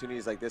seeing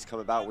opportunities like this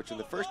come about, which in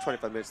the first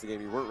 25 minutes of the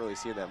game, you weren't really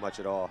seeing that much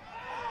at all.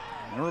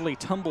 An early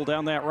tumble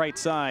down that right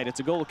side. It's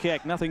a goal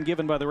kick, nothing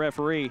given by the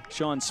referee.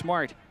 Sean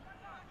Smart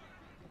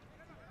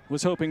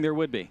was hoping there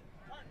would be.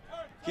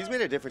 He's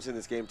made a difference in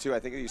this game, too. I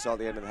think that you saw at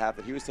the end of the half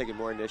that he was taking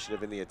more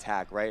initiative in the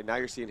attack, right? Now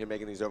you're seeing him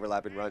making these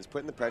overlapping runs,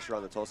 putting the pressure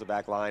on the Tulsa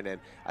back line. And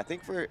I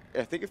think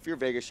if you're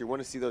Vegas, you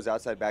want to see those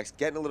outside backs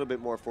getting a little bit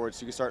more forward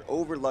so you can start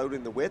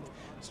overloading the width,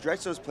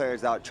 stretch those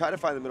players out, try to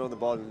find the middle of the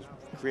ball and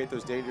create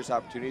those dangerous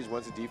opportunities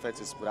once the defense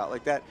is split out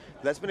like that.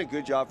 But that's been a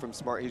good job from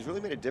Smart. He's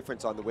really made a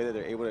difference on the way that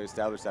they're able to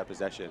establish that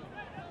possession.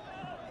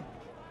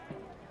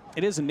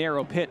 It is a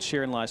narrow pitch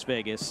here in Las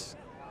Vegas,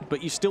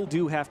 but you still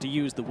do have to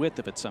use the width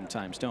of it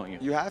sometimes, don't you?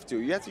 You have to.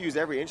 You have to use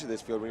every inch of this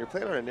field. When you're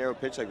playing on a narrow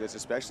pitch like this,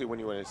 especially when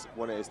you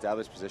want to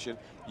establish position,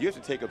 you have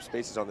to take up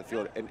spaces on the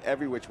field in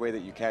every which way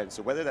that you can.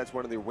 So whether that's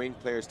one of the wing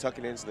players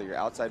tucking in so that your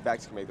outside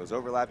backs can make those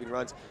overlapping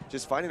runs,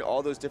 just finding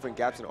all those different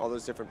gaps in all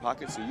those different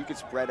pockets so you can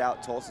spread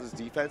out Tulsa's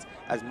defense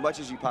as much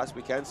as you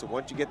possibly can. So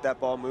once you get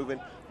that ball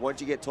moving, once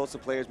you get Tulsa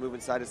players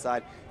moving side to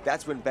side,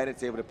 that's when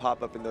Bennett's able to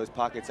pop up in those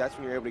pockets. That's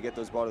when you're able to get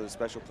those balls to the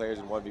special players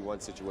in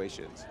 1v1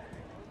 situations.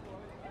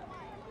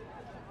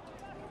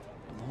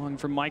 Long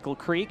from Michael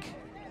Creek.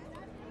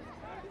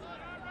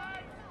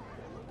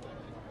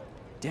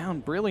 Down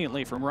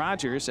brilliantly from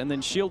Rogers and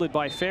then shielded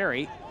by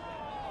Ferry.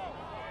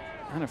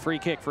 And a free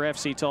kick for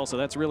FC Tulsa.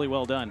 That's really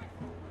well done.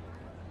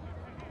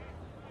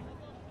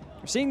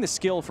 We're seeing the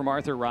skill from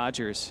Arthur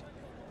Rogers.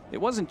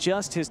 It wasn't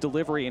just his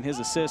delivery and his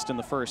assist in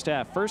the first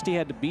half. First he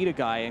had to beat a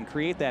guy and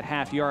create that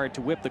half yard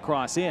to whip the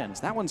cross in.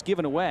 So that one's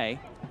given away.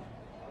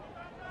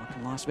 What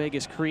can Las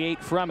Vegas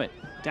create from it?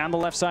 Down the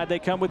left side they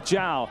come with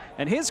Zhao,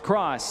 and his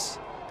cross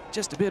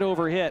just a bit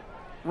overhit,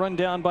 run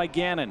down by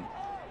Gannon.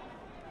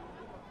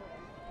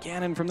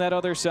 Gannon from that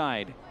other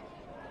side.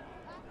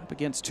 Up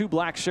against two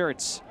black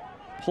shirts,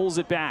 pulls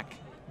it back.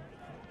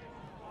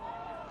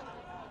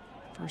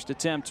 First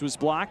attempt was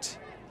blocked.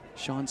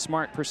 Sean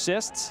Smart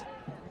persists.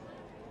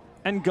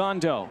 And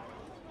Gondo.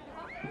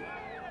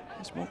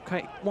 This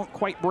won't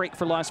quite break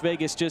for Las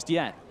Vegas just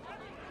yet.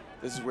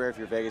 This is where, if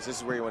you're Vegas, this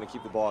is where you want to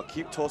keep the ball.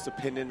 Keep Tulsa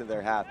pinned into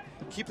their half.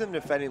 Keep them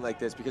defending like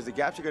this because the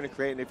gaps are going to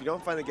create, and if you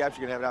don't find the gaps,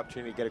 you're going to have an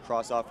opportunity to get a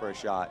cross off for a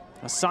shot.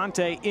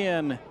 Asante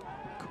in.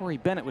 Corey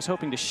Bennett was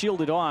hoping to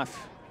shield it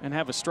off and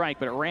have a strike,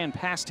 but it ran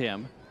past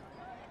him.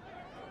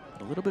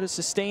 A little bit of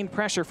sustained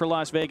pressure for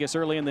Las Vegas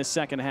early in this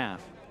second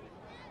half.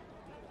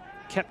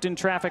 Kept in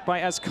traffic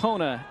by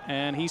Azcona,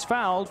 and he's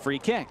fouled. Free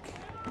kick.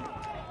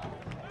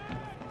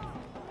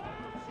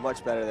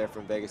 Much better there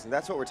from Vegas, and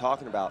that's what we're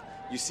talking about.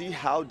 You see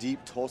how deep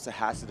Tulsa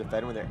has to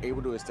defend when they're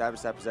able to establish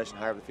that possession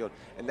higher up the field,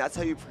 and that's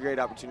how you create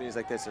opportunities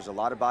like this. There's a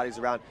lot of bodies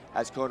around.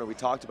 Azcona, we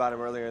talked about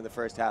him earlier in the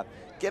first half.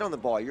 Get on the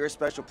ball. You're a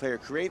special player.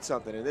 Create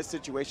something. In this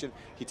situation,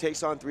 he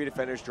takes on three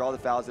defenders, draw the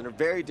fouls in a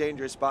very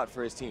dangerous spot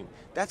for his team.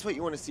 That's what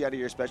you want to see out of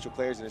your special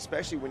players, and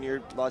especially when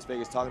you're Las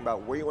Vegas talking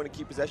about where you want to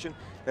keep possession,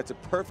 that's a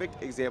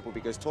perfect example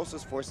because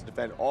Tulsa's forced to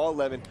defend all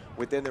 11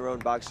 within their own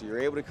box, so you're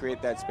able to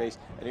create that space,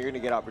 and you're going to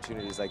get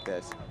opportunities like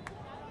this.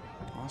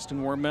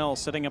 Austin Wormel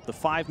setting up the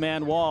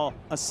five-man wall.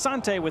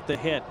 Asante with the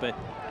hit, but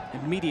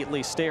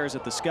immediately stares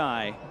at the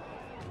sky.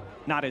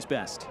 Not his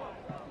best.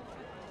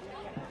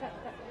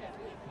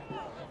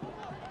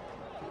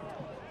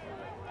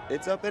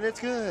 It's up and it's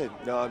good.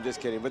 No, I'm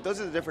just kidding. But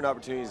those are the different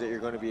opportunities that you're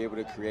going to be able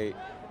to create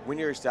when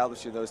you're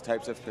establishing those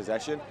types of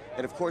possession.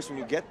 And of course, when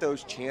you get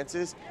those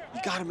chances,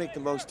 you got to make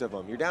the most of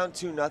them. You're down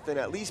 2-0,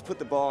 at least put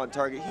the ball on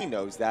target. He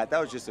knows that. That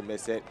was just a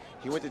miss hit.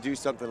 He went to do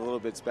something a little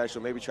bit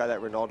special. Maybe try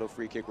that Ronaldo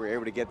free kick where you're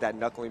able to get that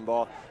knuckling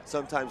ball.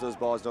 Sometimes those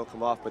balls don't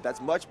come off, but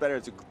that's much better.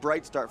 It's a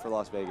bright start for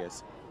Las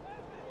Vegas.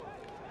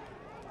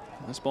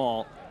 This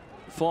ball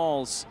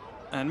falls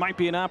and might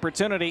be an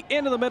opportunity.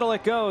 Into the middle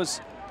it goes.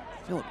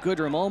 Philip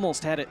Goodrum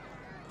almost had it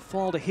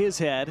fall to his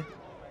head.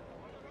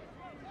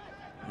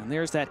 And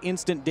there's that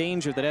instant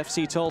danger that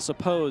FC Tulsa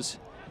pose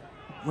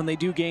when they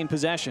do gain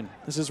possession.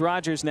 This is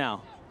Rogers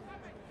now.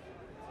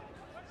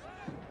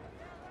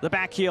 The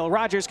back heel.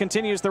 Rogers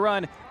continues the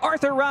run.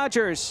 Arthur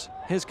Rogers.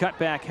 His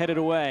cutback headed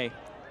away.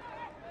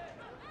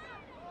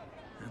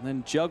 And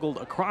then juggled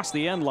across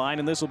the end line,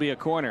 and this will be a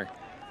corner.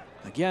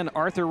 Again,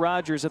 Arthur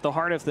Rogers at the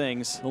heart of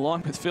things,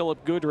 along with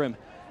Philip Goodrum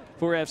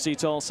for FC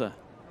Tulsa.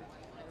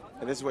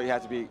 And this is what you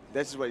have to be.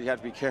 This is what you have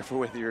to be careful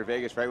with your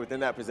Vegas, right? Within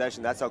that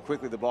possession, that's how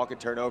quickly the ball can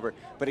turn over.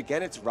 But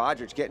again, it's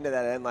Rogers getting to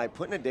that end line,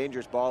 putting a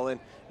dangerous ball in,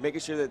 making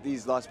sure that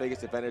these Las Vegas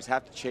defenders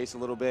have to chase a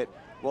little bit.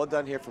 Well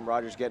done here from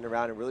Rogers, getting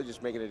around and really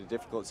just making it a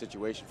difficult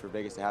situation for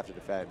Vegas to have to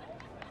defend.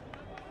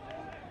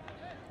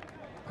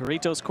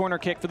 Perito's corner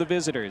kick for the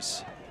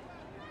visitors.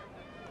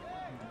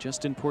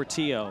 Justin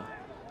Portillo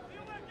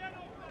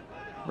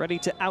ready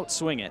to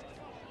outswing it.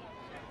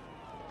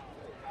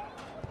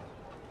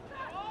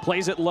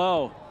 Plays it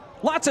low.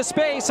 Lots of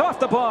space off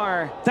the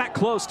bar. That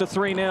close to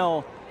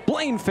 3-0.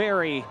 Blaine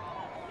Ferry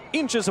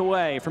inches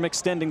away from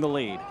extending the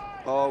lead.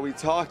 Oh, we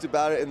talked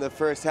about it in the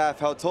first half,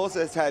 how Tulsa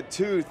has had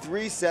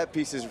 2-3 set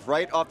pieces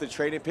right off the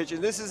training pitch,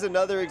 and this is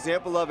another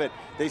example of it.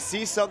 They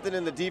see something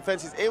in the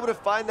defense. He's able to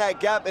find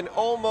that gap and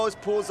almost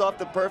pulls off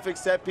the perfect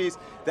set piece.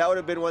 That would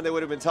have been one they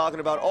would have been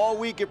talking about all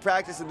week at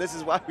practice, and this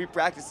is why we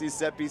practice these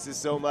set pieces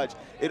so much.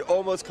 It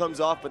almost comes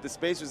off, but the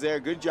space was there.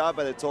 Good job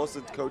by the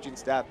Tulsa coaching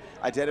staff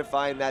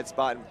identifying that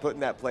spot and putting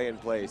that play in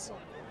place.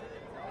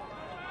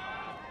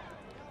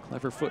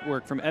 Clever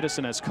footwork from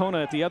Edison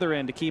Ascona at the other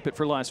end to keep it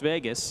for Las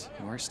Vegas,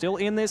 who are still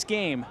in this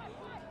game.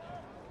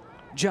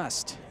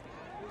 Just.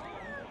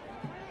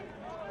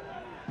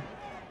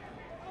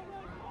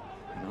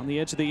 And on the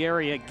edge of the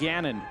area,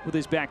 Gannon with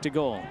his back to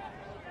goal.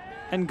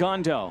 And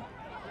Gondo.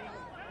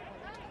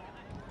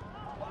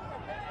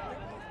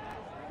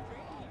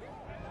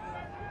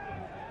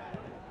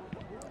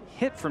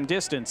 Hit from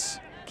distance,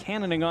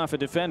 cannoning off a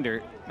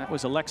defender. That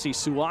was Alexi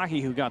Suahi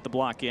who got the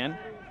block in.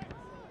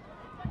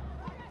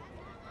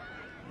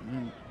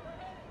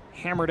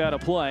 Hammered out a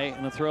play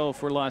and a throw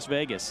for Las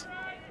Vegas.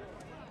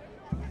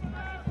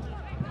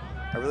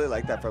 I really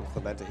like that from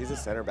Clemente. He's a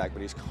center back,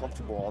 but he's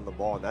comfortable on the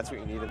ball, and that's what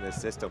you need in this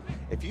system.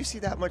 If you see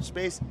that much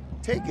space,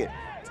 take it.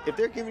 If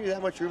they're giving you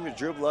that much room to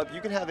dribble up,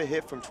 you can have a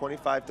hit from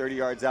 25, 30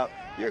 yards out.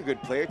 You're a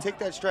good player. Take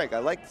that strike. I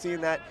like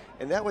seeing that,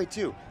 and that way,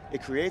 too,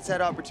 it creates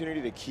that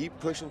opportunity to keep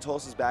pushing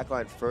Tulsa's back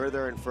line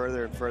further and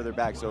further and further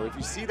back. So if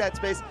you see that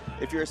space,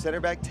 if you're a center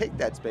back, take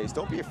that space.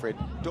 Don't be afraid.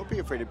 Don't be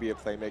afraid to be a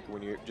playmaker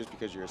when you're just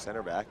because you're a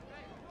center back.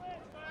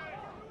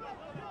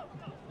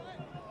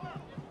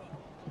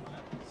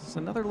 It's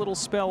another little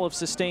spell of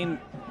sustained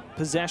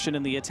possession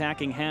in the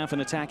attacking half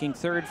and attacking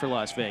third for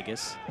Las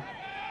Vegas.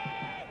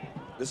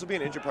 This will be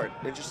an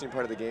interesting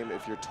part of the game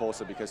if you're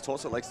Tulsa, because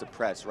Tulsa likes to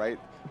press, right?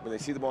 When they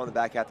see the ball in the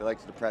back half, they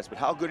like to press. But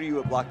how good are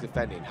you at block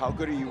defending? How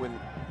good are you when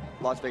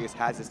Las Vegas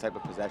has this type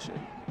of possession?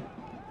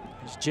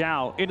 There's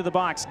Zhao into the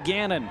box.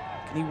 Gannon,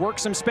 can he work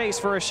some space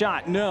for a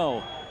shot?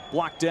 No.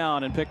 Blocked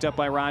down and picked up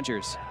by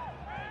Rogers.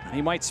 And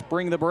he might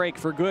spring the break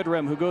for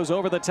Goodrum, who goes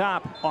over the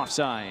top.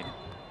 Offside.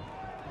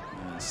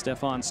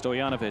 Stefan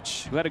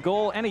Stojanovic, who had a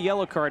goal and a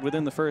yellow card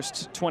within the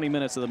first 20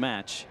 minutes of the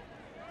match,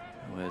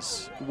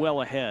 was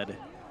well ahead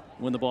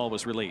when the ball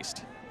was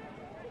released.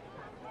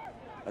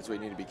 That's what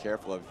you need to be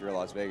careful of if you're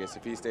Las Vegas.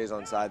 If he stays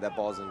onside, that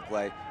ball's in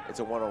play. It's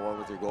a one-on-one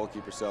with your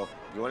goalkeeper. So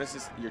you want to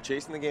you're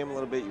chasing the game a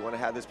little bit. You want to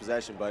have this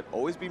possession, but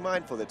always be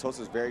mindful that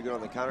Tulsa's very good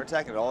on the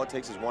counterattack, and all it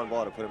takes is one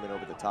ball to put him in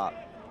over the top.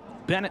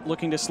 Bennett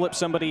looking to slip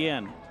somebody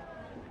in.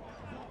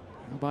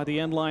 By the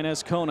end line,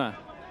 Ascona.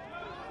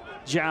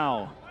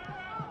 Zhao.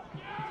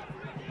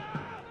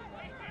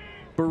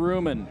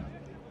 Baruman.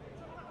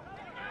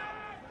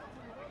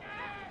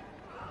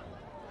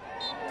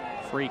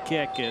 Free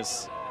kick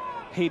as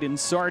Hayden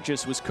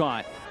Sargis was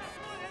caught.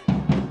 You're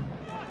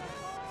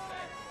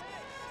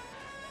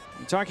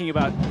talking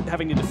about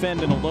having to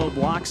defend in a low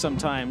block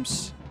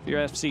sometimes for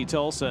your FC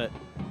Tulsa.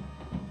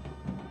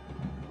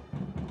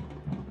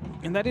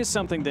 And that is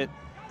something that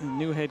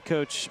new head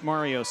coach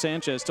Mario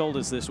Sanchez told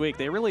us this week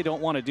they really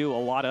don't want to do a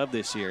lot of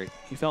this year.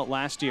 He felt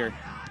last year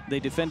they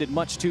defended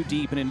much too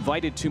deep and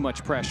invited too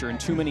much pressure and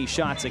too many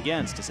shots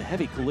against. It's a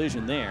heavy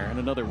collision there and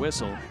another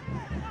whistle.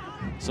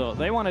 So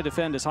they want to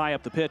defend as high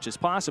up the pitch as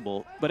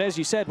possible. But as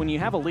you said, when you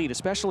have a lead,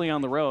 especially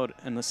on the road,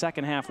 and the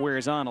second half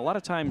wears on, a lot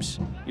of times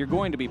you're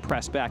going to be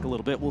pressed back a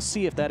little bit. We'll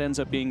see if that ends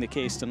up being the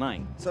case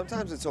tonight.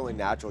 Sometimes it's only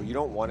natural. You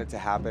don't want it to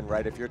happen,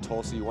 right? If you're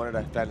Tulsa, you want to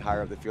defend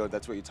higher up the field.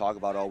 That's what you talk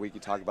about all week. You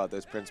talk about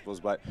those principles.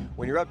 But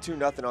when you're up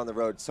 2-0 on the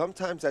road,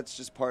 sometimes that's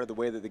just part of the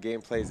way that the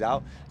game plays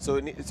out. So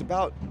it's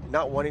about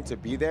not wanting to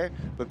be there,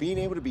 but being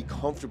able to be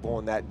comfortable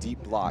in that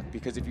deep block.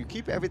 Because if you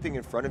keep everything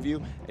in front of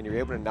you and you're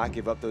able to not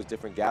give up those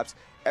different gaps,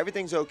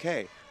 everything's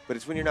okay. But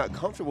it's when you're not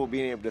comfortable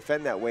being able to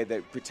defend that way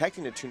that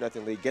protecting a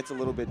 2-0 lead gets a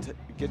little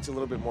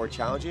bit more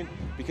challenging,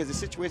 because the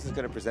situation is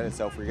going to present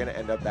itself where you're going to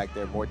end up back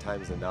there more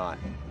times than not.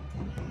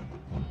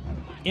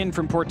 In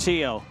from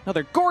Portillo,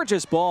 another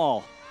gorgeous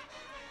ball.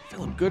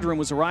 Philip Goodrum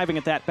was arriving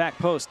at that back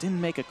post, didn't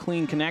make a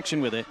clean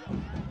connection with it.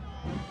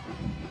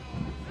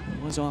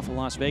 It was off a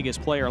Las Vegas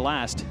player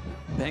last,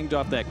 banged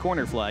off that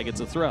corner flag.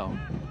 It's a throw.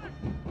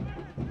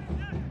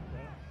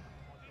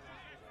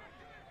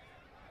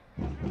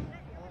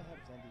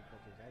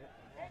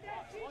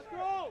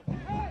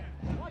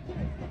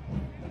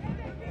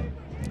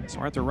 So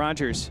Arthur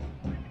Rogers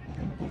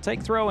will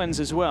take throw-ins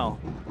as well.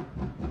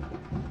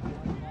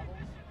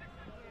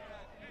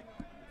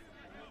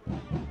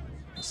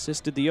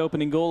 Assisted the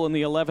opening goal in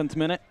the 11th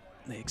minute.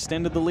 They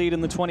extended the lead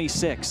in the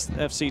 26th,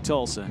 FC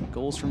Tulsa.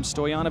 Goals from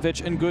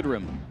Stojanovic and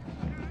Goodrum.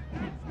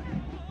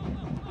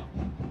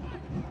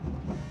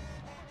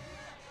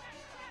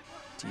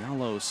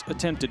 Diallo's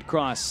attempted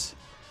cross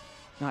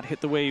not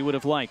hit the way he would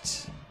have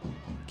liked.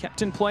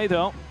 Kept in play,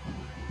 though.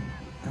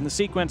 And the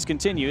sequence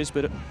continues,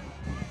 but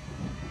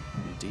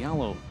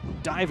Diallo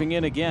diving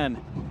in again.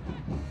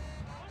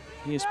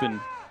 He has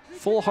been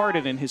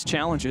full-hearted in his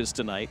challenges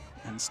tonight,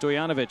 and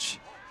Stojanovic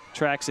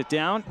tracks it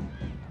down.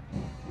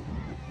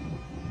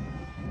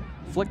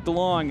 Flicked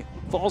along,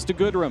 falls to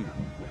Goodrum.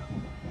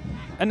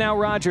 And now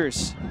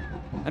Rogers.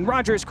 And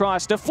Rogers'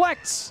 cross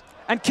deflects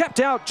and kept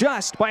out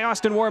just by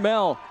Austin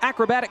Warmel.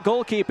 Acrobatic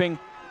goalkeeping.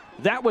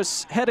 That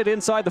was headed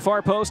inside the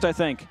far post, I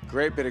think.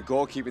 Great bit of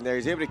goalkeeping there.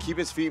 He's able to keep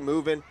his feet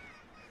moving.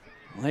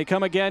 They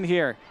come again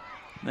here.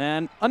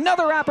 And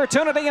another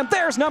opportunity, and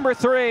there's number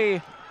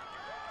 3.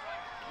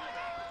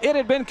 It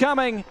had been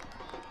coming,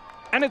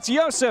 and it's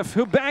Yosef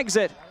who bags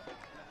it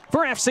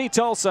for FC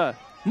Tulsa.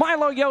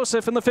 Milo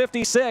Yosef in the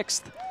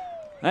 56th,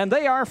 and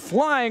they are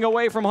flying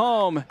away from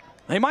home.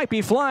 They might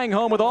be flying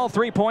home with all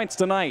 3 points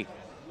tonight.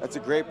 That's a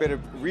great bit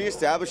of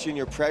reestablishing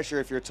your pressure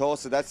if you're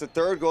Tulsa. That's the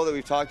 3rd goal that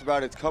we've talked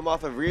about. It's come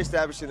off of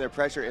reestablishing their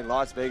pressure in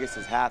Las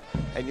Vegas' half.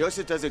 And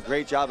Yosef does a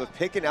great job of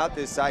picking out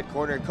this side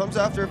corner. It comes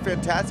after a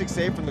fantastic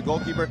save from the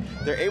goalkeeper.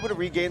 They're able to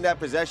regain that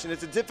possession.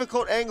 It's a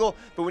difficult angle,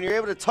 but when you're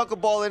able to tuck a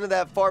ball into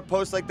that far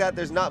post like that,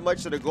 there's not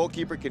much that a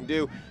goalkeeper can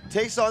do.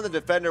 Takes on the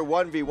defender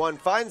 1v1,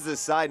 finds the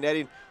side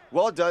netting.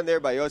 Well done there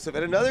by Yosef,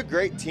 and another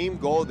great team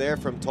goal there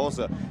from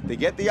Tulsa. They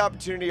get the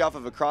opportunity off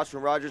of a cross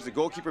from Rogers. The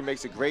goalkeeper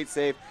makes a great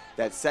save.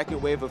 That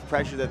second wave of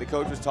pressure that the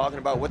coach was talking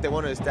about, what they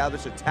want to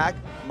establish,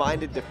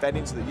 attack-minded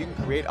defending so that you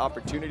can create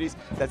opportunities.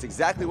 That's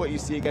exactly what you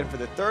see again for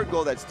the 3rd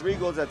goal. That's 3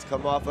 goals that's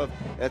come off of,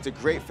 and that's a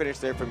great finish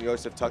there from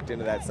Yosef tucked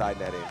into that side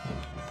netting.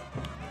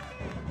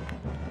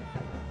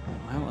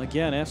 Well,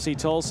 again, FC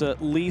Tulsa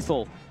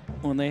lethal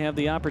when they have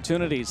the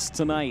opportunities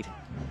tonight.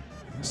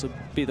 This will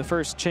be the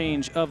first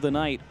change of the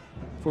night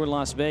for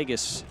Las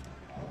Vegas.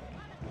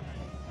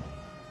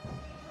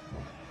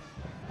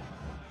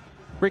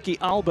 Ricky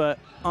Alba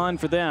on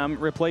for them,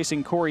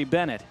 replacing Corey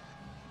Bennett.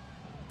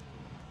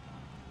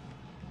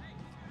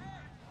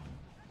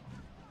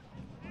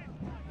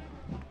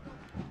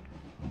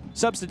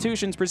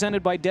 Substitutions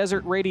presented by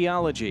Desert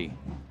Radiology.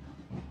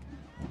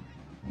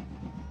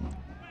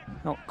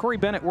 Well, Corey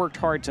Bennett worked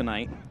hard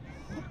tonight.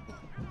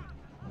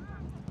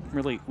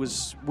 Really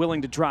was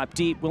willing to drop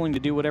deep, willing to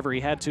do whatever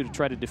he had to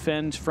try to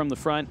defend from the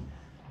front.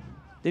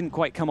 Didn't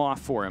quite come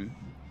off for him.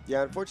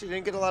 Yeah, unfortunately,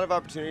 didn't get a lot of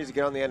opportunities to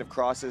get on the end of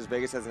crosses.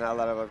 Vegas hasn't had a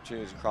lot of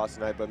opportunities to cross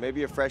tonight, but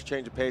maybe a fresh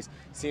change of pace,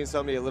 seeing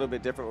somebody a little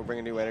bit different will bring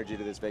a new energy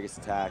to this Vegas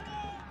attack.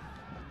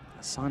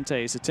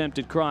 Sante's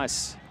attempted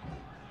cross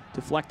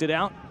deflected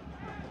out.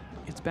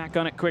 It's back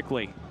on it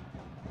quickly.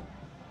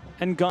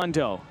 And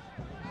Gondo.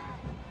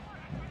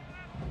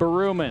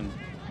 Baruman.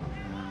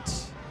 And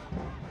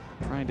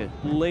trying to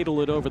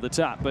ladle it over the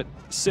top, but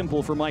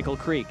simple for Michael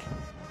Creek.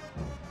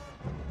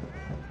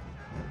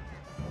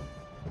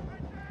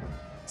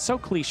 So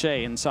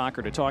cliche in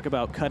soccer to talk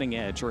about cutting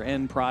edge or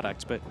end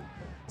product, but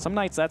some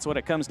nights that's what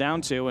it comes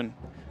down to, and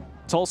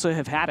Tulsa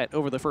have had it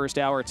over the first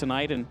hour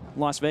tonight, and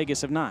Las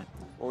Vegas have not.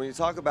 Well, when you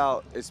talk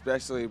about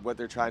especially what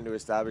they're trying to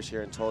establish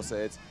here in Tulsa,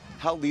 it's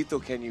how lethal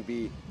can you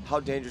be, how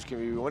dangerous can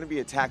you be. We want to be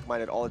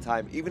attack-minded all the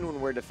time, even when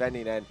we're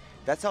defending, and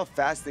that's how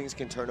fast things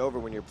can turn over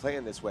when you're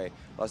playing this way.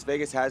 Las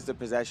Vegas has the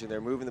possession.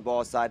 They're moving the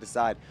ball side to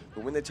side.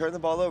 But when they turn the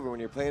ball over, when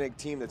you're playing a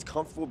team that's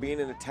comfortable being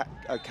in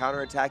a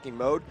counter-attacking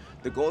mode,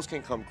 the goals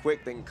can come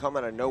quick. They can come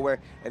out of nowhere.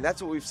 And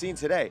that's what we've seen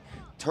today.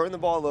 Turn the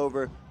ball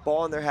over,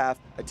 ball in their half,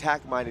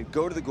 attack-minded,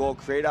 go to the goal,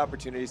 create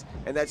opportunities.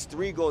 And that's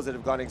 3 goals that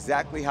have gone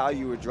exactly how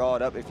you would draw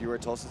it up if you were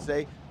at Tulsa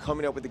today,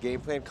 coming up with the game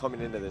plan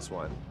coming into this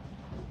one.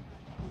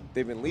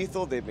 They've been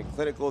lethal, they've been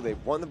clinical,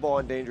 they've won the ball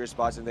in dangerous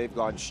spots, and they've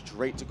gone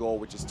straight to goal,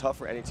 which is tough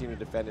for any team to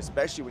defend,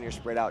 especially when you're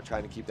spread out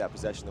trying to keep that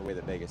possession the way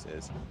that Vegas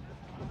is.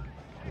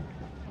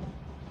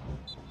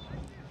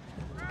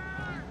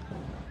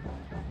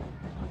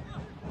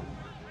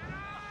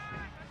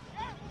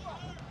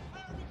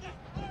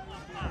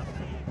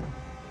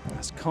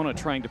 That's Kona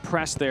trying to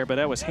press there, but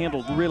that was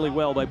handled really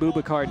well by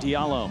Boubacar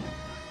Diallo.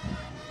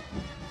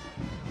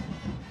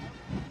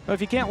 If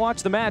you can't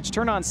watch the match,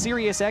 turn on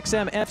Sirius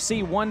XM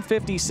FC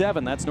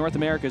 157. That's North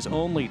America's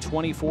only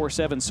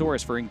 24/7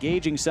 source for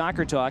engaging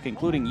soccer talk,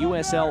 including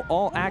USL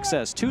All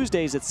Access,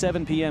 Tuesdays at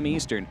 7 p.m.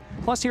 Eastern.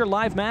 Plus, hear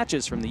live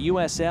matches from the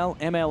USL,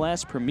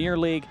 MLS, Premier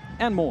League,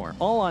 and more.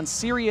 All on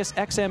Sirius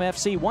XM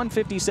FC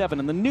 157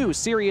 and the new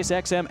Sirius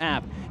XM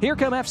app. Here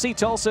come FC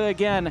Tulsa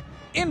again.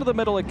 Into the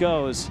middle it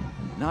goes.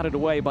 Knotted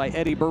away by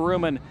Eddie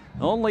Baruman,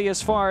 only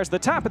as far as the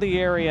top of the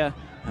area.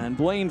 And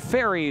Blaine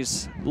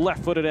Ferry's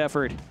left-footed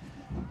effort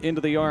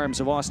into the arms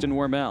of Austin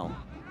Warmel.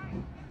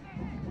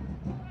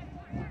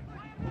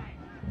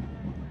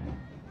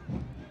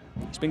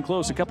 He's been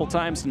close a couple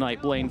times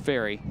tonight, Blaine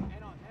Ferry.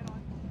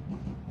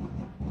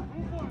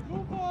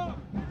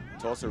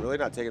 Tulsa really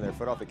not taking their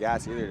foot off the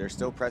gas either. They're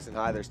still pressing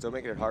high. They're still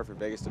making it hard for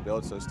Vegas to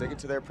build, so sticking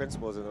to their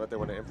principles and what they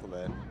want to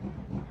implement.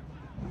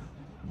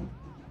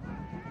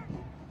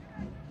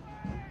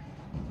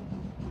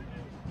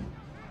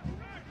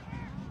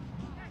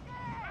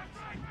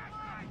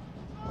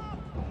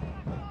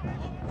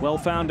 Well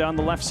found on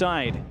the left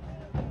side.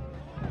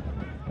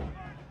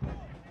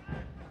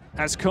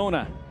 As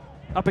Kona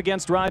up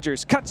against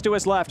Rogers, cuts to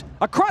his left,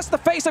 across the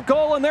face of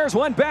goal, and there's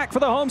one back for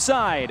the home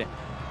side.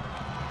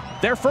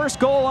 Their first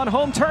goal on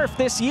home turf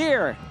this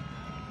year.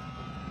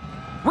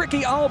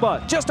 Ricky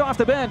Alba just off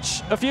the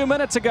bench a few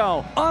minutes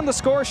ago on the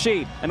score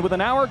sheet, and with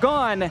an hour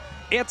gone,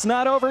 it's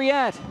not over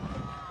yet.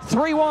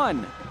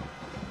 3-1.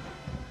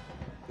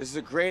 This is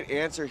a great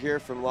answer here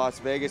from Las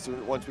Vegas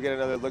once we get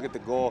another look at the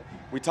goal.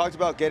 We talked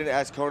about getting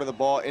Ascona the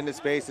ball into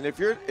space, and if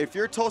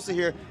you're Tulsa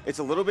here, it's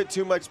a little bit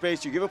too much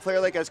space. You give a player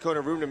like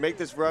Ascona room to make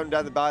this run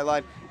down the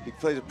byline. He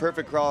plays a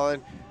perfect crawl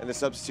in, and the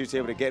substitute's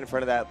able to get in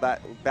front of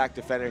that back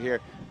defender here.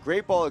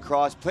 Great ball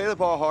across, play the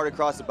ball hard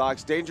across the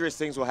box, dangerous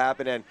things will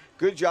happen, and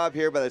good job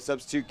here by the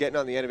substitute getting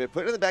on the end of it,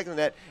 putting it in the back of the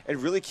net,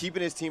 and really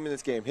keeping his team in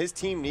this game. His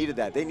team needed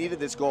that. They needed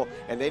this goal,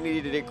 and they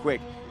needed it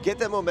quick. Get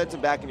that momentum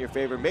back in your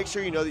favor. Make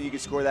sure you know that you can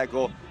score that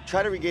goal.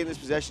 Try to regain this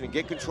possession and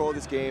get control of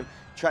this game.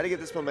 Try to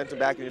get this momentum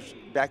back in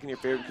your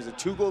favor, because a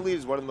 2-goal lead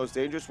is one of the most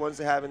dangerous ones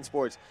to have in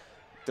sports.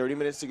 30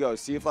 minutes to go.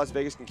 See if Las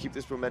Vegas can keep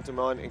this momentum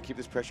on and keep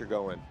this pressure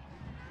going.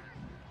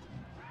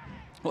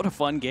 What a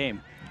fun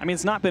game. I mean,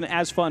 it's not been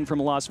as fun from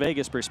a Las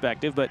Vegas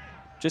perspective, but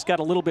just got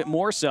a little bit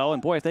more so.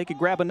 And boy, if they could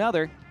grab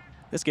another,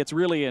 this gets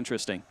really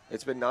interesting.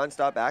 It's been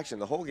nonstop action.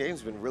 The whole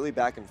game's been really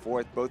back and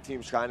forth. Both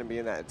teams trying to be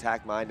in that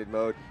attack-minded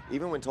mode.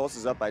 Even when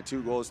Tulsa's up by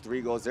 2 goals,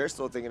 3 goals, they're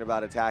still thinking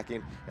about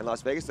attacking. And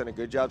Las Vegas done a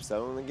good job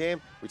settling the game.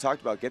 We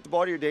talked about get the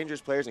ball to your dangerous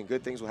players and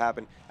good things will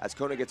happen.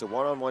 Ascona gets a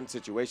one-on-one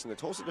situation. The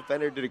Tulsa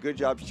defender did a good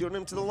job shooting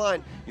him to the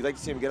line. You'd like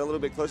to see him get a little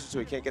bit closer so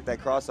he can't get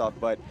that cross off.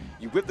 But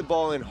you whip the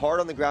ball in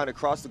hard on the ground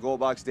across the goal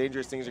box.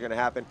 Dangerous things are going to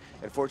happen.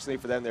 And fortunately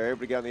for them, they're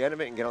able to get on the end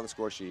of it and get on the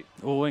score sheet.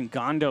 Oh, and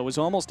Gondo was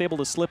almost able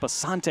to slip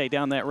Asante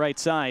down that right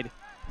side.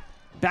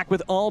 Back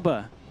with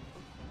Alba.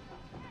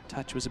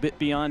 Touch was a bit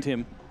beyond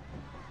him.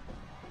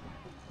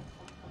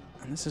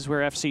 And this is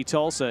where FC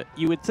Tulsa,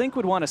 you would think,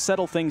 would want to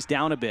settle things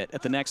down a bit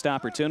at the next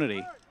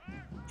opportunity.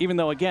 Even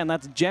though, again,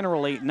 that's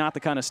generally not the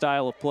kind of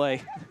style of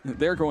play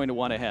they're going to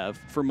want to have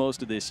for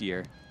most of this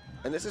year.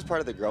 And this is part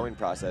of the growing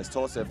process.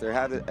 Tulsa, if they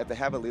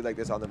have a lead like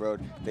this on the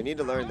road, they need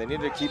to learn. They need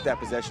to keep that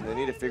possession. They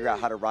need to figure out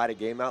how to ride a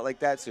game out like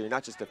that, so you're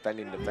not just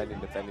defending.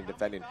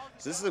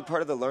 So this is a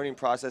part of the learning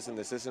process in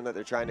the system that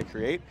they're trying to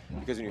create,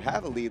 because when you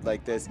have a lead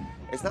like this,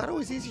 it's not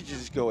always easy to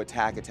just go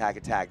attack.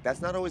 That's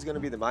not always going to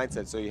be the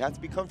mindset, so you have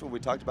to be comfortable. We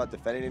talked about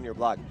defending in your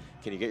block.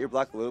 Can you get your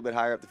block a little bit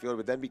higher up the field,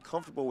 but then be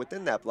comfortable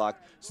within that block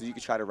so you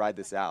can try to ride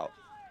this out.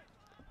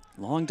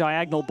 Long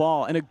diagonal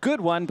ball, and a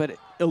good one, but it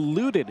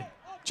eluded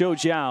Joe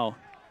Zhao.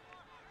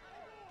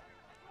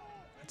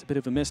 It's a bit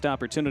of a missed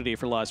opportunity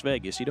for Las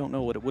Vegas. You don't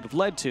know what it would have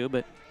led to,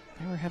 but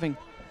they were having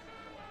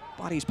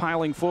bodies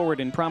piling forward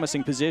in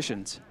promising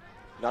positions.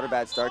 Not a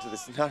bad start to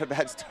this. Not a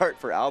bad start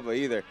for Alba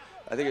either.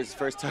 I think his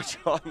first touch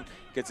on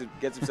gets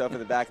himself in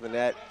the back of the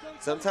net.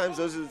 Sometimes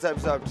those are the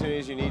types of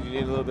opportunities you need. You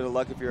need a little bit of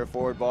luck if you're a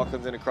forward. Ball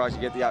comes in across,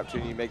 you get the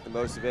opportunity, you make the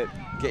most of it,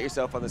 get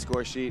yourself on the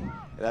score sheet. And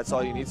that's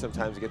all you need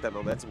sometimes to get that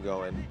momentum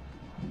going.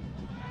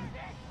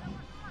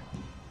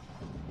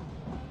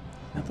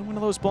 Another one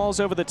of those balls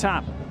over the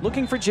top.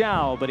 Looking for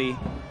Zhao, but he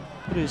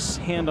put his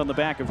hand on the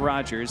back of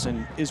Rogers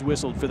and is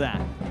whistled for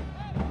that.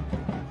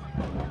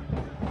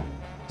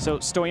 So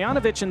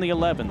Stojanovic in the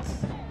 11th,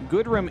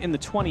 Goodrum in the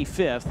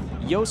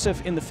 25th,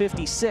 Josef in the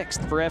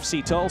 56th for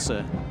FC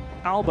Tulsa,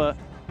 Alba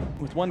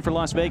with one for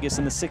Las Vegas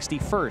in the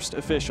 61st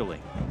officially.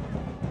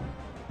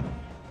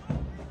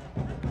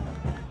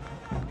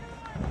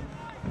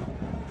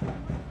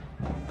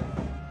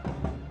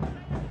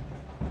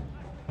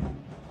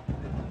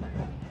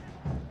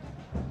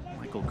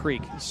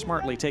 Creek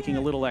smartly taking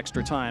a little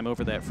extra time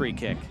over that free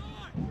kick.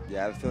 Yeah,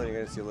 I have a feeling you're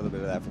going to see a little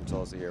bit of that from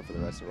Tulsa here for the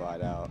rest of the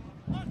ride out.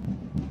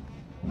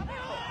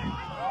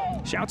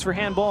 Shouts for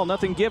handball,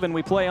 nothing given,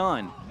 we play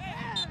on.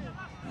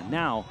 And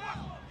now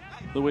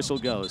the whistle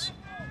goes.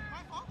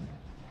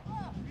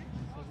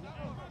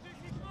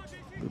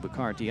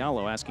 Boubacar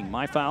Diallo asking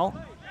my foul.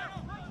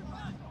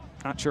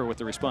 Not sure what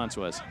the response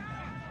was.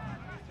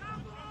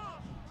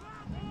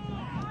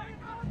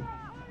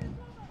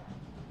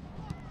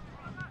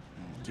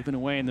 Given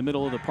away in the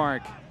middle of the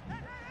park.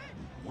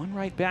 One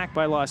right back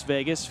by Las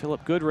Vegas.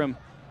 Philip Goodrum,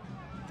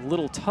 a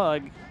little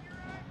tug.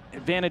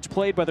 Advantage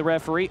played by the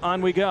referee.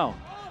 On we go.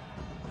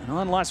 And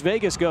on Las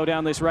Vegas go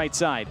down this right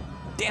side.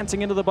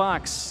 Dancing into the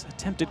box.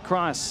 Attempted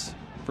cross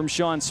from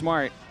Sean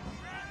Smart.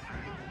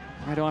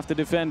 Right off the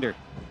defender.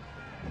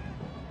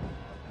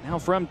 Now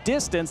from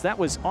distance, that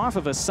was off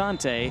of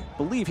Asante.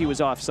 Believe he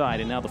was offside,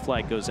 and now the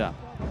flag goes up.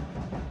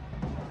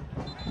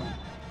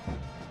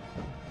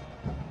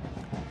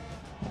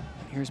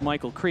 Here's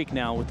Michael Creek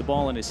now with the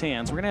ball in his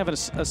hands. We're going to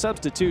have a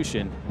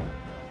substitution.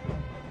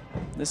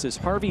 This is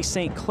Harvey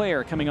St.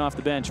 Clair coming off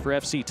the bench for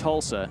FC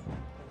Tulsa.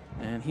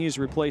 And he's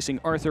replacing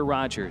Arthur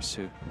Rogers,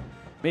 who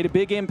made a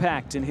big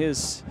impact in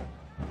his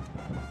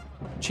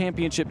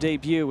championship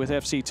debut with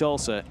FC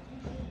Tulsa.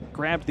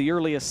 Grabbed the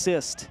early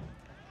assist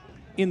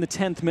in the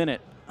 10th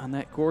minute on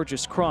that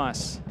gorgeous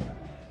cross.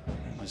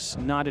 It was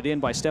nodded in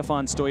by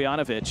Stefan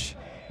Stojanovic.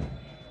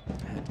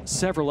 Had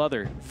several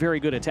other very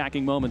good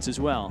attacking moments as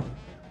well.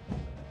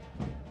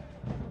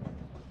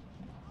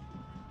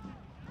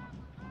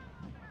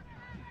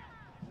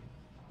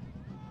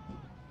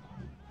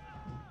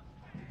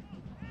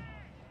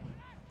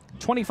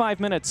 25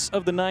 minutes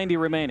of the 90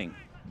 remaining.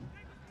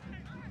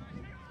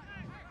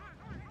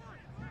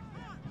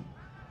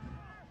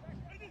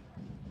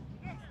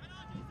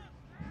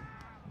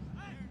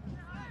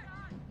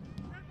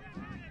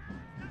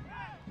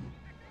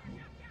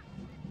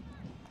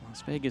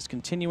 Las Vegas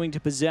continuing to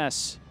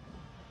possess.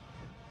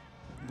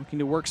 Looking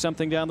to work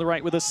something down the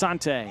right with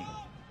Asante.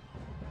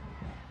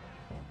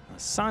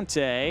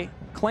 Asante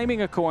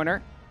claiming a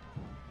corner.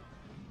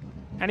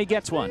 And he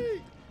gets one.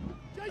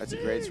 That's a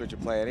great switch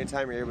of play.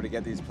 Anytime you're able to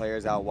get these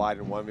players out wide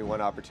in 1v1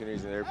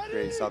 opportunities and they're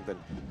creating something,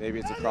 maybe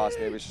it's a cross,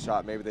 maybe it's a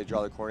shot, maybe they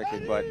draw the corner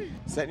kick, but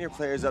setting your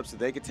players up so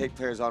they can take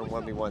players on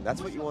 1v1, that's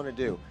what you want to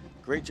do.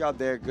 Great job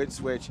there, good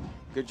switch.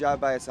 Good job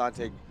by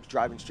Asante,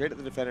 driving straight at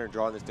the defender and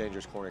drawing this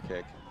dangerous corner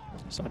kick.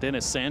 Saw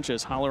Dennis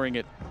Sanchez hollering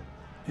at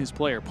his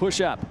player, push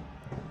up.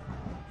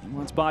 He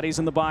wants bodies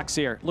in the box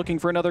here, looking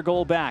for another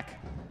goal back.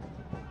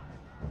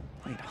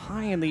 Played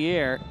high in the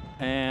air,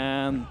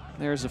 and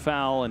there's a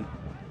foul, and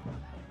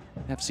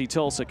FC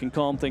Tulsa can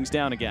calm things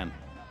down again.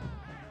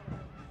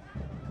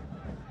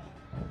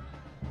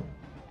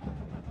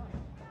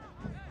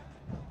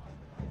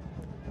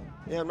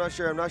 Yeah, I'm not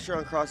sure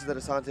on crosses that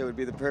Asante would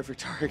be the perfect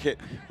target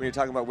when you're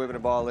talking about whipping a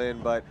ball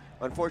in, but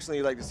unfortunately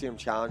you like to see him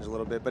challenge a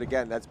little bit. But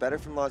again, that's better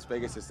from Las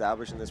Vegas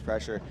establishing this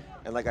pressure.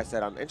 And like I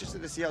said, I'm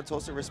interested to see how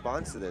Tulsa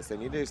responds to this. They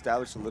need to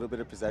establish a little bit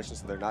of possession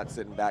so they're not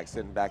sitting back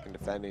and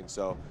defending.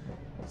 So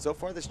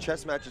far this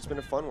chess match, it's been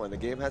a fun one. The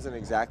game hasn't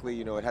exactly,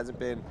 it hasn't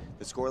been,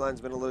 the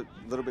scoreline's been a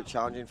little bit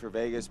challenging for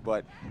Vegas,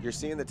 but you're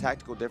seeing the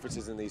tactical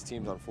differences in these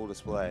teams on full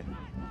display.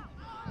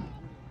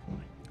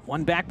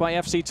 One back by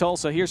FC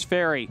Tulsa. Here's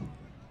Ferry.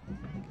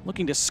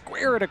 Looking to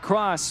square it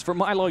across for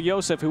Milo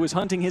Yosef, who was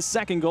hunting his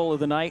second goal of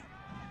the night.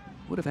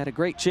 Would have had a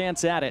great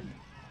chance at it.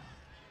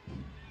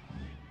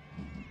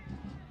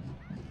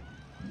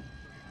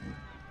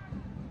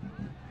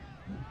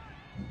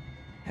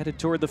 Headed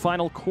toward the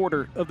final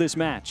quarter of this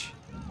match.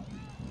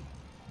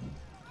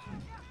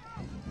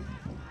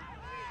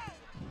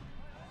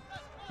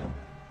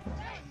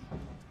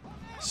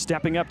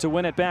 Stepping up to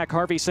win it back,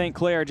 Harvey St.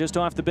 Clair just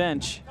off the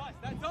bench.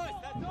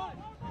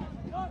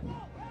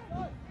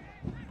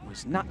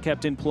 Was not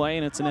kept in play,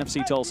 and it's an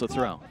FC Tulsa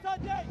throw.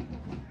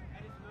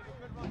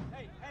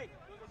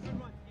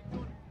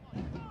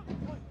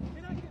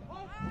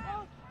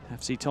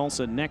 FC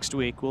Tulsa next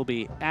week will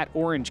be at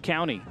Orange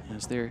County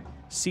as their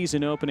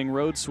season opening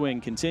road swing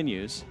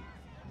continues.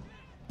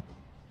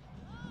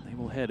 They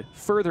will head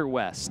further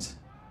west,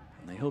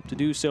 and they hope to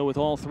do so with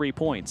all 3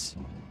 points.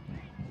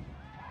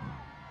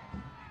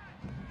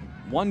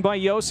 Won by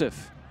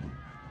Yosef.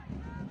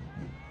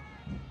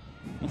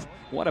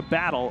 What a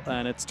battle,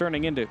 and it's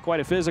turning into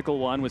quite a physical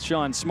one with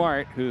Sean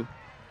Smart, who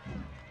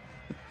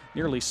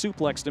nearly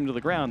suplexed him to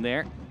the ground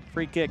there.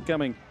 Free kick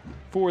coming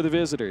for the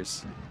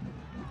visitors.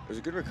 There's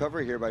a good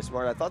recovery here by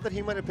Smart. I thought that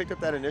he might have picked up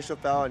that initial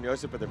foul on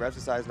Yosef, but the refs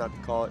decided not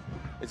to call it.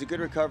 It's a good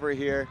recovery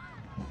here.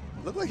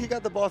 Looked like he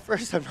got the ball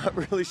first. I'm not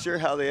really sure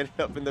how they ended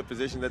up in the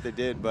position that they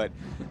did, but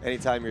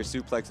anytime you're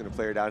suplexing a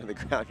player down to the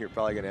ground, you're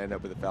probably going to end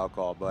up with a foul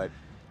call. But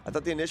I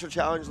thought the initial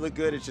challenge looked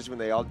good. It's just when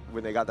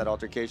they got that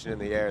altercation in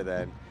the air,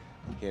 then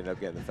he ended up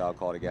getting the foul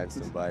called against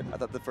him. But I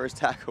thought the first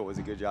tackle was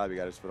a good job. He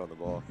got his foot on the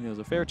ball. It was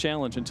a fair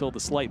challenge until the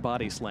slight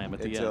body slam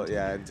at the end.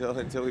 Yeah,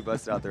 until we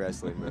busted out the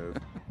wrestling move.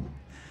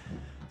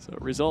 So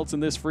it results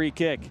in this free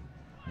kick.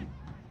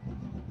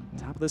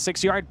 Top of the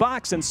 6-yard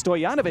box, and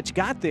Stojanovic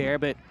got there,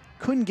 but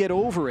couldn't get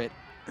over it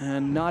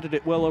and nodded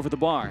it well over the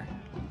bar.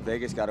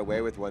 Vegas got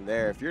away with one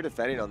there. If you're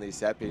defending on these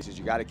set pieces,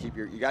 you got to keep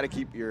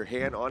your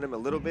hand on him a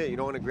little bit. You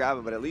don't want to grab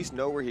him, but at least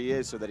know where he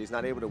is so that he's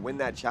not able to win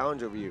that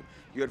challenge over you.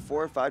 You had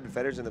 4 or 5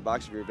 defenders in the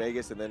box of your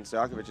Vegas, and then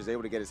Stojanovic is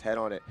able to get his head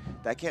on it.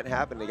 That can't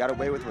happen. They got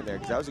away with one there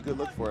because that was a good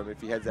look for him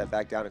if he heads that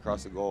back down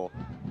across the goal.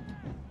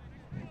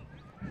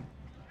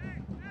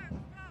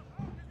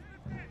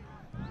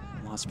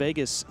 Las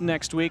Vegas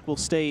next week will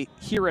stay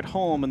here at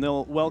home, and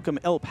they'll welcome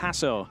El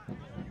Paso.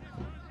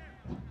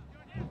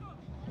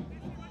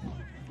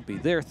 It'll be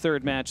their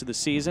 3rd match of the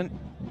season.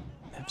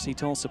 FC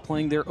Tulsa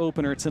playing their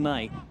opener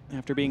tonight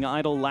after being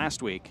idle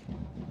last week.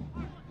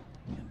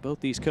 And both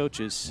these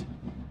coaches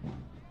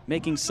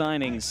making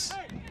signings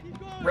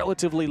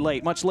relatively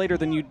late, much later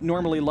than you'd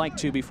normally like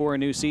to before a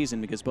new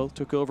season, because both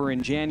took over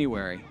in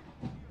January.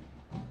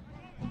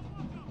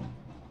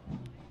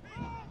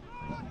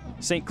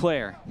 St.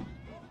 Clair.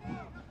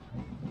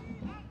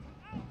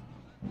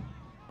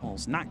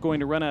 Ball's not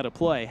going to run out of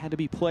play. Had to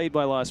be played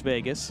by Las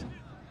Vegas.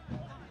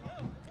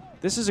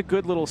 This is a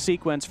good little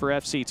sequence for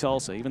FC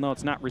Tulsa, even though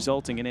it's not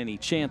resulting in any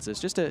chances.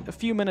 Just a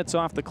few minutes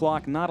off the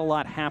clock, not a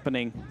lot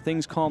happening,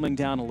 things calming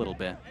down a little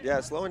bit. Yeah,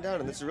 slowing down,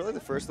 and this is really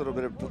the first little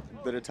bit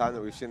of time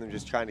that we've seen them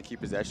just trying to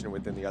keep possession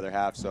within the other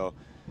half. So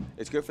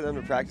it's good for them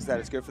to practice that.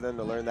 It's good for them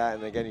to learn that.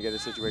 And again, you get a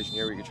situation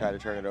here where you can try to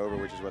turn it over,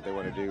 which is what they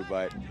want to do.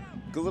 But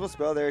good little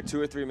spell there, 2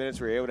 or 3 minutes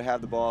where you're able to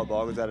have the ball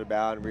goes out of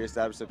bounds,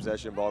 reestablish the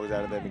possession, ball goes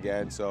out of them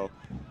again. So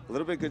a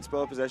little bit good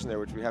spell of possession there,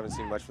 which we haven't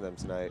seen much from them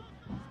tonight.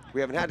 We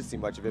haven't had to see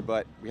much of it,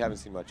 but we haven't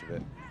seen much of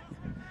it.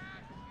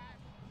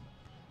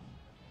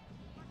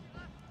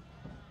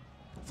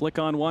 Flick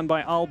on one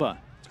by Alba.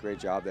 It's a great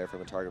job there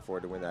from a target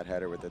forward to win that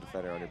header with the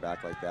defender on your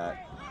back like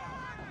that.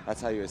 That's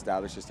how you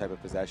establish this type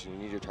of possession. You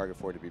need your target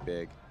forward to be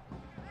big.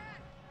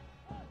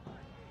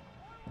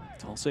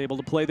 Tulsa able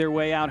to play their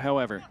way out,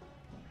 however.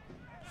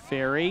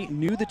 Ferry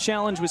knew the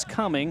challenge was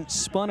coming,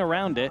 spun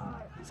around it,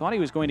 thought he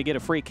was going to get a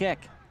free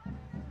kick.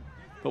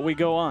 But we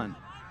go on.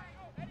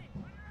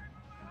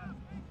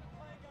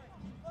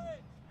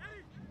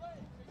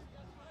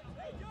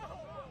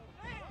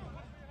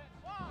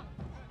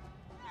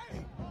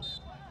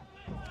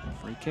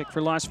 Free kick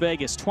for Las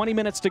Vegas, 20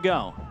 minutes to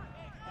go.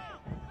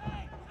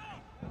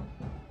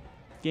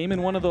 Game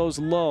in one of those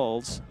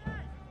lulls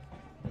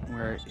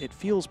where it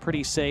feels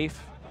pretty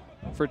safe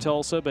for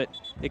Tulsa, but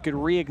it could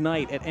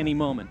reignite at any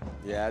moment.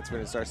 Yeah, that's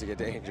when it starts to get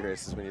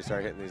dangerous, is when you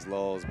start hitting these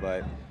lulls.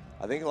 But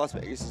I think Las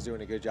Vegas is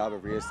doing a good job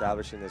of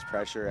reestablishing this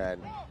pressure,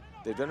 and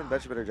they've done a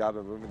much better job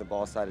of moving the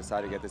ball side to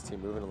side to get this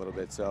team moving a little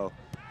bit. So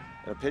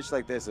in a pitch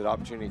like this, an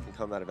opportunity can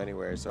come out of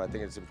anywhere. So I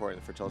think it's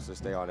important for Tulsa to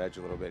stay on edge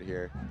a little bit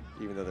here,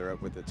 even though they're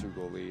up with a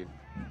 2-goal lead.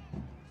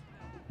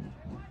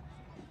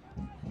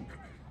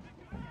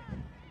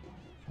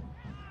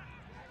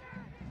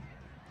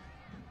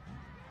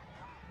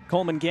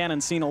 Coleman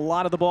Gannon seen a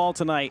lot of the ball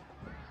tonight.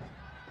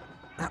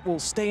 That will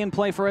stay in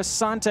play for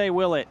Asante,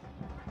 will it?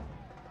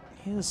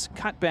 His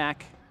cutback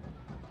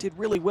did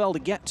really well to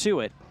get to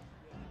it,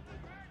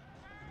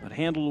 but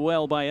handled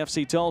well by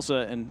FC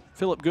Tulsa. And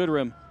Philip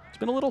Goodrum has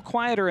been a little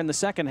quieter in the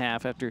second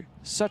half after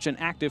such an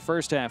active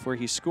first half where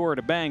he scored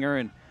a banger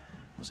and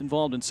was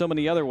involved in so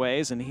many other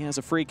ways, and he has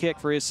a free kick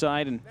for his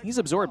side, and he's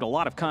absorbed a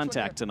lot of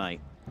contact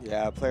tonight.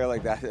 Yeah, a player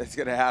like that, it's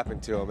going to happen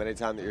to him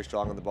anytime that you're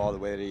strong on the ball the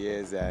way that he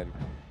is. And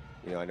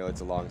you know, I know it's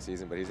a long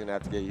season, but he's going to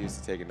have to get used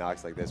to taking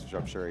knocks like this, which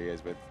I'm sure he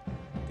is with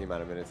the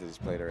amount of minutes that he's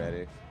played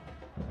already.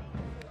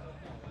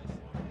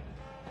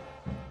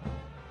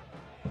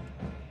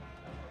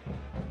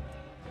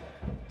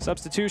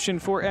 Substitution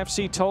for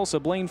FC Tulsa.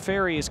 Blaine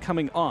Ferry is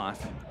coming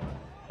off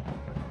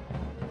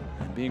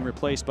and being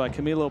replaced by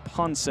Camilo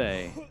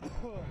Ponce.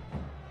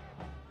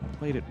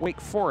 Played at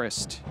Wake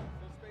Forest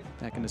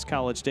back in his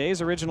college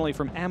days, originally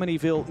from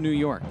Amityville, New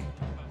York.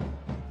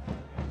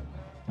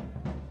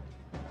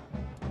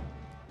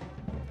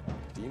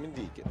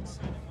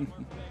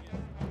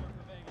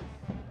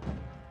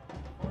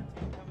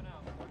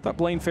 Thought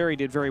Blaine Ferry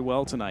did very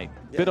well tonight.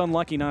 Yeah. Bit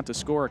unlucky not to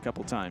score a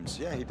couple times.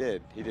 Yeah, he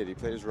did. He did. He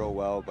played his role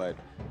well, but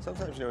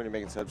sometimes, you know, when you're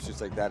making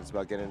substitutes like that, it's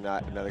about getting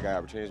another guy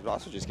opportunities, but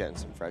also just getting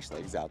some fresh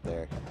legs out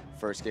there.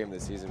 First game of the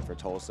season for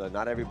Tulsa.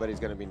 Not everybody's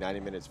going to be 90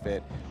 minutes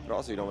fit, but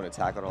also you don't want to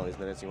tack on all these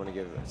minutes. You want to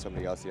give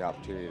somebody else the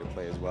opportunity to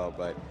play as well.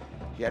 But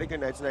he had a good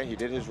night tonight. He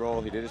did his role.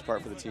 He did his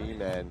part for the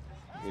team, and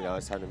you know,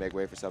 it's time to make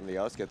way for somebody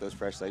else, get those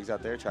fresh legs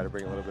out there, try to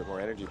bring a little bit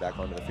more energy back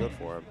onto the field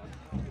for him.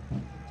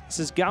 This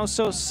is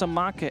Gauso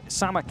Samake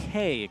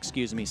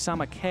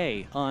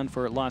on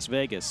for Las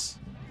Vegas,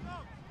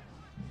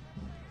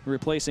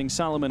 replacing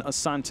Solomon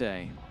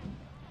Asante.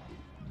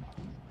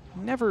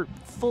 Never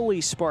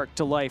fully sparked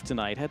to life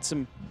tonight, had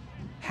some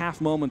half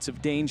moments of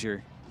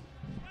danger.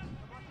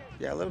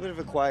 Yeah, a little bit of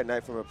a quiet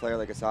night from a player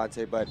like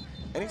Asante, but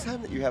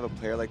anytime that you have a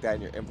player like that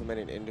and you're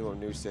implementing into a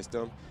new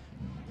system,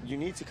 you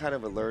need to kind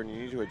of learn, you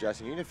need to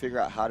adjust, and you need to figure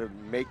out how to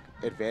make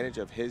advantage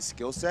of his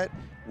skill set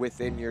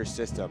within your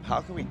system.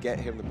 How can we get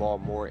him the ball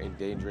more in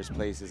dangerous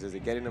places? Is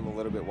it getting him a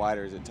little bit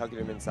wider? Is it tucking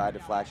him inside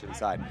to flash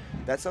inside?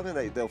 That's something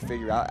that they'll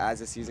figure out as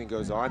the season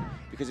goes on,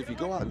 because if you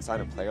go out and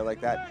sign a player like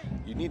that,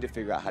 you need to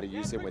figure out how to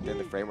use him within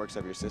the frameworks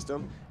of your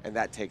system, and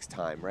that takes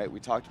time, right? We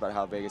talked about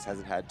how Vegas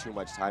hasn't had too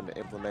much time to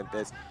implement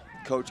this.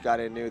 Coach got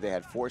in new. They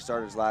had 4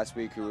 starters last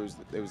week it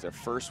was their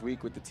first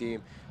week with the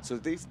team. So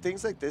these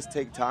things like this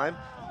take time,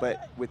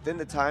 but within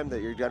the time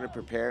that you're going to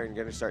prepare and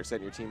going to start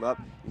setting your team up,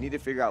 you need to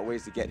figure out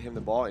ways to get him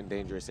the ball in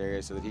dangerous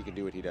areas so that he can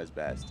do what he does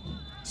best.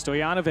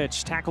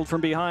 Stojanovic tackled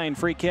from behind,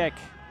 free kick.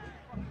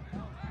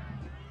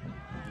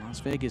 Las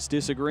Vegas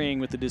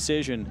disagreeing with the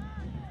decision.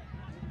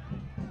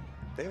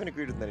 They haven't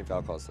agreed with many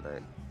foul calls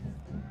tonight.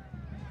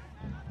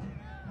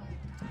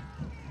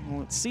 Well,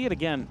 let's see it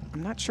again.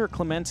 I'm not sure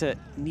Clemente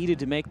needed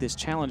to make this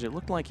challenge. It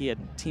looked like he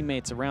had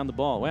teammates around the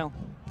ball. Well,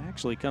 it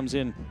actually comes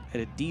in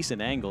at a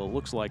decent angle, it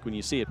looks like, when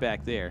you see it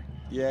back there.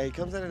 Yeah, he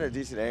comes in at a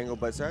decent angle,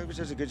 but Stojanovic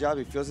does a good job.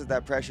 He feels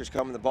that pressure's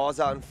coming. The ball's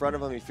out in front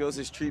of him. He feels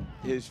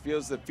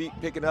feels the feet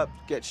picking up,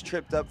 gets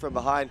tripped up from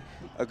behind.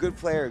 A good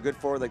player, a good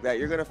forward like that,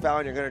 you're going to foul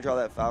and you're going to draw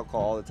that foul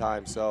call all the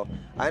time. So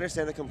I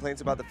understand the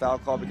complaints about the foul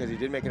call because he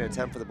did make an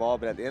attempt for the ball,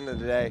 but at the end of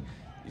the day,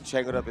 he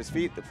tangled up his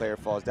feet, the player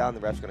falls down, the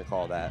ref's going to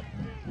call that.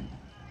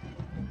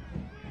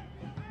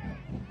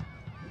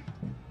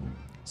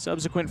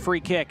 Subsequent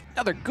free kick,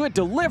 another good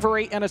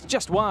delivery, and it's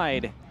just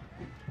wide.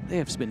 They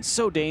have been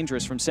so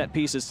dangerous from set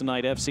pieces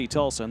tonight, FC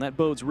Tulsa, and that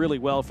bodes really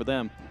well for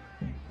them.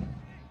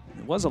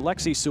 It was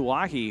Alexi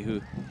Suahi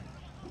who,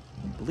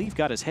 I believe,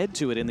 got his head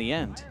to it in the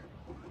end.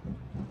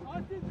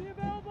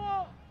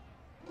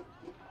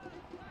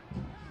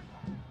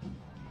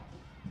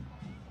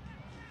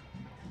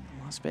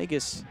 Las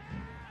Vegas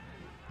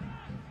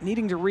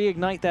needing to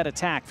reignite that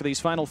attack for these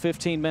final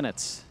 15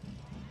 minutes.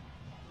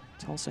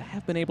 Tulsa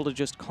have been able to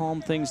just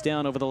calm things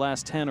down over the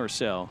last 10 or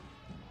so.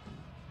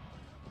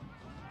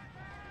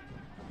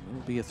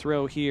 It'll be a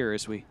throw here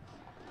as we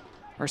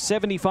are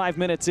 75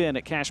 minutes in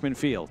at Cashman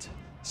Field.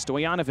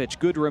 Stojanovic,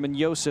 Goodrum, and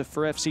Yosef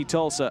for FC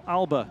Tulsa.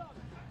 Alba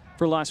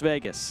for Las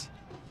Vegas.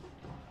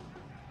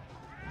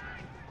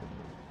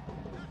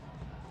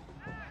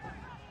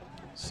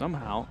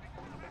 Somehow,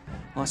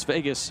 Las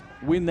Vegas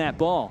win that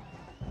ball.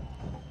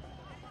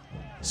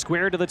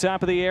 Square to the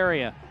top of the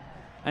area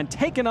and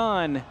taken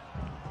on,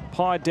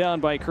 pawed down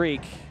by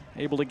Creek,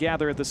 able to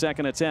gather at the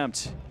second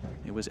attempt.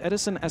 It was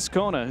Edison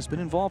Ascona who's been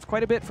involved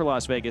quite a bit for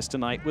Las Vegas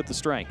tonight with the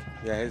strike.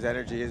 Yeah, his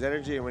energy,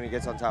 and when he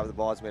gets on top of the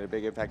ball, has made a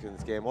big impact in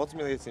this game.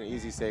 Ultimately, it's an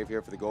easy save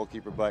here for the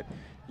goalkeeper, but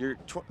you're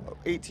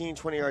 18,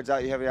 20 yards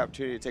out, you have the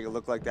opportunity to take a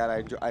look like that.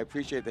 I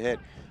appreciate the hit.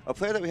 A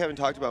player that we haven't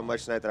talked about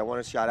much tonight that I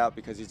want to shout out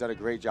because he's done a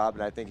great job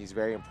and I think he's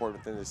very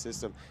important within the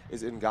system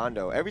is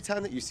Ngando. Every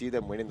time that you see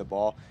them winning the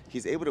ball,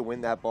 he's able to win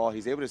that ball.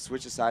 He's able to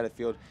switch the side of the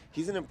field.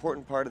 He's an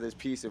important part of this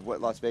piece of what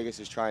Las Vegas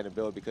is trying to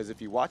build, because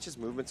if you watch his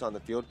movements on the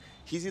field,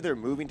 he's either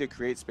moving to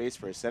create space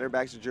for his center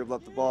backs to dribble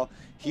up the ball,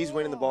 he's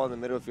winning the ball in the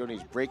middle of the field, and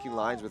he's breaking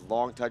lines with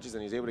long touches,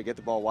 and he's able to get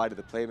the ball wide to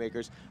the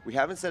playmakers. We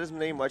haven't said his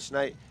name much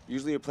tonight.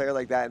 Usually a player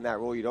like that in that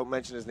role, you don't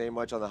mention his name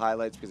much on the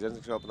highlights because he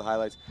doesn't show up in the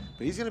highlights,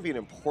 but he's going to be an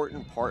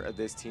important part of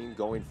this team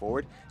going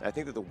forward. And I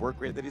think that the work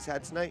rate that he's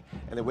had tonight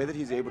and the way that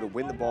he's able to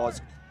win the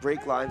balls,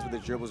 break lines with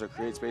his dribbles, or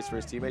create space for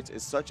his teammates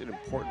is such an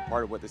important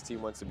part of what this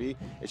team wants to be.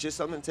 It's just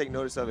something to take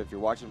notice of if you're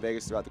watching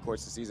Vegas throughout the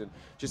course of the season,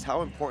 just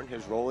how important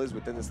his role is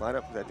within this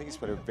lineup, because I think he's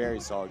put a very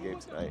solid game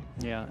tonight.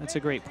 Yeah, that's a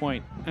great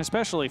point,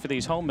 especially for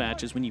these home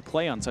matches when you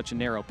play on such a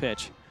narrow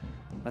pitch.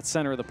 That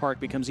center of the park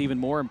becomes even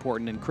more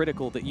important and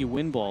critical that you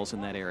win balls in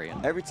that area.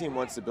 Every team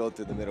wants to build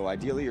through the middle.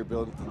 Ideally, you're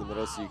building through the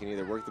middle so you can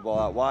either work the ball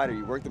out wide or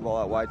you work the ball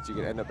out wide so you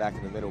can end up back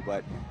in the middle.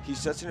 But he's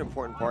such an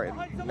important part,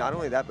 and not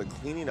only that, but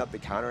cleaning up the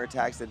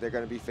counterattacks that they're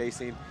going to be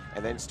facing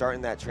and then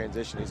starting that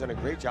transition. He's done a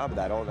great job of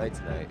that all night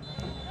tonight.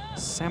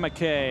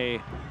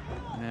 Samake,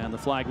 and the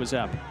flag was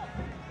up.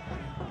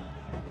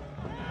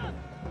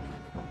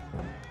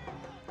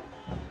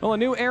 Well, a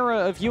new era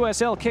of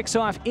USL kicks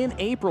off in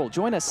April.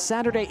 Join us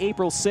Saturday,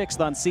 April 6th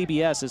on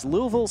CBS as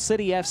Louisville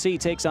City FC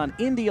takes on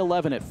Indy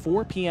 11 at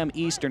 4 p.m.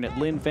 Eastern at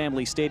Lynn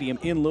Family Stadium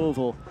in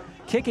Louisville,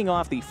 kicking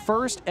off the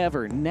first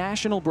ever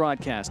national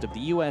broadcast of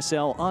the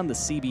USL on the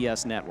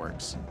CBS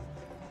networks.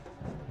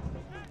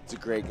 It's a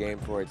great game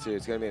for it, too.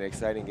 It's going to be an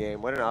exciting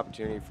game. What an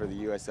opportunity for the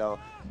USL.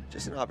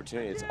 Just an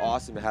opportunity. It's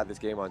awesome to have this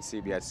game on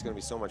CBS. It's going to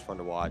be so much fun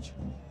to watch.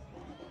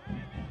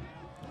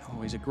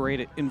 Always a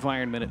great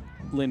environment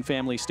at Lynn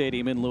Family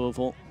Stadium in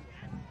Louisville.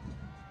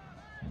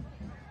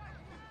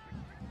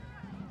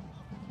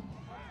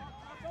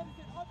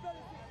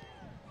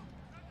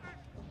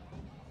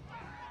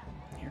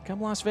 Here come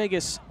Las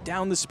Vegas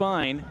down the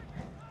spine.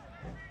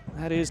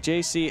 That is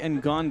JC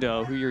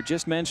Ngando, who you're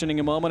just mentioning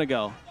a moment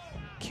ago,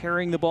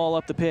 carrying the ball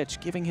up the pitch,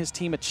 giving his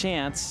team a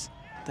chance.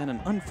 Then an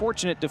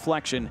unfortunate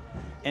deflection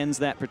ends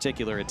that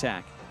particular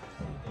attack.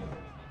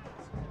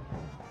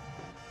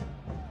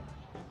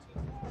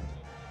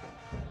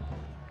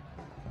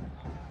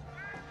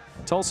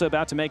 Tulsa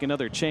about to make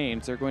another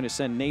change. They're going to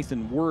send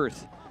Nathan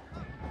Worth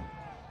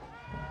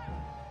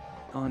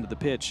onto the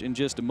pitch in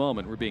just a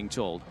moment, we're being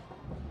told.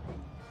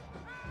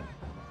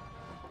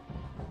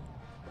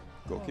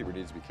 Goalkeeper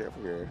needs to be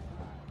careful here.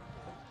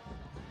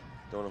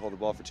 Don't want to hold the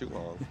ball for too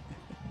long.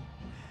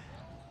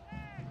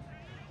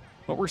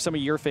 What were some of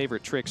your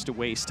favorite tricks to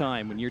waste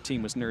time when your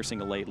team was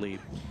nursing a late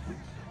lead?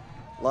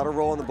 A lot of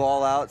rolling the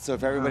ball out, so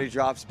if everybody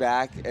drops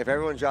back, if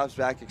everyone drops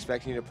back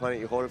expecting you to punt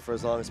it, you hold it for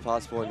as long as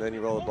possible and then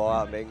you roll the ball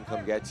out and make them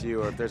come get to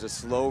you. Or if there's a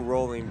slow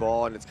rolling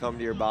ball and it's come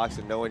to your box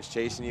and no one's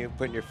chasing you,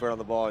 putting your foot on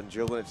the ball and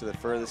dribbling it to the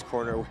furthest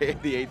corner away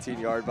of the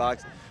 18-yard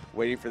box,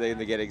 waiting for them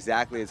to get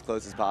exactly as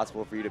close as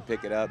possible for you to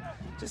pick it up.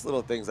 Just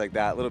little things like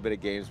that, a little bit of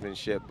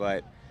gamesmanship,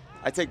 but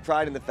I take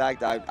pride in the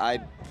fact that I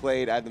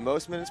had the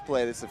most minutes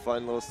played. This is a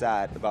fun little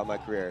stat about my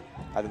career.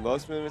 I had the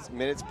most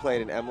minutes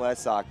played in MLS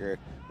soccer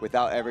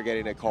without ever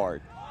getting a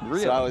card.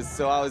 Really?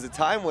 So I was a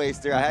time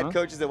waster. I had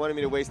coaches that wanted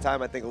me to waste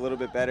time, I think, a little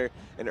bit better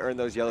and earn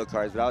those yellow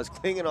cards. But I was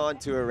clinging on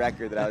to a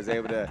record that I was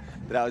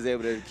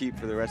able to keep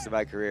for the rest of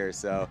my career.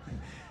 So,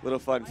 little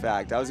fun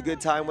fact: I was a good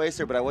time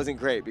waster, but I wasn't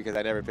great because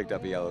I never picked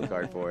up a yellow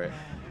card for it.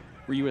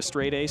 Were you a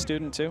straight A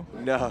student too?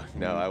 No,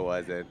 I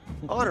wasn't.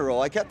 Honor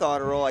roll. I kept the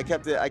honor roll. I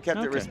kept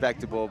it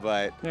respectable,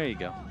 but there you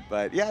go.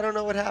 But yeah, I don't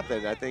know what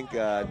happened. I think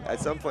at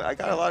some point I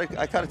got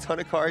a ton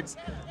of cards.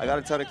 I got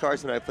a ton of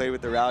cards when I played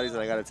with the Rowdies, and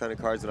I got a ton of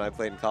cards when I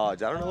played in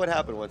college. I don't know what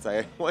happened once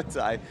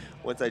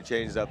I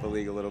changed up the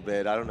league a little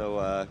bit. I don't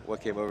know what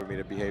came over me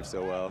to behave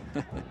so well.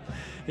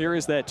 Here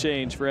is that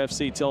change for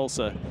FC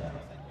Tulsa,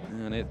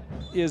 and it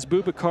is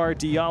Boubacar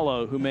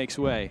Diallo who makes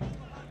way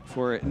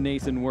for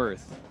Nathan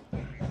Worth.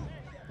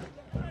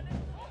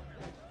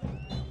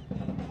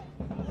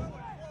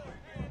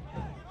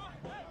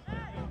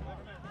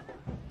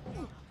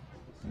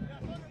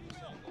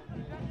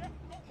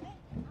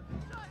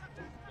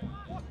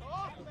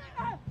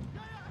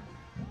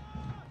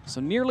 So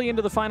nearly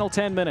into the final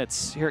 10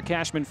 minutes here at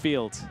Cashman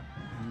Field.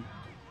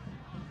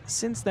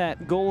 Since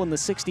that goal in the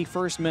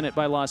 61st minute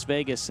by Las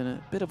Vegas and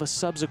a bit of a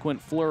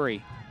subsequent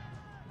flurry,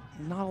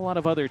 not a lot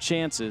of other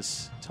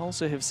chances.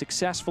 Tulsa have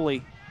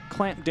successfully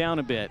clamped down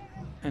a bit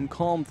and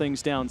calmed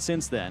things down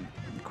since then.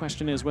 The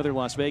question is whether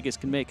Las Vegas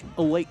can make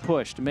a late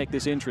push to make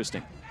this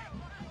interesting.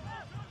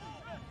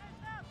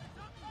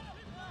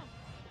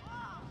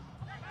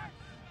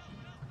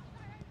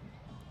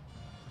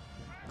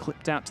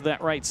 Clipped out to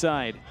that right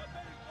side.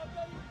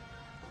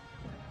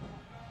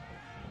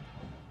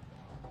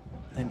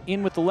 And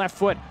in with the left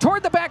foot,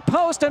 toward the back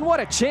post, and what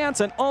a chance,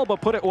 and Alba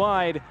put it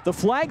wide. The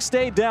flag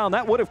stayed down,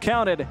 that would have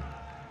counted.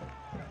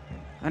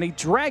 And he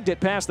dragged it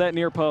past that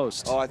near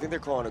post. Oh, I think they're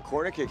calling a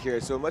corner kick here,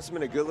 so it must have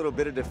been a good little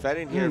bit of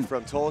defending here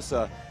from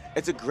Tulsa.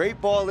 It's a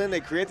great ball in, they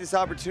create this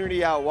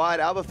opportunity out wide.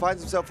 Alba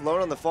finds himself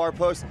alone on the far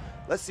post.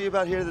 Let's see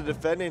about here the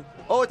defending.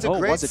 Oh, it's a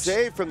great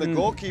save from the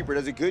goalkeeper.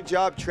 Does a good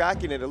job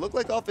tracking it. It looked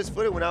like off his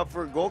foot it went out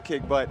for a goal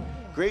kick, but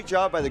great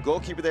job by the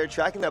goalkeeper there,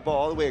 tracking that ball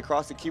all the way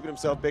across and keeping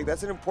himself big.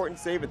 That's an important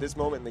save at this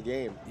moment in the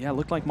game. Yeah, it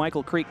looked like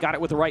Michael Creek got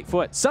it with the right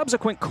foot.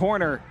 Subsequent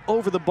corner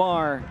over the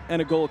bar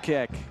and a goal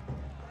kick.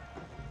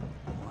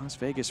 Las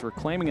Vegas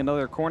reclaiming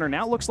another corner.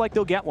 Now it looks like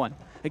they'll get one.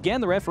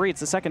 Again, the referee, it's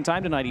the second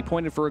time tonight, he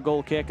pointed for a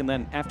goal kick, and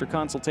then after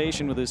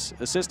consultation with his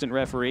assistant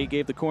referee,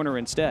 gave the corner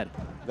instead.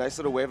 Nice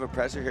little wave of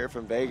pressure here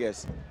from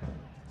Vegas.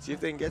 See if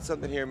they can get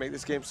something here, make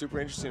this game super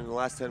interesting in the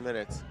last 10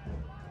 minutes.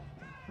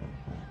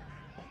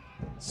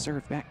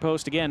 Serve back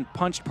post again,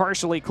 punched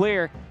partially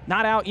clear.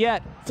 Not out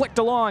yet, flicked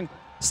along,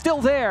 still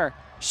there.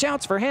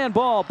 Shouts for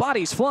handball,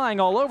 bodies flying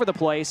all over the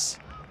place.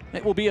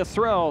 It will be a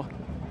throw.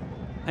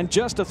 And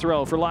just a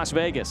throw for Las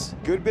Vegas.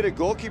 Good bit of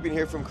goalkeeping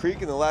here from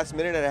Creek in the last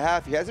minute and a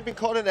half. He hasn't been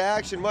called into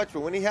action much,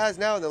 but when he has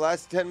now in the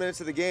last 10 minutes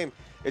of the game,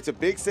 it's a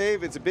big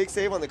save. It's a big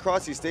save on the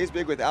cross. He stays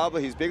big with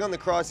Alba. He's big on the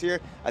cross here.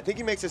 I think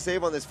he makes a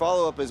save on this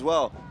follow-up as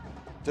well.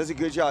 Does a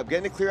good job.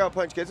 Getting a clear-out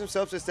punch, gets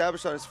himself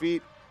established on his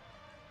feet.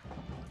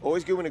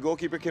 Always good when a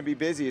goalkeeper can be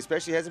busy,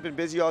 especially he hasn't been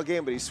busy all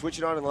game, but he's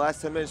switching on in the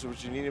last 10 minutes,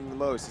 which you need him the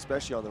most,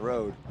 especially on the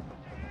road.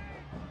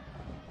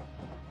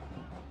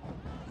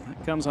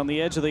 That comes on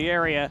the edge of the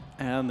area,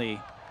 and the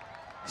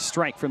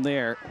strike from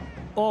there,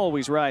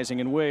 always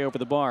rising and way over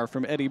the bar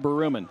from Eddie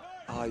Baruman.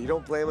 You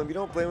don't blame him. You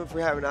don't blame him for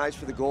having eyes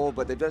for the goal,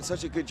 but they've done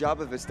such a good job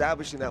of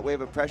establishing that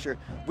wave of pressure.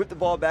 Whip the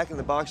ball back in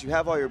the box. You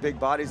have all your big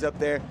bodies up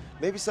there.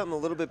 Maybe something a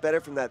little bit better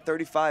from that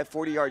 35,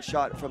 40-yard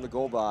shot from the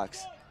goal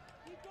box.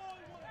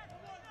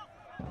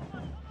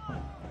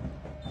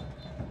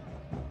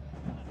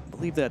 I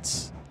believe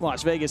that's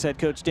Las Vegas head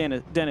coach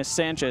Dennis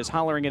Sanchez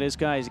hollering at his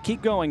guys,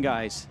 keep going,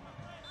 guys.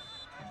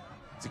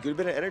 It's a good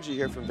bit of energy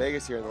here from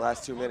Vegas here in the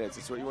last 2 minutes.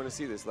 It's what you want to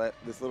see, this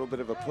little bit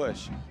of a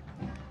push.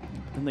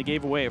 And they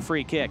gave away a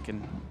free kick,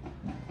 and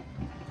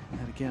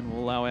that again will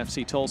allow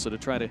FC Tulsa to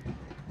try to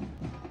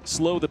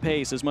slow the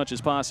pace as much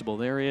as possible.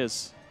 There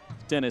is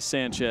Dennis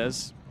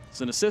Sanchez. He's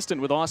an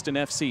assistant with Austin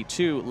FC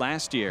 2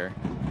 last year,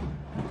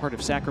 part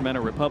of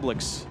Sacramento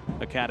Republic's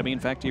academy. In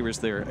fact, he was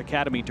their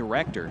academy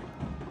director,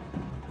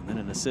 and then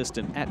an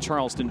assistant at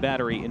Charleston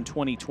Battery in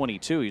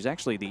 2022. He's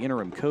actually the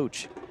interim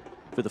coach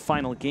for the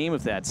final game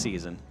of that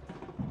season.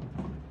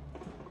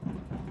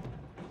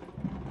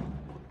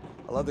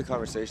 I love the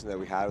conversation that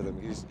we had with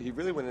him. He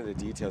really went into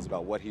details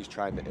about what he's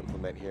trying to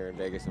implement here in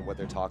Vegas and what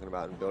they're talking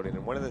about in building.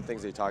 And one of the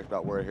things they talked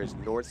about were his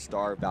North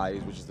Star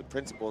values, which is the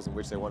principles in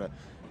which they want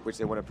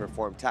to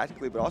perform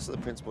tactically, but also the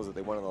principles that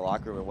they want in the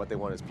locker room and what they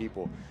want as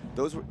people.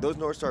 Those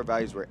North Star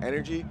values were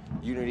energy,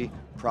 unity,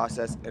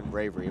 process, and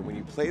bravery. And when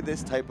you play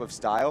this type of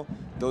style,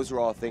 those are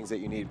all things that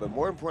you need. But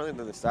more importantly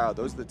than the style,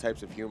 those are the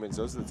types of humans,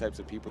 those are the types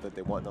of people that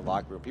they want in the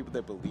locker room, people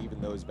that believe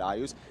in those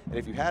values. And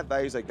if you have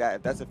values like that,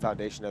 if that's the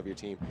foundation of your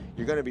team,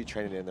 you're going to be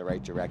training in the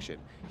right direction.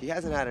 He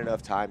hasn't had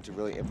enough time to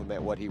really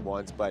implement what he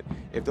wants, but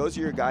if those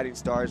are your guiding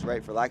stars,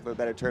 right, for lack of a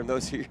better term,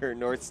 those are your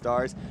North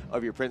Stars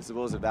of your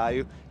principles of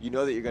value, you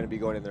know that you're going to be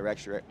going in the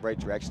right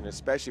direction,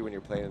 especially when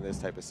you're playing in this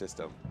type of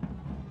system.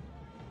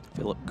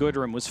 Philip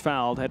Goodrum was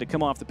fouled, had to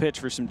come off the pitch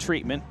for some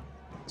treatment.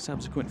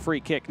 Subsequent free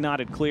kick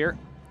nodded clear.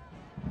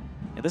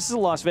 And this is a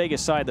Las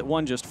Vegas side that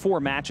won just 4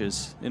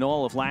 matches in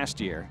all of last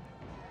year.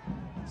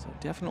 So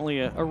definitely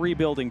a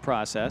rebuilding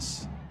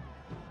process.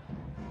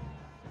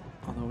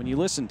 Although when you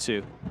listen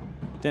to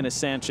Dennis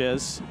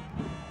Sanchez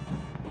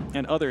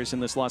and others in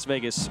this Las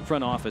Vegas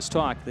front office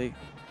talk, they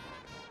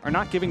are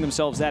not giving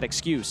themselves that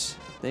excuse.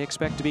 They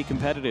expect to be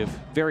competitive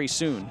very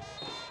soon.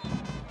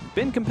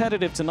 Been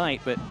competitive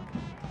tonight, but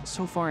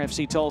so far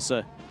FC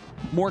Tulsa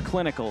more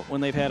clinical when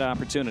they've had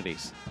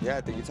opportunities. Yeah,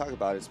 I think you talk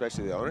about it,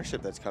 especially the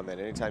ownership that's come in.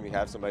 Anytime you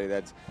have somebody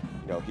that's,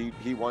 you know,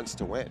 he wants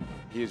to win.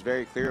 He was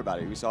very clear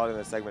about it. We saw it in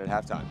the segment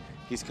at halftime.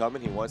 He's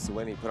coming, he wants to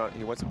win,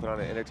 he wants to put on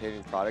an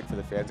entertaining product for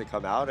the fans to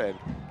come out, and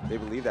they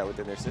believe that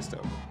within their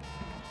system.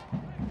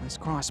 This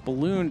cross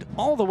ballooned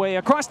all the way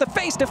across the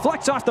face,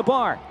 deflects off the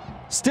bar.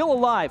 Still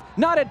alive,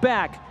 nodded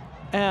back,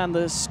 and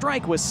the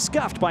strike was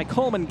scuffed by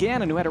Coleman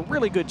Gannon, who had a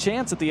really good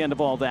chance at the end of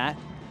all that.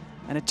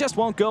 And it just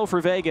won't go for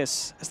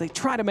Vegas as they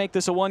try to make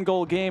this a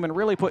 1-goal game and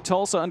really put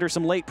Tulsa under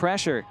some late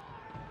pressure.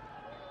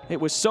 It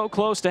was so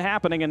close to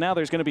happening, and now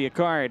there's going to be a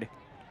card.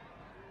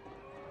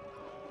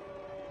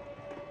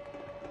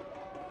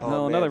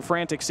 Oh, another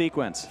frantic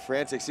sequence.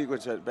 Frantic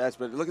sequence at best,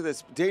 but look at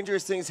this.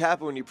 Dangerous things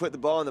happen when you put the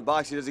ball in the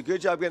box. He does a good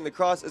job getting the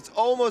cross. It's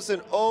almost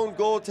an own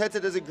goal. Tete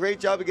does a great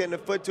job of getting a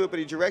foot to it, but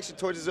he directs it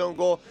towards his own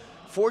goal.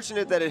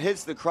 Fortunate that it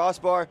hits the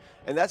crossbar,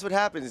 and that's what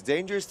happens.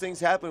 Dangerous things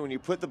happen when you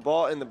put the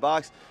ball in the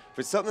box.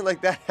 For something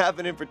like that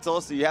happening for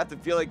Tulsa, you have to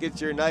feel like it's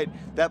your night.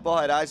 That ball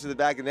had eyes for the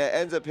back, and that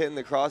ends up hitting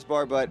the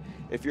crossbar. But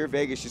if you're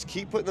Vegas, just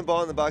keep putting the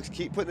ball in the box,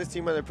 keep putting this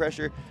team under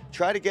pressure.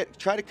 Try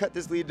to cut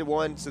this lead to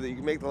 1 so that you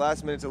can make the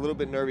last minutes a little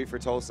bit nervy for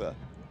Tulsa.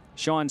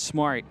 Sean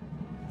Smart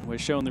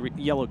was shown the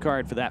yellow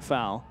card for that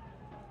foul.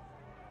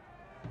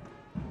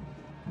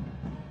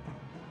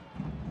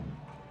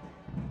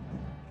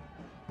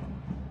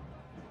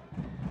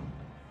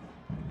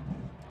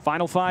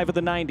 Final 5 of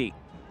the 90.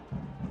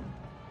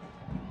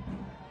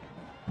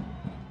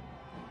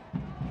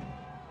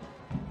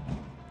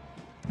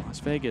 Las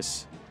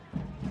Vegas,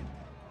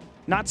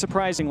 not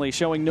surprisingly,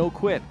 showing no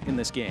quit in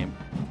this game.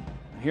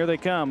 Here they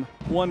come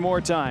one more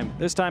time.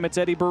 This time it's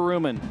Eddie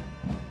Berumen,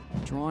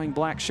 drawing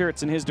black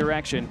shirts in his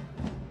direction.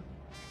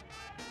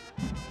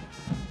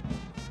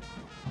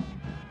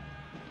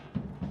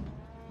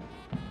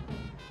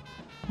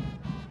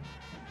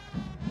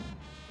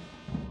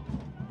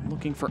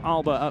 Looking for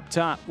Alba up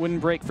top,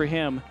 wouldn't break for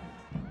him.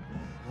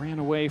 Ran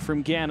away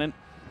from Gannon,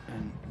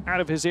 and out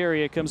of his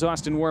area comes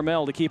Austin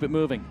Wormel to keep it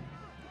moving.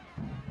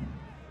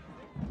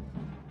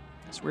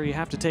 That's where you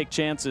have to take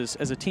chances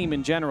as a team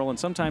in general, and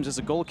sometimes as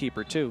a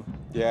goalkeeper too.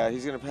 Yeah,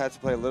 he's going to have to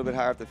play a little bit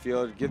higher up the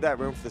field, give that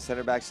room for the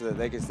center back so that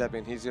they can step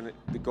in.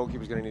 The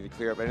goalkeeper's going to need to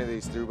clear up any of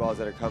these through balls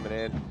that are coming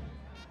in.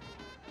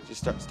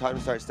 It's time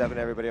to start stepping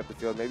everybody up the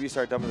field. Maybe you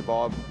start dumping the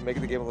ball,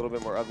 making the game a little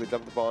bit more ugly,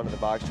 dump the ball into the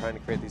box, trying to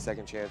create these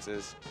second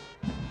chances.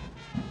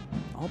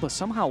 Alba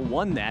somehow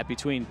won that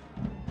between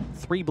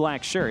 3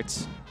 black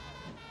shirts.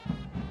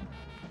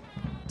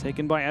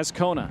 Taken by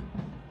Azcona.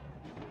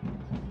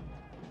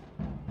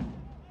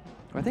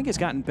 I think he's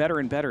gotten better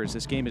and better as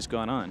this game has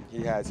gone on.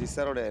 He has. He's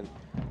settled in.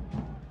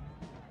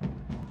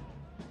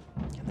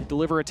 And they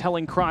deliver a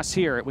telling cross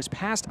here. It was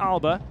past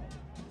Alba.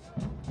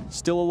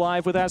 Still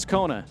alive with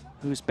Azcona,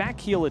 whose back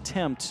heel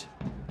attempt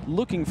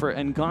looking for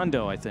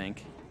Ngondo, I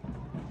think.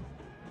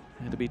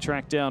 Had to be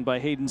tracked down by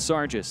Hayden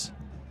Sargis.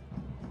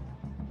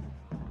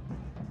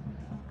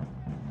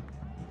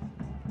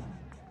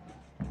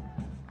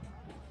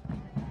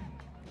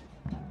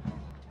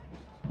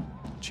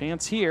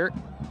 Chance here.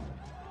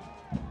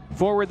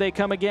 Forward they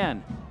come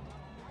again.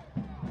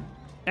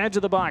 Edge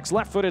of the box,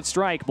 left-footed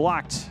strike,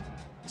 blocked.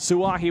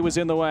 Suahi was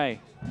in the way.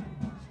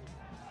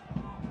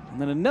 And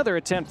then another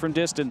attempt from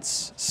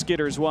distance,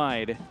 skitters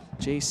wide.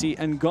 JC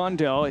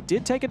Ngondo. It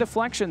did take a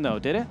deflection though,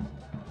 did it?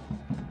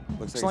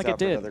 Looks like it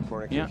did.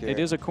 Yeah, it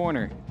is a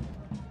corner.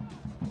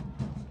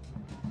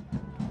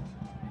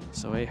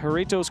 So a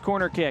Jarritos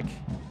corner kick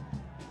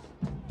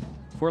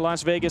for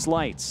Las Vegas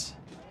Lights.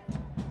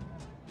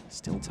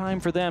 Still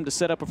time for them to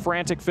set up a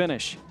frantic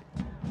finish.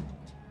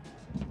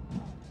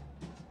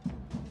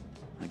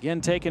 Again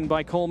taken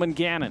by Coleman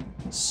Gannon.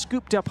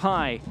 Scooped up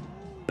high,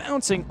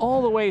 bouncing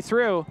all the way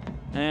through,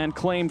 and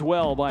claimed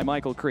well by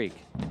Michael Creek.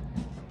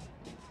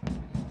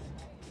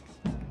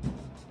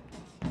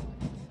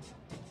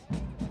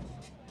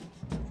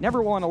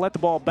 Never want to let the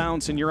ball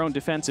bounce in your own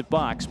defensive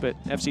box, but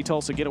FC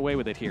Tulsa get away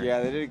with it here. Yeah,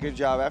 they did a good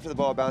job. After the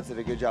ball bounced, they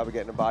did a good job of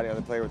getting a body on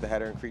the player with the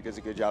header, and Creek does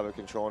a good job of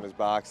controlling his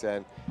box.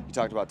 And you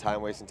talked about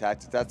time-wasting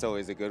tactics. That's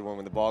always a good one.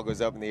 When the ball goes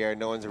up in the air,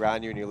 no one's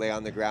around you, and you lay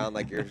on the ground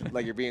like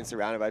you're being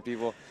surrounded by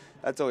people.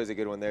 That's always a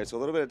good one there. So a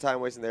little bit of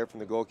time wasting there from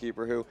the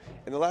goalkeeper, who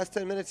in the last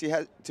 10 minutes,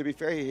 to be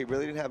fair, he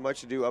really didn't have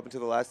much to do up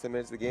until the last 10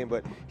 minutes of the game,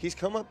 but he's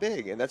come up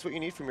big, and that's what you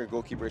need from your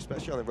goalkeeper,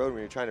 especially on the road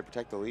when you're trying to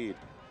protect the lead.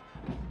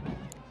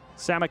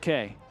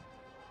 Samake.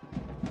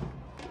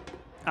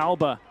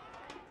 Alba.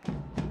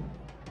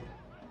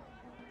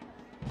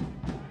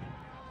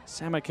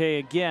 Samake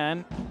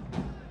again.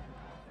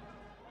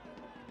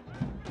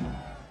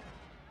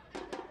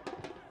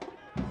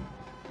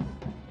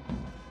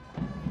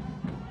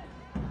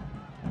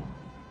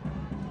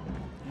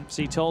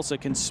 FC Tulsa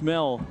can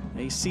smell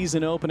a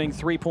season-opening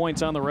 3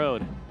 points on the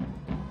road.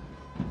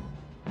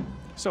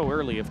 So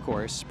early, of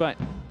course, but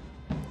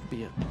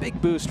be a big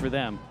boost for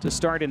them to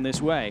start in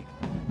this way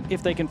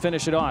if they can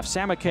finish it off.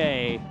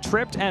 Samake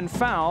tripped and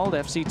fouled.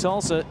 FC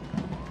Tulsa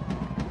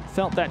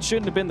felt that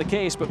shouldn't have been the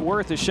case, but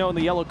Worth is shown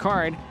the yellow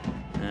card.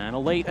 And a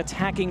late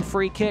attacking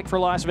free kick for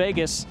Las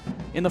Vegas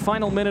in the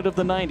final minute of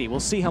the 90. We'll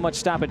see how much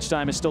stoppage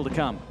time is still to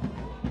come.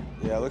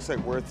 Yeah, it looks like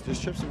Worth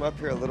just trips him up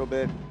here a little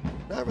bit.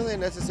 Not really a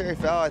necessary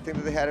foul. I think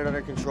that they had it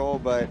under control,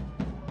 but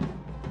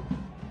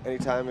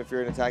anytime if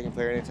you're an attacking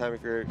player, anytime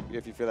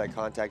if you feel that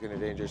contact in a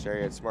dangerous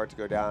area, it's smart to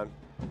go down,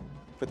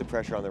 put the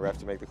pressure on the ref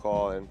to make the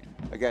call. And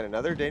again,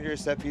 another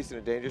dangerous set piece in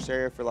a dangerous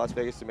area for Las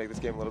Vegas to make this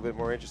game a little bit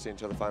more interesting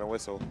until the final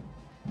whistle.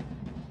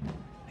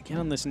 Again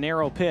on this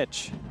narrow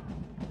pitch,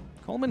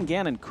 Coleman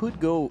Gannon could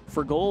go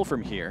for goal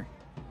from here.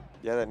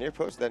 Yeah, that near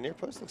post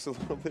looks a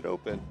little bit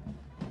open.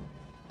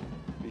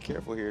 Be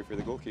careful here if you're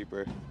the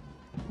goalkeeper.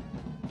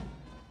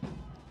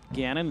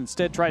 Gannon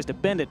instead tries to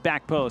bend it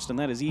back post, and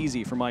that is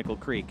easy for Michael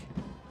Creek.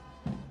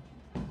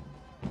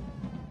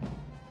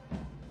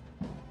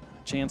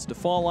 chance to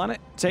fall on it,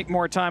 take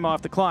more time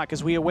off the clock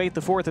as we await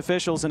the fourth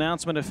official's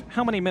announcement of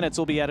how many minutes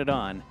will be added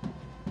on.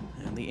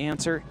 And the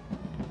answer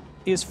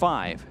is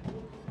 5.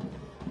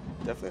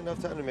 Definitely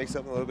enough time to make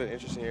something a little bit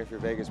interesting here for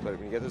Vegas, but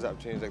when you get those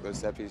opportunities like those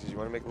set pieces, you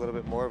want to make a little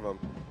bit more of them.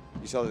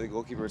 You saw that the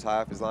goalkeeper was high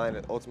off his line,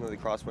 and ultimately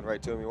the cross went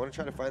right to him. You want to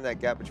try to find that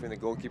gap between the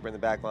goalkeeper and the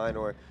back line,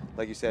 or,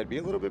 like you said, be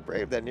a little bit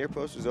brave. That near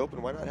post was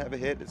open. Why not have a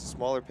hit? It's a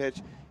smaller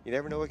pitch. You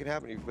never know what can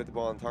happen if you put the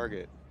ball on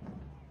target.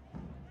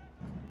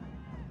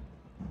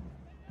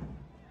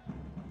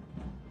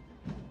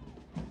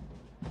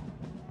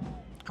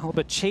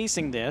 Alba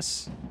chasing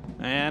this,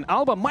 and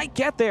Alba might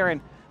get there,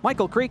 and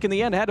Michael Creek in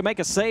the end had to make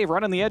a save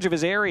right on the edge of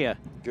his area.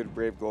 Good,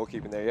 brave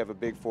goalkeeping there. You have a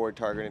big forward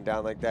targeting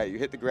down like that. You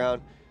hit the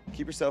ground,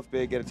 keep yourself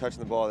big, get a touch on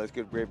the ball. That's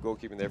good, brave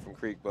goalkeeping there from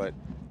Creek, but a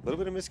little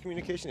bit of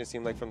miscommunication, it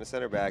seemed like, from the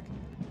center back.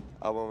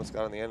 Alba almost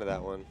got on the end of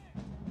that one.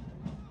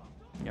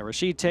 Yeah,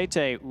 Rashid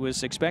Tate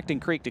was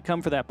expecting Creek to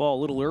come for that ball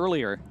a little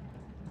earlier.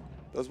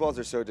 Those balls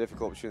are so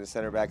difficult between the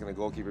center back and the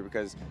goalkeeper,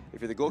 because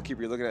if you're the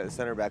goalkeeper, you're looking at the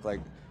center back like,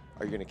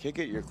 are you going to kick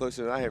it? You're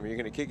closer than I am. Are you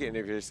going to kick it? And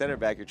if you're a center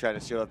back, you're trying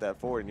to shield out that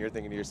forward, and you're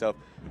thinking to yourself,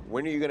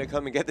 when are you going to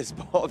come and get this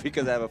ball?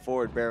 Because I have a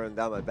forward barreling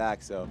down my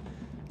back. So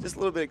just a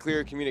little bit of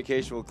clear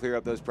communication will clear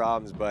up those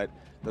problems, but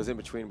those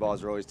in-between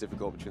balls are always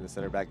difficult between the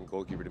center back and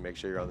goalkeeper to make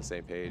sure you're on the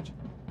same page.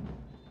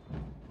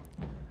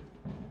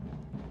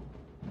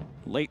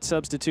 Late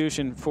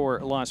substitution for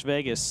Las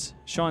Vegas.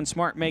 Sean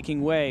Smart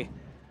making way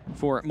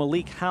for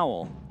Malik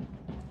Howell.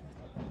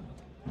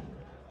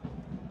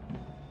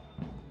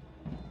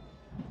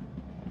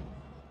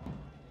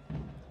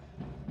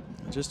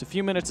 Just a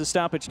few minutes of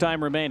stoppage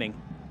time remaining.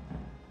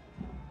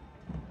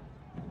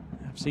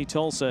 FC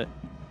Tulsa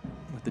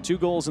with the 2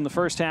 goals in the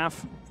first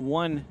half,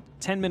 1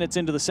 10 minutes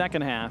into the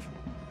second half.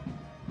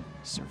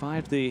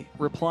 Survived the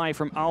reply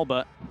from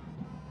Alba.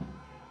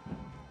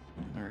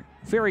 Are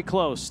very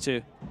close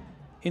to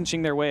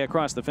inching their way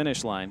across the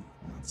finish line.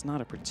 It's not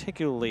a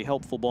particularly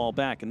helpful ball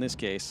back in this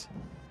case.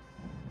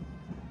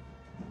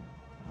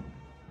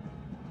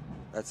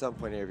 At some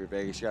point here, if you're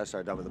Vegas, you got to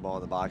start dumping the ball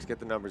in the box, get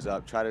the numbers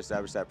up, try to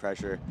establish that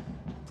pressure,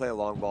 play a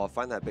long ball,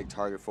 find that big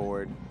target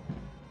forward.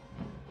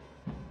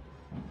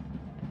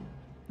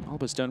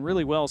 Alba's done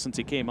really well since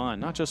he came on,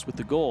 not just with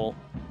the goal,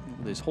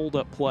 with his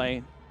hold-up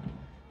play,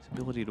 his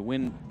ability to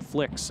win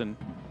flicks and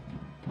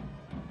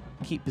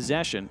keep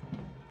possession.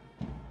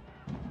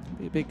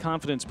 Be a big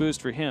confidence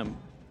boost for him.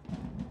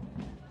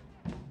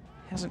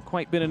 Hasn't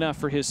quite been enough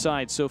for his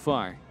side so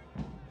far.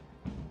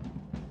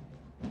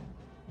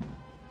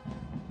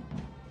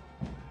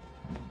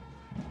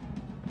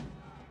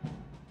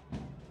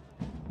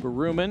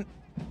 Baruman.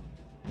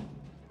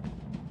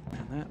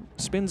 And that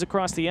spins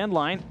across the end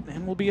line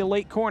and will be a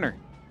late corner.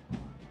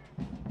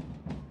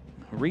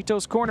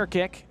 Rito's corner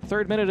kick,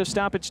 3rd minute of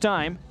stoppage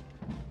time.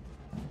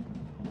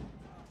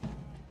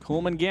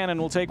 Coleman Gannon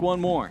will take one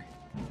more.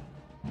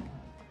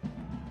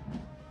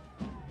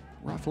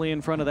 Roughly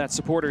in front of that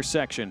supporters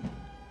section.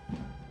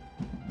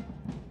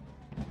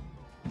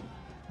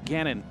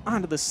 Gannon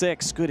onto the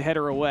 6, good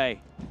header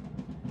away.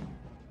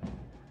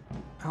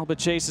 Alba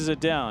chases it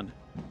down.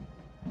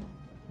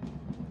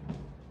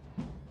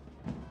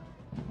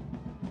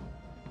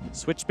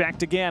 Switch back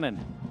to Gannon.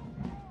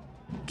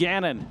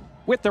 Gannon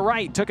with the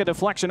right, took a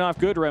deflection off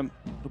Goodrum.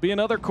 It'll be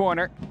another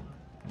corner.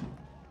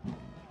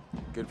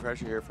 Good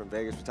pressure here from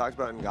Vegas. We talked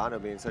about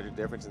Ngannou being such a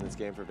difference in this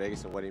game for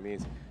Vegas and what he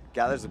means.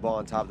 Gathers the ball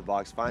on top of the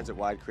box, finds it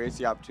wide, creates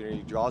the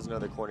opportunity, draws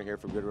another corner here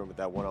for Goodrum with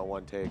that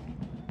one-on-one take.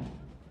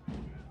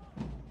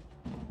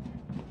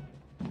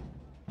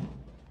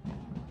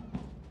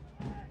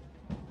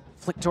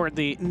 Flick toward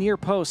the near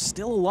post,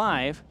 still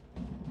alive.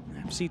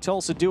 FC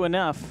Tulsa do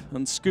enough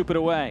and scoop it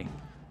away.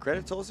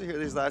 Credit Tulsa here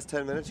these last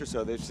 10 minutes or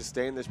so. They've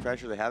sustained this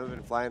pressure. They haven't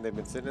been flying. They've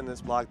been sitting in this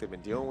block. They've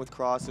been dealing with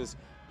crosses.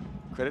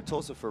 Credit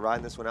Tulsa for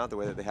riding this one out the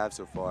way that they have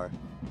so far.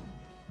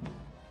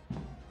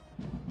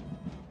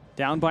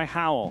 Down by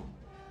Howell.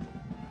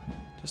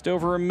 Just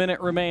over a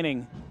minute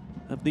remaining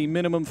of the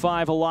minimum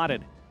 5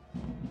 allotted.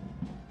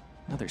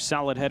 Another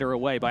solid header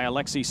away by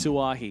Alexi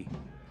Suahi.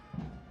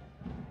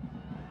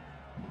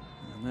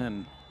 And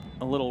then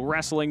a little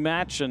wrestling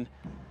match, and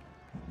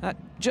that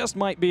just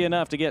might be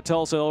enough to get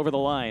Tulsa over the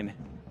line.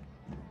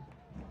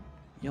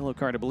 Yellow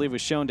card, I believe,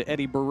 was shown to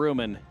Eddie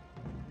Baruman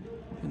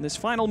in this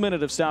final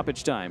minute of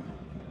stoppage time.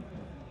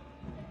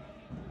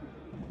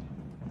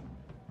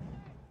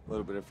 A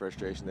little bit of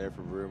frustration there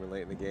for Baruman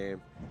late in the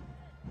game.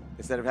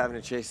 Instead of having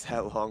to chase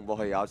that long ball,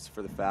 he opts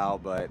for the foul,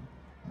 but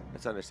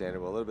that's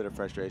understandable. A little bit of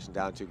frustration,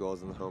 down 2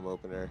 goals in the home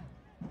opener.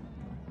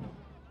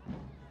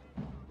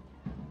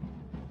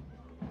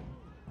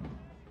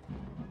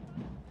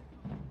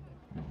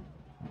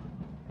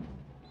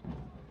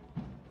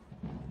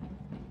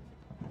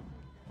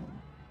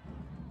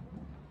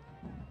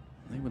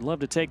 They would love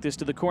to take this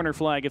to the corner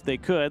flag if they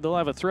could. They'll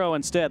have a throw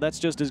instead. That's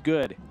just as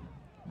good.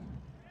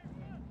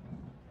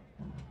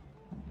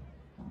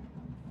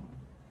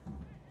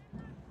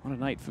 What a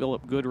night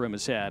Philip Goodrum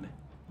has had.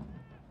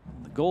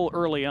 The goal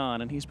early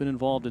on, and he's been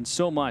involved in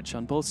so much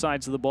on both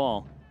sides of the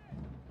ball.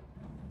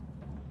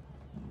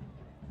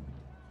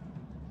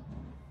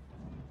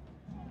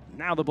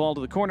 Now the ball to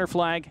the corner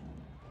flag.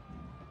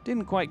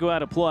 Didn't quite go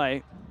out of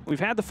play. We've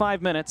had the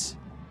 5 minutes.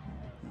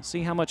 We'll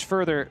see how much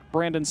further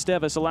Brandon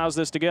Stevis allows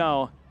this to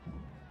go.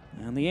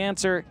 And the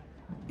answer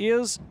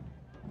is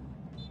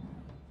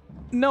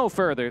no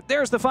further.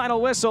 There's the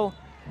final whistle.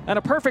 And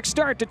a perfect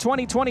start to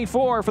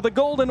 2024 for the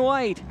Gold and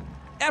White.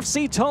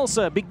 FC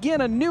Tulsa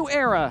begin a new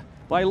era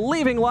by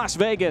leaving Las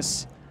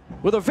Vegas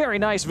with a very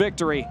nice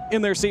victory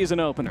in their season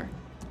opener.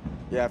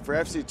 Yeah, for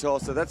FC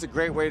Tulsa, that's a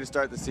great way to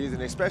start the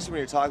season, especially when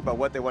you're talking about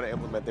what they want to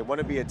implement. They want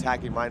to be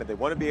attacking minded. They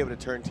want to be able to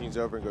turn teams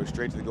over and go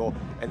straight to the goal.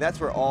 And that's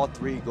where all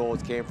 3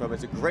 goals came from.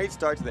 It's a great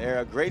start to the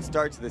era, great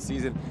start to the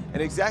season.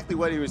 And exactly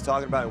what he was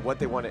talking about and what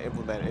they want to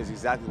implement is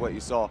exactly what you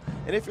saw.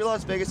 And if you're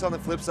Las Vegas on the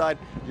flip side,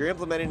 you're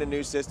implementing a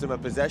new system, a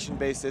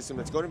possession-based system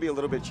that's going to be a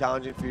little bit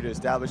challenging for you to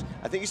establish.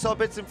 I think you saw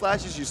bits and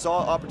flashes. You saw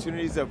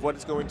opportunities of what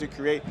it's going to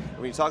create. And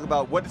when you talk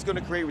about what it's going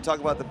to create, we talk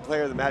about the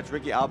player of the match,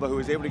 Ricky Alba, who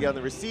was able to get on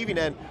the receiving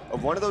end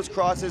of one of those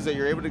crosses that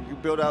you're able to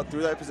build out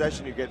through that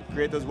possession. You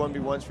create those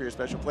 1v1s for your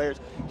special players.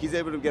 He's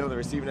able to get on the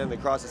receiving end of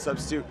the cross and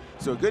substitute.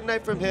 So a good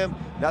night from him.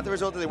 Not the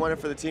result that they wanted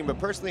for the team, but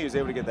personally he was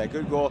able to get that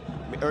good goal.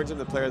 Earns him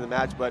the player of the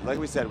match. But like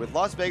we said, with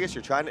Las Vegas,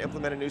 you're trying to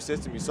implement a new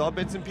system. You saw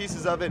bits and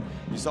pieces of it.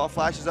 You saw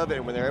flashes of it.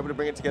 And when they're able to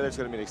bring it together, it's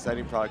going to be an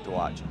exciting product to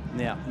watch.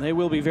 Yeah, they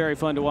will be very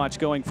fun to watch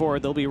going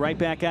forward. They'll be right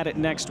back at it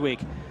next week.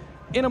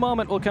 In a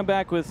moment, we'll come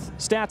back with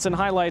stats and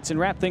highlights and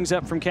wrap things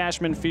up from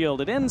Cashman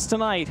Field. It ends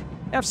tonight,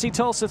 FC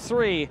Tulsa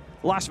 3,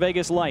 Las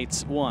Vegas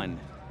Lights 1.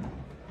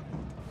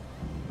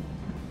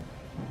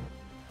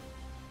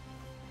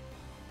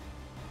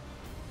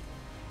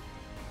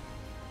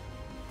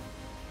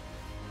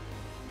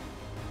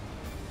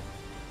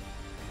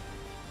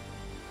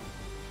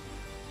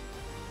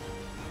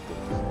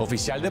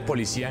 Oficial de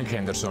policía en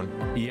Henderson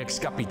y ex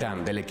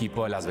capitán del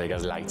equipo de Las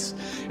Vegas Lights.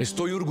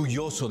 Estoy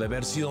orgulloso de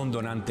haber sido un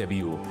donante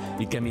vivo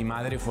y que mi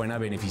madre fue una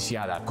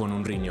beneficiada con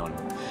un riñón.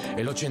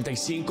 El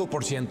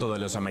 85% de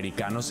los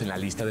americanos en la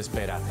lista de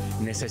espera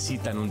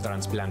necesitan un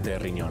trasplante de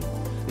riñón.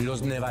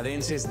 Los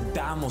nevadenses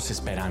damos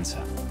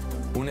esperanza.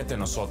 Únete a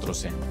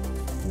nosotros en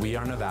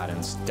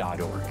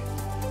wearenevadans.org.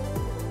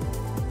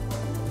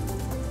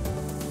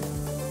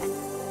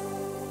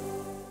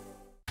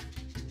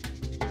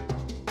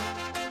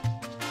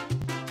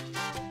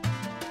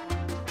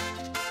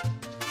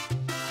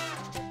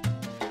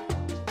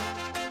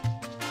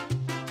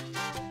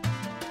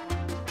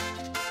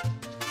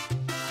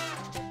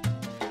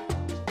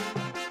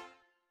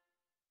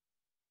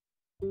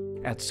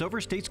 At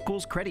Silver State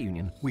Schools Credit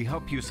Union, we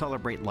help you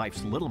celebrate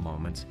life's little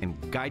moments and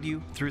guide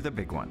you through the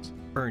big ones.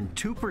 Earn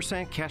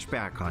 2% cash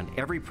back on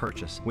every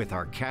purchase with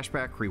our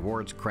Cashback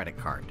Rewards credit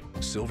card.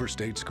 Silver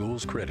State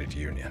Schools Credit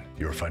Union,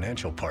 your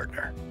financial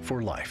partner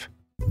for life.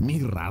 Mi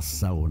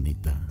raza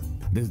bonita.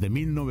 Desde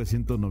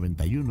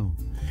 1991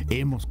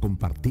 hemos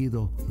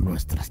compartido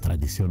nuestras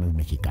tradiciones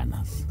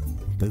mexicanas.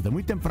 Desde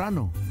muy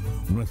temprano,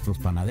 nuestros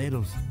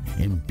panaderos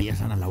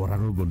empiezan a elaborar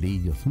los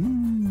bolillos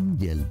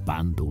y el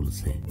pan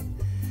dulce.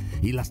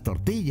 Y las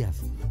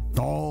tortillas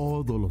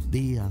todos los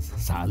días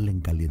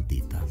salen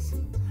calientitas.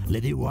 Le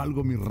digo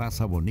algo, mi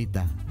raza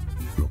bonita,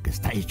 lo que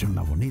está hecho en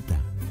la bonita,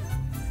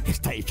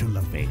 está hecho en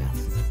Las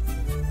Vegas.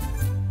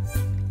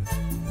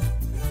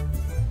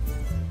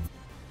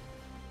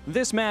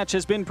 This match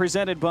has been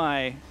presented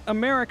by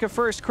America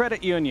First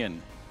Credit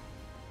Union,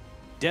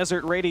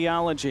 Desert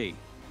Radiology,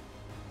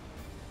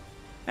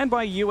 and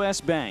by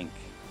U.S. Bank.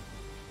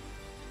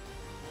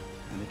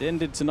 And it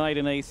ended tonight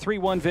in a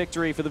 3-1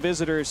 victory for the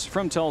visitors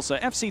from Tulsa.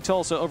 FC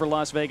Tulsa over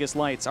Las Vegas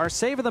Lights. Our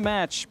save of the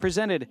match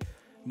presented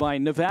by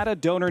Nevada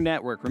Donor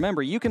Network.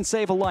 Remember, you can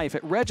save a life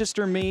at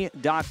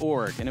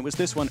registerme.org. And it was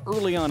this one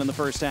early on in the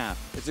first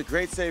half. It's a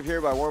great save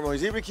here by Wormel.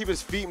 He's able to keep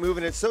his feet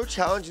moving. It's so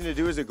challenging to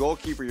do as a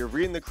goalkeeper. You're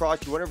reading the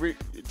cross. You want to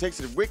it takes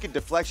a wicked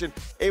deflection.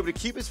 Able to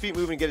keep his feet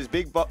moving, get his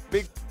big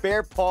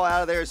bare paw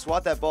out of there,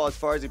 swat that ball as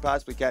far as he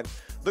possibly can.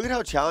 Look at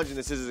how challenging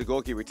this is as a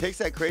goalkeeper. He takes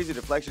that crazy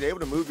deflection, able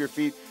to move your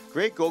feet.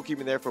 Great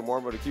goalkeeping there from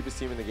Wormel to keep his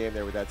team in the game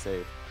there with that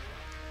save.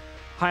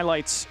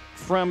 Highlights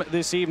from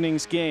this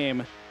evening's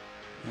game.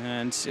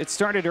 And it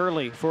started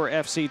early for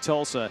FC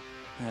Tulsa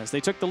as they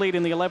took the lead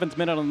in the 11th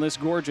minute on this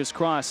gorgeous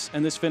cross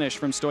and this finish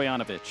from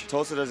Stojanovic.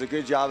 Tulsa does a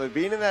good job of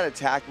being in that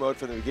attack mode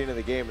from the beginning of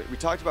the game. We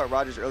talked about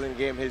Rogers early in the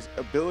game, his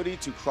ability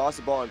to cross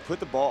the ball and put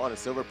the ball on a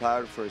silver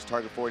platter for his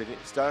target forward.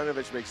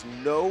 Stojanovic makes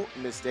no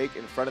mistake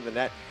in front of the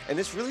net, and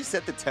this really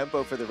set the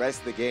tempo for the rest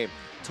of the game.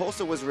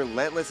 Tulsa was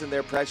relentless in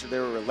their pressure. They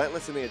were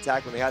relentless in the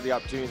attack when they had the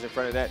opportunities in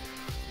front of net.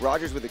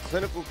 Rogers with a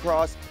clinical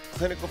cross,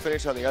 clinical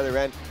finish on the other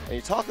end. And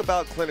you talk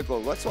about clinical.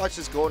 Let's watch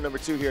this goal number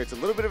 2 here. It's a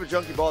little bit of a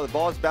junky ball. The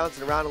ball is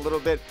bouncing around a little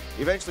bit.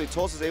 Eventually,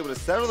 Tulsa's able to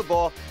settle the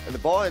ball, and the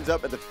ball ends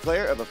up at the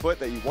flare of a foot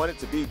that you want it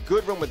to be.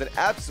 Good run with an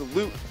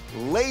absolute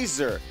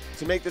laser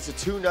to make this a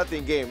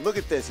 2-0 game. Look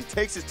at this. He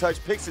takes his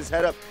touch, picks his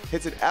head up,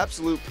 hits an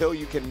absolute pill.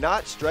 You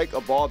cannot strike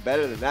a ball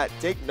better than that.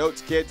 Take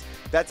notes, kids.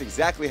 That's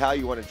exactly how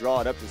you want to draw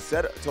it up to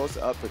set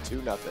Tulsa up for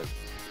 2-0.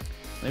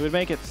 They would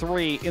make it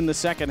 3 in the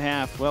second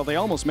half. Well, they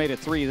almost made it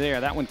 3 there.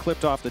 That one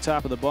clipped off the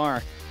top of the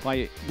bar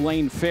by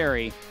Blaine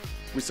Ferry.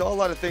 We saw a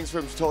lot of things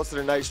from Tulsa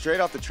tonight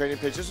straight off the training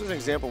pitch. This was an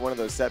example of one of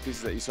those set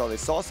pieces that you saw. They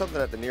saw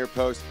something at the near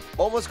post,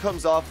 almost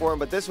comes off for him,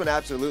 but this one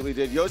absolutely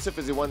did. Josef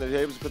is the one that was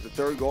able to put the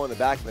third goal in the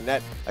back of the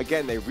net.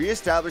 Again, they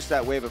reestablished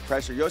that wave of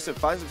pressure. Josef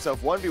finds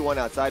himself 1v1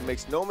 outside,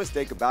 makes no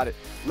mistake about it.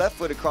 Left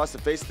foot across the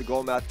face of the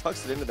goal mouth,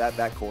 tucks it into that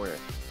back corner.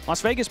 Las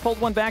Vegas pulled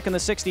one back in the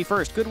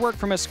 61st. Good work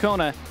from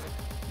Ascona.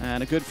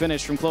 And a good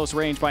finish from close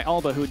range by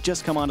Alba, who had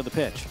just come onto the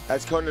pitch.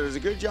 Ascona does a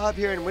good job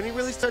here, and when he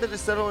really started to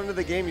settle into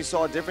the game, you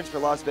saw a difference for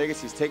Las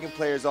Vegas. He's taking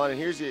players on, and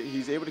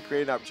he's able to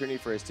create an opportunity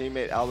for his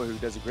teammate Alba, who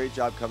does a great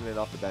job coming in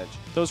off the bench.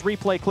 Those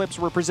replay clips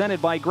were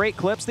presented by Great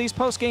Clips. These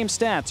post-game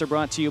stats are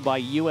brought to you by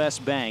US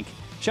Bank.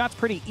 Shots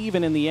pretty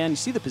even in the end. You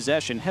see the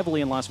possession heavily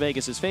in Las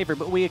Vegas' favor,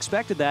 but we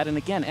expected that, and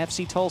again,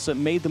 FC Tulsa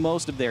made the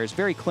most of theirs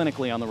very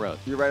clinically on the road.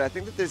 You're right. I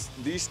think that these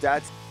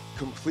stats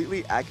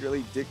completely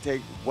accurately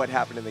dictate what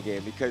happened in the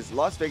game, because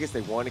Las Vegas,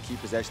 they want to keep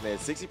possession. They had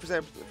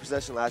 60%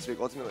 possession last week.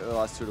 Ultimately, they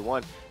lost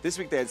 2-1. This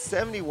week, they had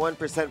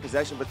 71%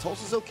 possession, but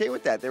Tulsa's okay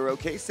with that. They were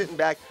okay sitting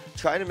back,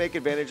 trying to make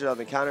advantage of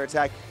the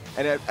counterattack.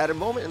 And at a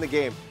moment in the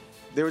game,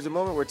 there was a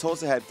moment where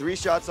Tulsa had three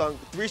shots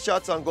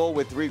on goal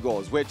with 3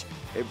 goals, which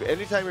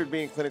anytime you're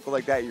being clinical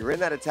like that, you're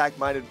in that attack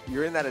mode.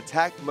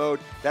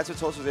 That's what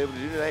Tulsa was able to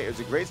do tonight. It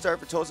was a great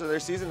start for Tulsa their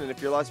season, and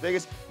if you're Las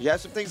Vegas, you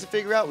have some things to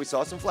figure out. We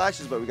saw some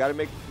flashes, but we got to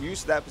make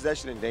use of that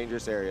possession in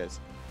dangerous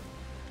areas.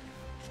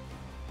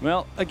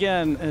 Well,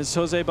 again, as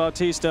Jose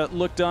Bautista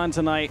looked on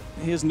tonight,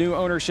 his new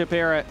ownership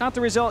era, not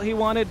the result he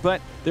wanted, but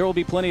there will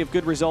be plenty of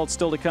good results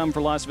still to come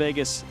for Las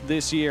Vegas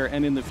this year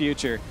and in the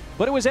future.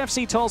 But it was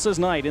FC Tulsa's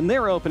night, and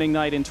their opening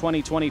night in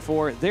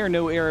 2024. Their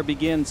new era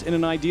begins in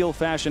an ideal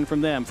fashion from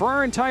them. For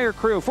our entire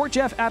crew, for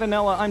Jeff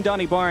Adanella, I'm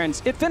Donnie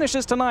Barnes. It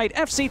finishes tonight,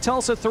 FC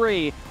Tulsa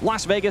 3,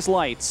 Las Vegas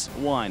Lights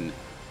 1.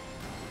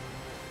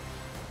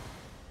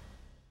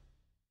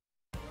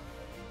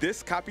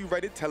 This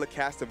copyrighted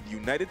telecast of the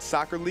United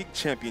Soccer League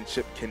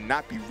Championship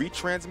cannot be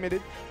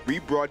retransmitted,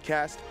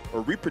 rebroadcast,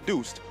 or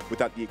reproduced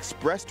without the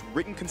expressed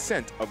written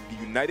consent of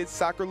the United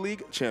Soccer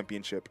League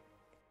Championship.